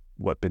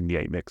what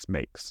beignet mix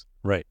makes.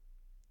 Right.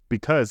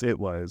 Because it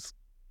was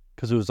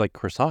like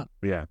croissant.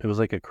 Yeah. It was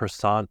like a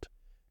croissant.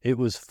 It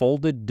was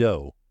folded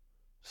dough.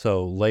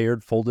 So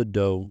layered folded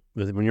dough.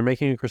 When you're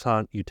making a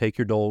croissant, you take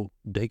your dough,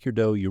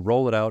 you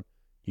roll it out,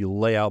 you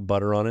lay out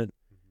butter on it,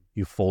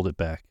 you fold it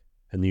back.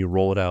 And then you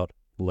roll it out,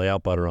 lay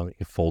out butter on it,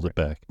 you fold it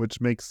back. Which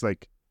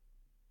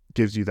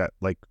gives you that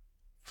like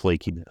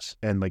flakiness.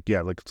 And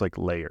it's like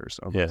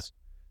layers almost.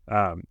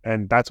 Yeah.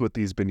 And that's what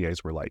these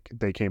beignets were like.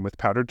 They came with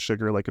powdered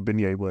sugar like a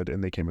beignet would,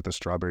 and they came with a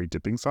strawberry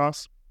dipping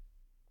sauce.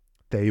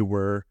 They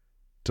were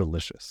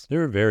delicious. They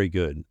were very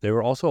good. They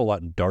were also a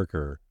lot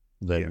darker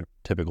than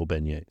typical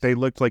beignets. They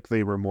looked like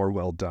they were more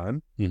well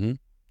done. Mm-hmm.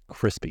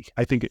 Crispy.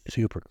 I think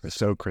super crispy.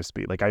 So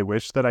crispy. Like I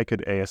wish that I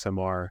could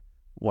ASMR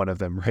one of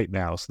them right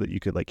now so that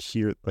you could like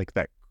hear like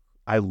that.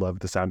 I love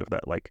the sound of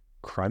that like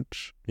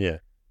crunch. Yeah.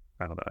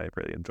 I don't know. I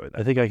really enjoyed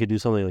that. I think I could do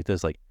something like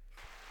this, like.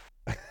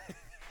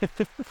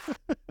 Does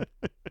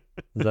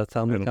that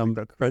sound like I'm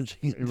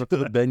crunching into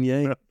the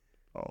beignet?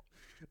 Oh.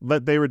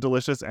 But they were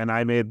delicious, and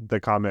I made the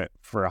comment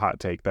for a hot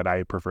take that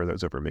I prefer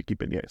those over Mickey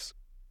beignets.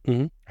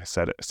 Mm-hmm. I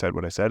said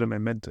what I said, and I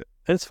meant it.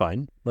 It's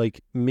fine.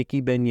 Like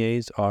Mickey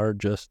beignets are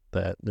just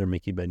that. They're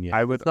Mickey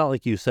beignets. It's not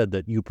like you said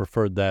that you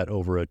preferred that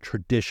over a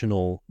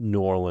traditional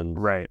New Orleans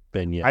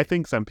beignet. I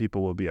think some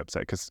people will be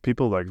upset because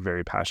people are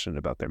very passionate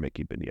about their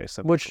Mickey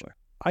beignets. Which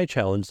I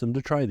challenge them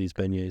to try these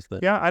beignets. Then.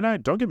 Yeah,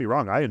 and don't get me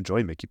wrong. I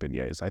enjoy Mickey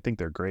beignets. I think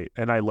they're great,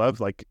 and I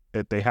love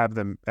they have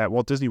them at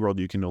Walt Disney World.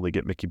 You can only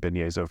get Mickey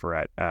beignets over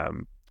at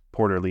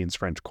Port Orleans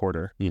French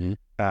Quarter. Mm-hmm.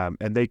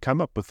 And they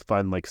come up with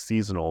fun like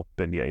seasonal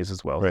beignets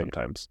as well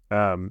sometimes.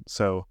 I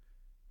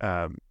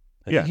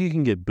think you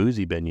can get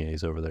boozy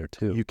beignets over there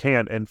too. You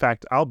can. In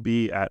fact, I'll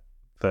be at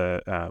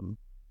the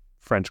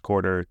French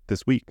Quarter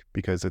this week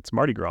because it's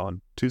Mardi Gras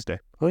on Tuesday.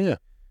 Oh yeah.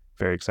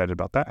 Very excited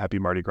about that. Happy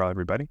Mardi Gras,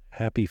 everybody.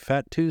 Happy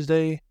Fat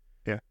Tuesday.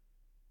 Yeah.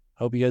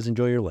 Hope you guys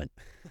enjoy your Lent.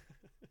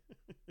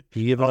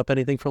 You giving up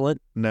anything for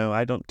Lent? No,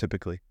 I don't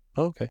typically.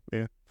 Oh, okay.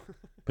 Yeah.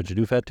 But you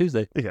do Fat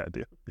Tuesday. Yeah, I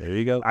do. There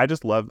you go. I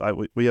just love,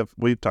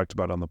 we've talked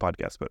about it on the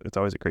podcast, but it's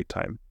always a great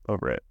time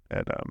over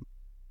at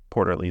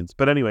Port Orleans.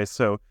 But anyway,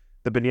 so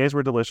the beignets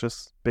were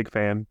delicious. Big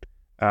fan.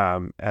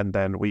 And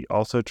then we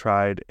also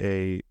tried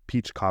a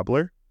peach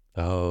cobbler.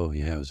 Oh,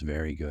 yeah, it was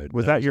very good.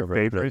 Was that your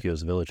favorite?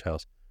 Pinocchio's Village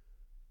House.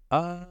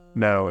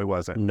 No, it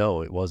wasn't.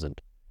 No, it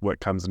wasn't. What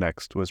comes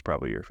next was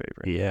probably your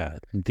favorite. Yeah.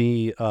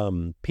 The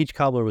peach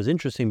cobbler was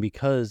interesting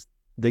because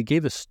they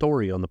gave a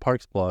story on the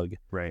Parks blog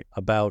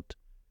about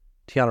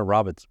Tiana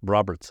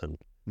Robertson,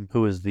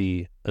 who is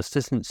the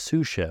assistant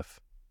sous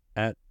chef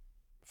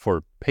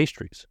for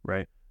pastries.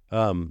 Right.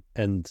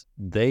 And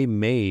they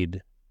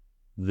made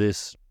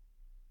this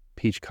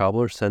peach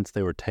cobbler since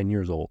they were 10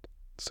 years old.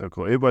 So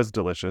cool. It was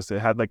delicious. It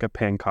had like a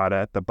panna cotta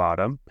at the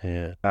bottom.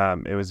 Yeah.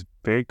 It was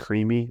very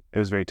creamy. It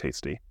was very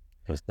tasty.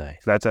 It was nice.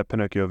 So that's at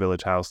Pinocchio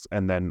Village House.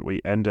 And then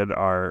we ended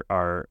our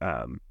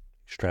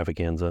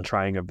Extravaganza.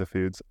 trying of the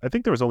foods. I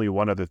think there was only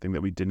one other thing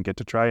that we didn't get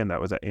to try, and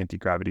that was at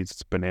Anti-Gravity's.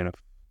 It's banana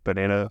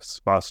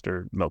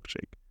Foster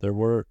milkshake. There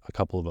were a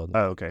couple of others.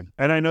 Oh, okay.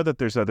 And I know that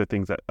there's other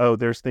things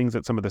there's things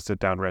at some of the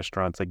sit-down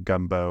restaurants like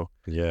gumbo.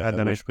 Yeah, and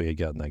then I wish we had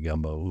gotten that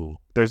gumbo. Ooh.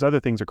 There's other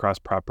things across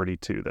property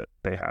too that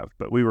they have,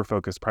 but we were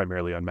focused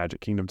primarily on Magic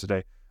Kingdom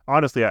today.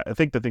 Honestly, I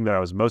think the thing that I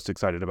was most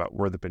excited about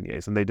were the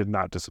beignets, and they did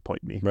not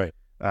disappoint me. Right.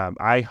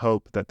 I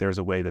hope that there's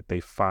a way that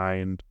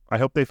I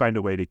hope they find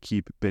a way to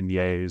keep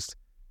beignets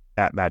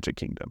at Magic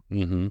Kingdom.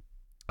 Mm-hmm.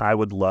 I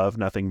would love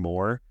nothing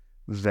more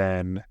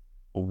than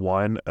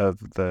one of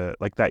the,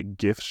 like that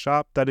gift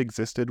shop that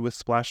existed with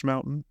Splash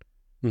Mountain.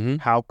 Mm-hmm.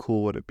 How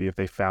cool would it be if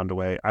they found a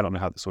way, I don't know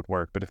how this would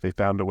work, but if they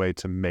found a way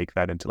to make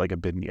that into like a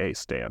beignet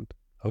stand.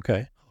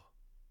 Okay.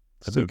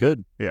 That'd So, be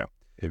good. yeah.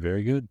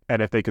 Very good.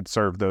 And if they could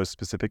serve those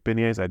specific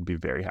beignets, I'd be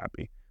very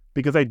happy.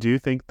 Because I do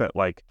think that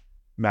like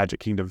Magic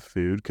Kingdom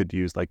food could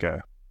use like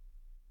a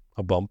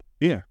bump.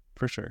 Yeah,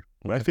 for sure.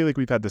 Okay. I feel like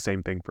we've had the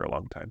same thing for a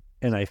long time.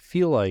 And I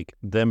feel like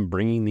them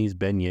bringing these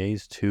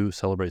beignets to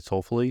Celebrate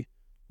Soulfully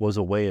was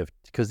a way of,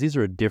 because these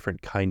are a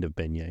different kind of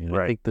beignet. And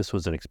Right. I think this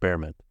was an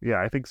experiment Yeah,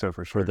 I think so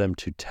for sure. for them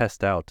to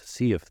test out to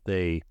see if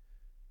they,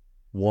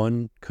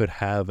 one, could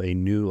have a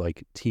new,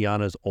 like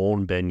Tiana's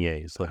own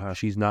beignets. Like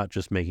she's not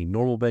just making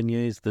normal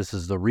beignets. This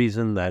is the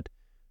reason that,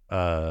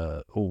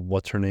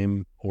 what's her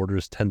name,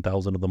 orders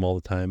 10,000 of them all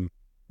the time.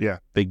 Yeah.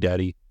 Big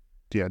Daddy.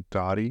 Yeah,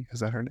 Dottie,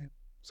 is that her name?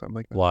 Something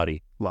like that?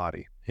 Lottie.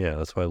 Lottie. Yeah,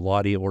 that's why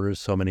Lottie orders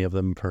so many of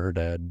them for her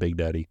dad, Big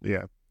Daddy.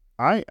 Yeah.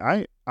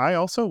 I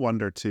also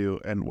wonder too,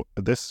 and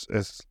this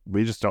is,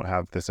 we just don't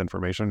have this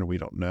information, we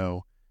don't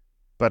know,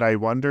 but I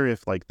wonder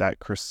if like that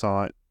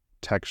croissant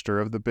texture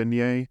of the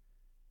beignet,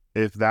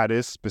 if that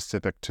is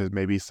specific to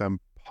maybe some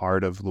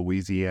part of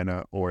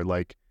Louisiana, or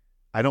like,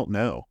 I don't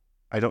know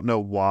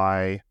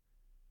why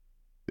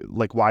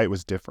it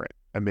was different,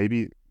 and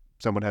maybe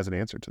someone has an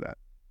answer to that.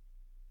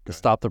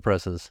 Stop the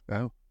presses.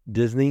 Oh.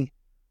 Disney,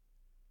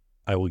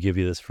 I will give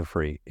you this for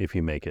free if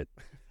you make it.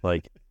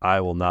 Like,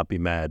 I will not be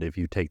mad if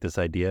you take this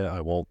idea.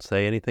 I won't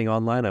say anything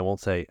online. I won't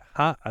say,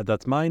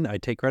 that's mine. I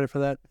take credit for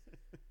that.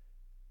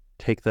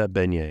 Take that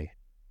beignet,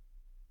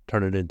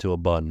 turn it into a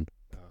bun,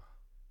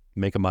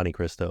 make a Monte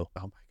Cristo.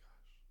 Oh my gosh.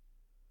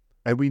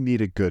 And we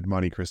need a good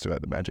Monte Cristo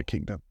at the Magic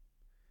Kingdom.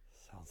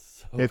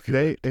 Sounds so If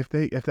good.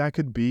 that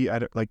could be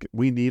at like,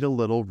 we need a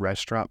little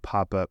restaurant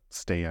pop-up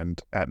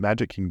stand at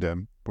Magic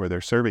Kingdom where they're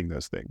serving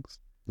those things.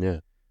 Yeah.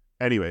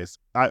 Anyways,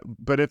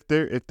 but if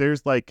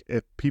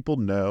people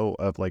know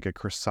of like a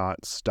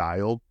croissant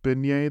style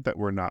beignet that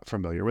we're not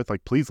familiar with,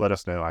 like please let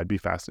us know. I'd be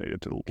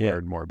fascinated to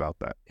learn more about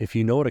that. If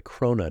you know what a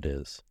cronut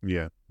is,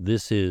 Yeah.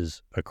 this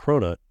is a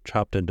cronut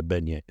chopped into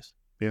beignets.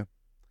 Yeah.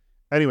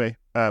 Anyway,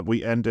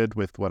 we ended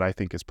with what I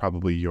think is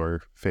probably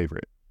your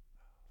favorite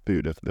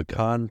food of the day.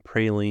 Pecan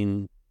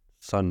praline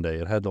sundae.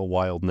 It had a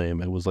wild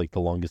name. It was like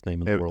the longest name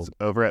in the It world. was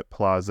over at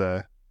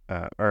Plaza,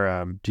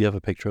 Do you have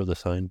a picture of the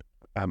sign?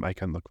 I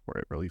can look for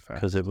it really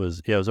fast. Because it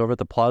was over at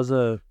the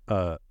Plaza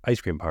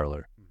ice cream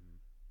parlor.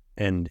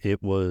 And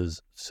it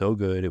was so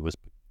good. It was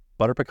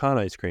butter pecan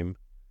ice cream,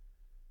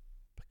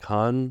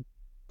 pecan,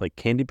 like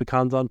candied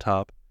pecans on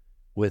top,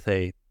 with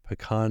a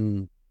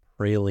pecan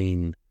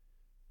praline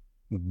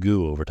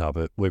goo over top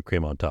of it, whipped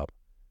cream on top.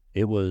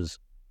 It was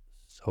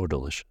so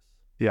delicious.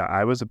 Yeah,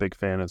 I was a big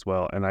fan as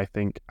well. And I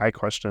think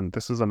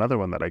this is another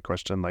one that I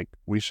question, like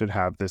we should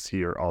have this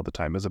here all the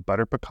time, is a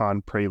butter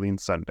pecan praline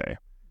sundae.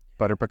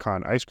 Butter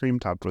pecan ice cream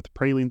topped with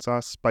praline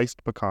sauce,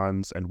 spiced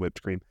pecans, and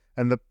whipped cream.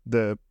 And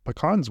the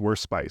pecans were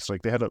spiced.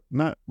 Like they had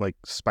not like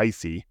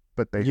spicy,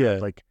 but they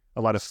had like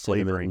a lot of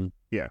flavoring. Cinnamon,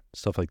 Yeah.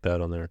 stuff like that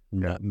on there.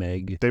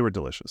 Nutmeg. They were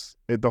delicious.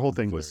 The whole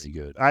thing was very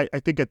good. I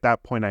think at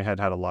that point I had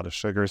a lot of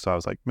sugar, so I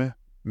was like,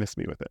 miss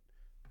me with it.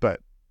 But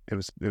it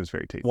was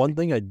very tasty. One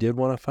thing I did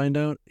want to find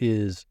out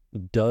is,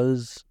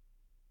 does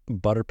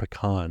butter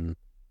pecan,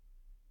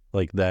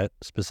 like that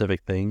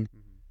specific thing,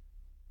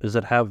 does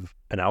it have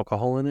an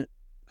alcohol in it?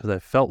 Because I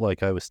felt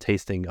like I was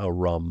tasting a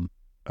rum.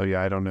 Oh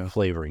yeah, I don't know.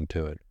 Flavoring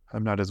to it.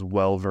 I'm not as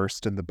well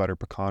versed in the butter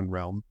pecan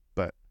realm,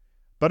 but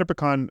butter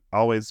pecan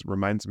always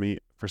reminds me,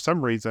 for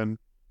some reason,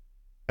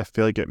 I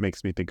feel like it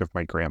makes me think of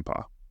my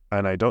grandpa.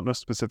 And I don't know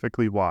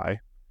specifically why,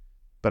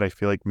 but I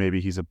feel like maybe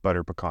he's a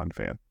butter pecan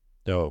fan.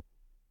 Oh,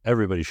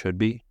 everybody should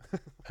be.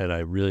 And I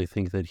really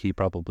think that he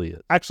probably is.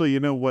 Actually, you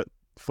know what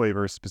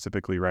flavor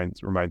specifically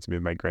reminds me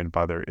of my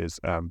grandfather is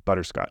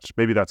butterscotch.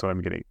 Maybe that's what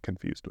I'm getting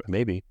confused with.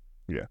 Maybe.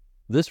 Yeah.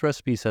 This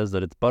recipe says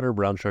that it's butter,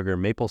 brown sugar,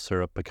 maple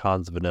syrup,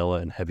 pecans, vanilla,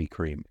 and heavy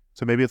cream.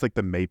 So maybe it's like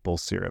the maple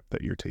syrup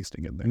that you're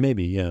tasting in there.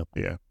 Maybe, yeah.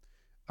 Yeah.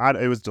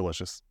 It was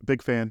delicious.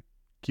 Big fan.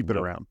 Keep it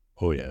around.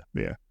 Oh, yeah.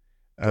 Yeah.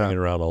 Bring it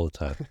around all the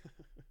time.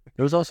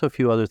 There was also a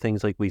few other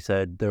things, like we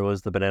said. There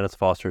was the Bananas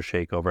Foster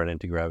shake over at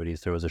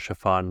Anti-Gravity's. There was a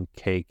chiffon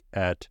cake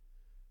at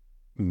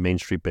Main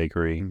Street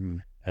Bakery. Mm-hmm.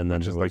 And then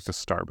Which there is was like the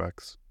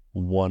Starbucks.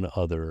 one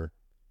other.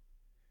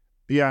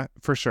 Yeah,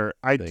 for sure.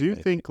 I do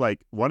Big, think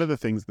like one of the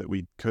things that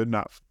we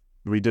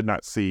did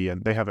not see,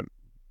 and they haven't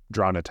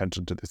drawn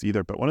attention to this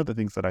either, but one of the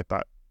things that I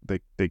thought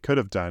they could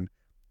have done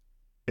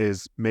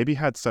is maybe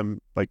had some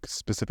like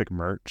specific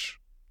merch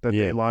that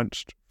they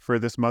launched for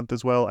this month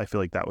as well. I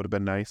feel like that would have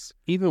been nice.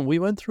 Even we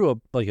went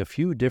through a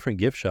few different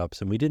gift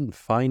shops and we didn't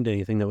find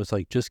anything that was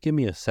like, just give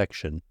me a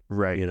section.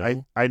 Right. You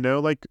know? I know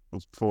like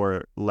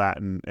for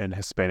Latin and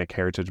Hispanic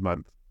Heritage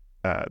Month,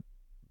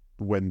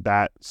 when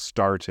that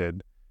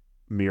started,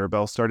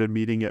 Mirabelle started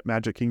meeting at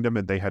Magic Kingdom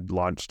and they had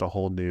launched a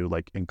whole new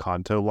like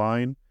Encanto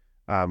line,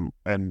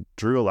 and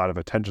drew a lot of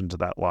attention to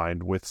that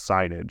line with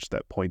signage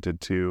that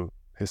pointed to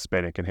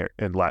Hispanic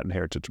and Latin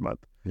Heritage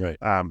Month. Right.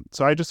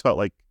 So I just felt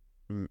like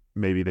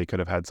maybe they could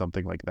have had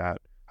something like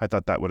that. I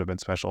thought that would have been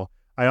special.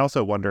 I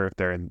also wonder if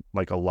they're in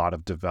like a lot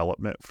of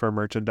development for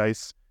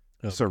merchandise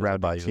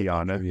surrounding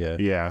Tiana.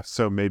 Yeah.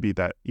 So maybe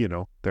that,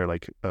 they're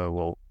like, oh,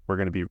 well, we're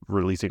going to be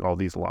releasing all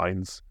these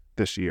lines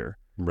this year.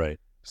 Right.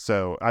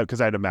 So,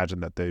 because I'd imagine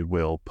that they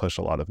will push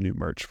a lot of new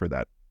merch for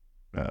that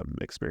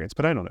experience.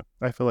 But I don't know.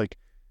 I feel like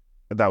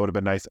that would have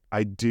been nice.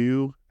 I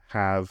do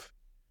have,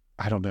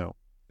 I don't know,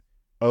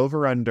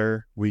 over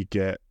under we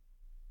get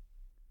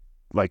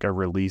like a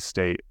release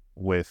date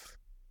with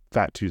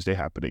Fat Tuesday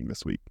happening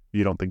this week.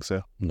 You don't think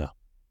so? No.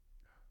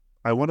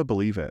 I want to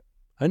believe it.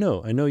 I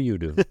know you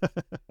do.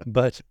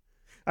 But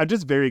I'm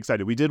just very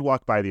excited. We did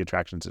walk by the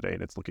attraction today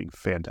and it's looking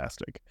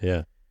fantastic.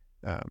 Yeah.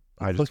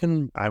 I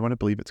want to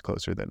believe it's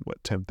closer than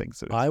what Tim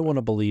thinks it is. I want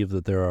to believe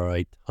that there are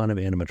a ton of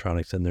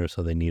animatronics in there,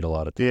 so they need a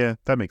lot of time. Yeah,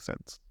 that makes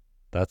sense.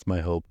 That's my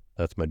hope.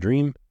 That's my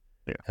dream.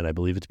 Yeah. And I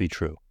believe it to be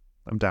true.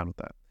 I'm down with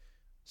that.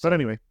 But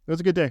anyway, it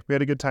was a good day. We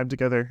had a good time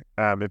together.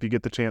 If you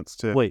get the chance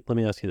to... Wait, let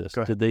me ask you this.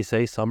 Go ahead. Did they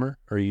say summer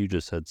or you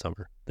just said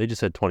summer? They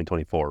just said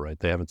 2024, right?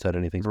 They haven't said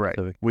anything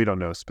specific? Right. We don't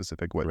know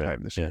specific what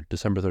time this year. Yeah,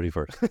 December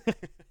 31st.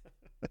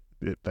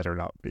 It better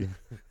not be.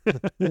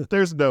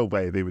 There's no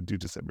way they would do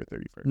December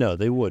 31st. No,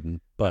 they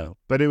wouldn't.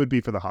 But it would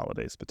be for the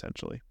holidays,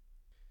 potentially.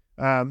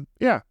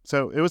 Yeah,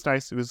 so it was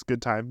nice. It was a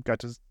good time. Got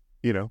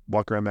to,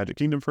 walk around Magic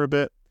Kingdom for a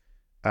bit.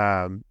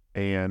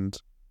 And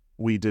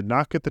we did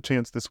not get the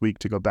chance this week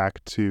to go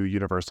back to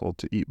Universal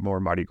to eat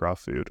more Mardi Gras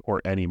food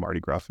or any Mardi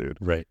Gras food.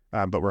 Right.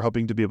 But we're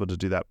hoping to be able to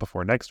do that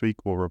before next week.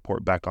 We'll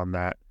report back on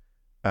that.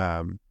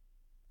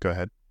 Go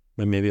ahead.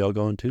 And maybe I'll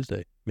go on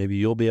Tuesday. Maybe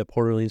you'll be at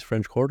Port Orleans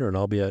French Quarter and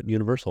I'll be at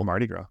Universal.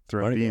 Mardi Gras.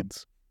 Throwing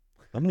beads.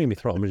 I'm not going to be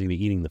throwing. I'm just going to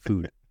be eating the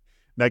food.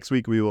 Next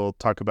week, we will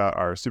talk about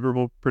our Super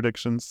Bowl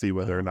predictions, see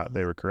whether or not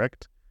they were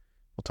correct.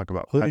 We'll talk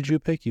about... Who did you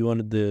pick? You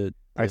wanted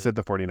I said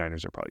the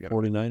 49ers are probably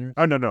going to 49ers?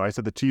 Oh, no. I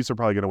said the Chiefs are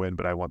probably going to win,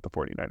 but I want the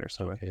 49ers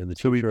to win. Okay, and the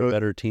Chiefs are a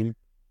better team?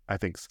 I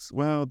think,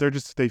 well,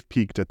 they've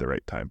peaked at the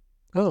right time.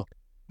 Oh,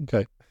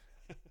 okay.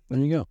 There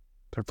you go.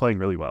 They're playing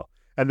really well.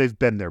 And they've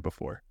been there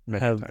before many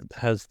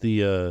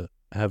times.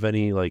 Have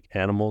any like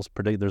animals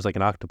predict? There's like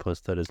an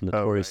octopus that is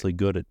notoriously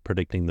good at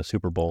predicting the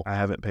Super Bowl. I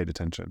haven't paid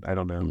attention. I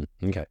don't know.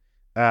 Okay.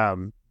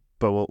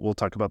 But we'll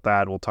talk about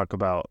that. We'll talk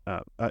about,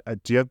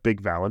 do you have big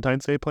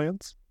Valentine's Day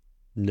plans?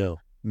 No.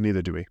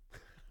 Neither do we.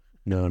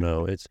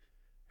 No.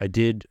 I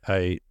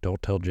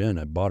don't tell Jen.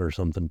 I bought her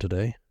something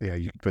today. Yeah,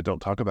 but don't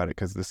talk about it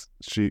because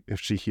if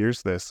she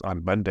hears this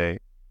on Monday,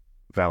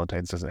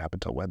 Valentine's doesn't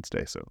happen till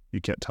Wednesday, so you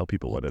can't tell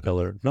people what it is.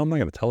 No, I'm not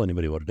going to tell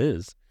anybody what it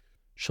is.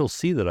 She'll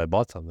see that I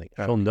bought something.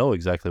 She'll know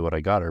exactly what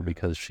I got her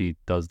because she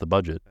does the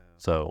budget.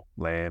 So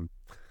lame.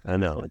 I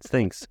know it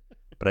stinks,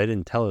 but I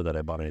didn't tell her that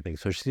I bought anything.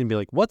 So she's gonna be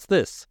like, "What's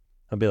this?"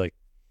 I'll be like,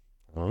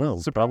 "I don't know.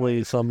 It's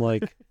probably some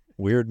like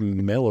weird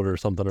mail order or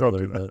something." Don't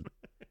do that.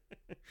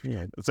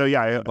 Yeah. So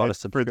yeah,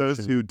 for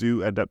those who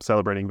do end up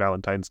celebrating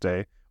Valentine's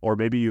Day, or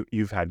maybe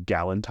you've had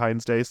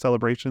Galentine's Day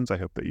celebrations, I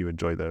hope that you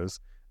enjoy those.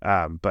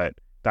 But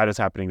that is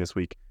happening this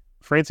week.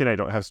 Francie and I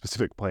don't have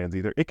specific plans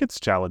either. It gets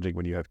challenging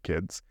when you have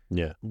kids.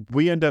 Yeah.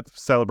 We end up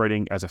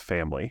celebrating as a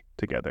family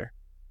together.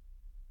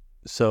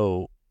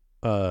 So,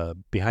 not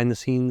behind the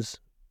scenes,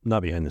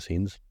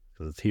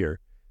 because it's here,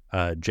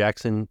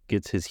 Jackson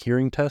gets his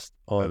hearing test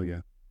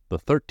on the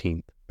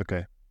 13th.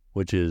 Okay.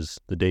 Which is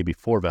the day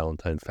before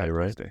Valentine's Day,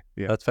 right? Tuesday.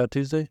 Yeah. That's Fat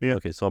Tuesday? Yeah.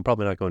 Okay, so I'm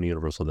probably not going to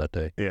Universal that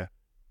day. Yeah.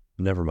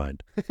 Never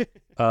mind.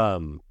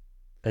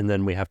 And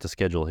then we have to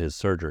schedule his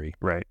surgery.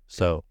 Right.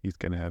 So he's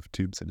going to have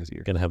tubes in his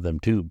ear. Going to have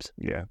them tubes.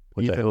 Yeah.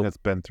 Ethan has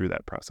been through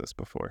that process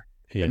before.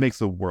 Yeah. It makes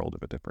a world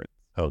of a difference.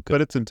 Oh, good. But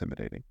it's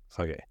intimidating.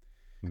 Okay.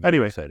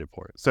 Anyway, excited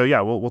for it. So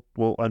yeah,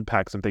 we'll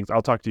unpack some things.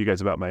 I'll talk to you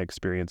guys about my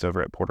experience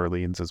over at Port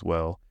Orleans as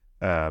well.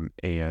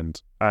 And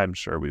I'm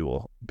sure we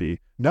will be.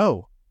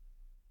 No,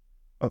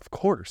 of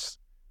course.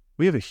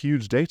 We have a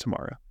huge day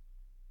tomorrow.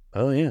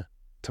 Oh, yeah.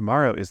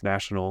 Tomorrow is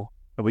National...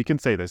 We can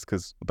say this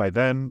because by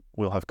then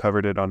we'll have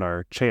covered it on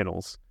our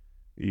channels,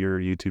 your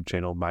YouTube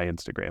channel, my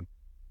Instagram.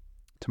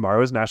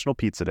 Tomorrow is National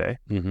Pizza Day.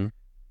 Mm-hmm.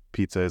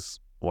 Pizza is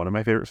one of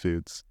my favorite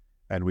foods.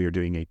 And we are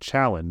doing a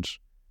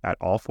challenge at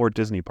all 4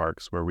 Disney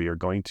parks where we are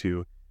going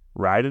to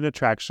ride an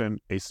attraction,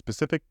 a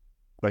specific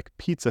like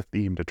pizza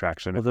themed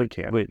attraction if we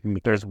can. Wait,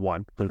 there's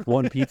one. There's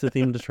one pizza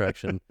themed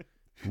attraction.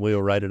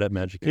 We'll ride it at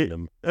Magic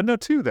Kingdom. No,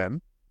 2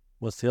 then.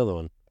 What's the other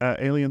one?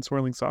 Alien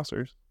swirling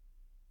saucers.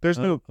 There's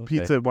no okay.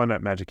 pizza one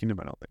at Magic Kingdom,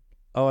 I don't think.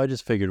 Oh, I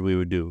just figured we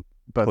would do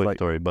Toy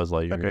Story Buzz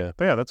Lightyear. Okay. Yeah.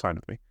 But yeah, that's fine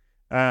with me.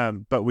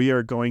 But we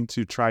are going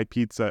to try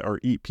pizza or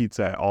eat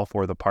pizza at all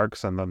four of the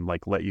parks and then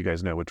like let you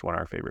guys know which one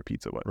our favorite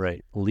pizza was.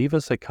 Right. Leave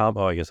us a comment.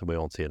 Oh, I guess we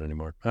won't see it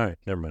anymore. All right.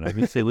 Never mind. I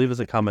can say leave us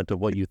a comment of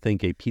what you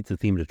think a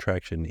pizza-themed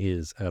attraction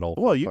is at all.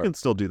 Well, you can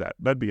still do that.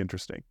 That'd be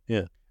interesting.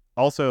 Yeah.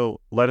 Also,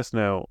 let us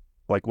know,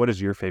 like, what is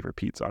your favorite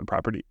pizza on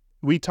property?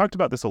 We talked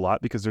about this a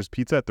lot because there's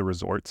pizza at the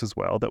resorts as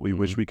well that we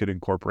wish we could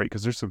incorporate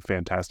because there's some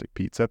fantastic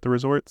pizza at the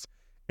resorts.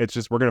 It's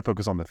just we're going to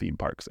focus on the theme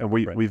parks. And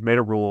we've made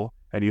a rule,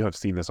 and you have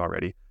seen this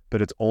already,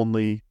 but it's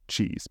only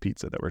cheese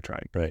pizza that we're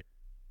trying. Right.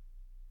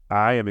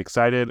 I am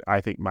excited.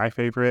 I think my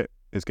favorite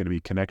is going to be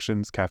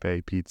Connections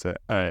Cafe Pizza.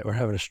 All right. We're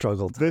having a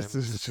struggle time. This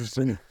is just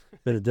been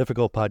a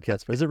difficult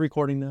podcast. But is it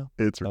recording now?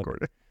 It's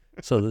recording.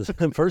 Okay. So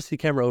first the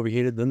camera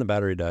overheated, then the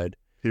battery died.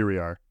 Here we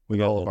are. We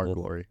got all of our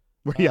glory.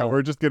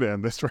 We're just going to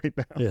end this right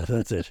now. Yeah,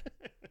 that's it.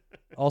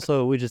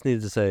 Also, we just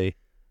needed to say,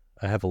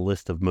 I have a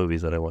list of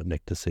movies that I want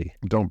Nick to see.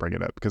 Don't bring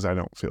it up because I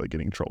don't feel like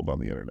getting trolled on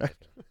the internet.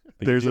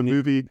 There's a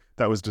movie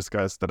that was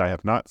discussed that I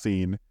have not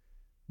seen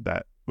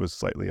that was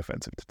slightly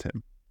offensive to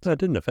Tim. That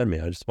didn't offend me.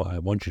 I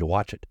want you to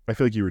watch it. I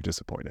feel like you were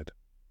disappointed.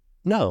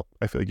 No.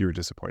 I feel like you were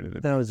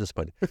disappointed. No, I was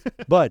disappointed.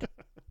 But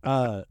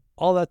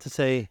all that to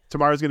say,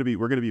 we're going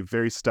to be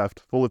very stuffed,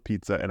 full of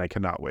pizza, and I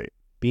cannot wait.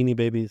 Beanie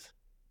Babies.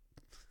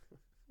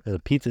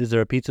 Is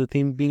there a pizza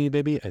themed Beanie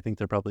Baby? I think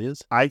there probably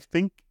is. I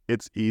think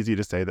it's easy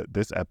to say that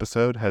this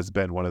episode has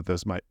been one of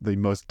the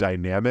most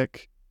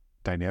dynamic.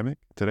 Dynamic?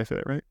 Did I say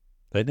that right?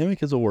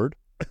 Dynamic is a word.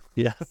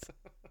 Yes.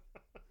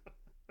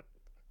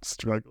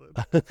 Struggling.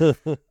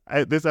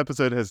 This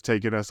episode has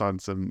taken us on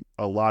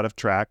a lot of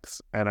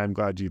tracks, and I'm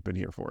glad you've been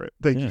here for it.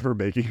 Thank you for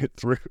making it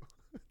through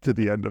to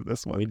the end of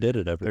this one. We did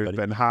it, everybody. There's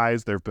been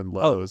highs, there've been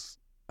lows.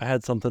 I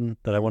had something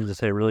that I wanted to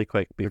say really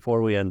quick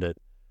before we end it.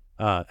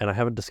 And I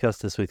haven't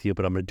discussed this with you,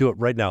 but I'm going to do it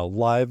right now,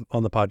 live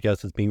on the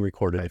podcast that's being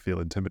recorded. I feel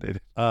intimidated.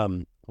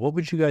 What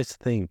would you guys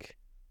think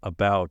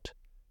about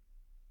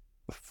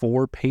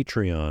for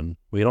Patreon?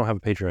 We don't have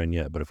a Patreon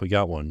yet, but if we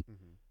got one,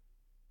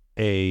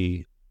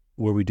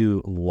 where we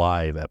do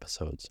live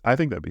episodes. I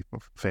think that'd be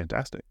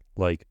fantastic.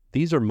 Like,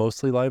 these are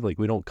mostly live. Like,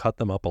 we don't cut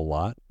them up a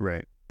lot.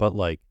 Right. But,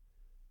 like,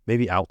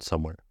 maybe out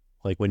somewhere.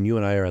 Like, when you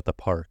and I are at the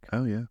park.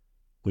 Oh, yeah.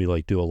 We,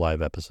 like, do a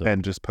live episode.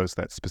 And just post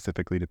that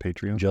specifically to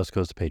Patreon? Just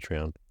goes to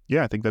Patreon.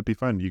 Yeah, I think that'd be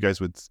fun. You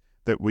guys would...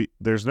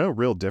 There's no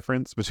real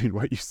difference between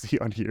what you see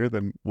on here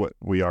than what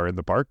we are in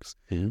the parks.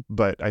 Mm-hmm.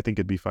 But I think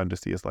it'd be fun to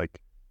see us, like,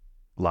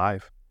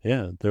 live.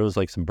 Yeah, there was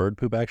like some bird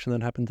poop action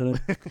that happened today.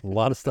 A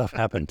lot of stuff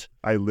happened.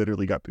 I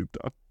literally got pooped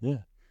on. Yeah.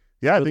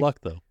 Yeah. Good luck,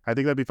 though. I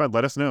think that'd be fun.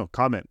 Let us know.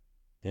 Comment.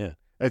 Yeah.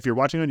 If you're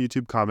watching on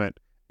YouTube, comment.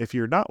 If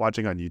you're not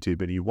watching on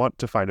YouTube and you want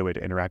to find a way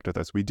to interact with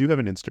us, we do have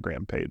an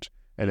Instagram page,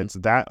 and it's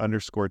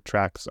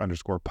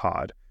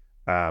that_tracks_pod.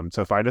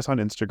 So find us on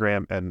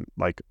Instagram and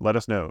like let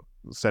us know.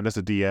 Send us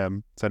a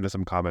DM. Send us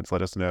some comments.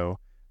 Let us know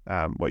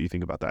what you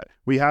think about that.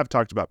 We have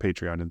talked about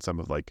Patreon and some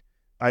of like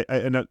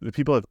and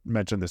people have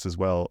mentioned this as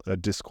well.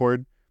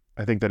 Discord.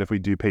 I think that if we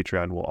do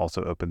Patreon, we'll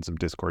also open some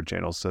Discord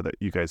channels so that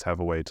you guys have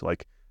a way to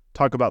like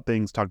talk about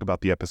things, talk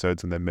about the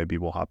episodes, and then maybe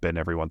we'll hop in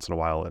every once in a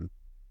while and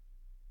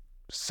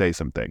say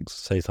some things.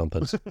 Say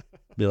something.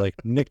 Be like,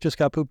 Nick just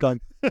got pooped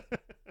on.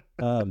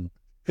 But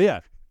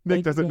yeah.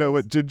 Nick doesn't know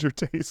what ginger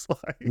tastes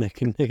like.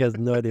 Nick has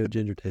no idea what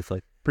ginger tastes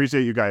like.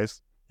 Appreciate you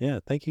guys. Yeah.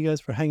 Thank you guys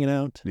for hanging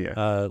out.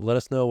 Yeah. Let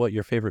us know what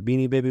your favorite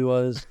Beanie Baby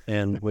was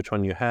and which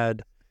one you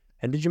had.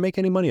 And did you make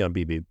any money on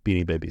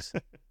Beanie Babies?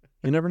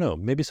 You never know.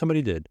 Maybe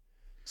somebody did.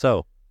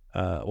 So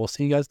we'll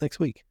see you guys next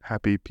week.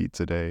 Happy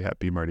Pizza Day.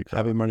 Happy Mardi Gras.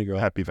 Happy Mardi Gras.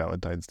 Happy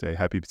Valentine's Day.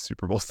 Happy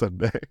Super Bowl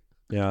Sunday.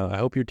 Yeah. I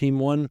hope your team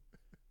won,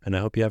 and I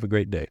hope you have a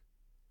great day.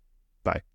 Bye.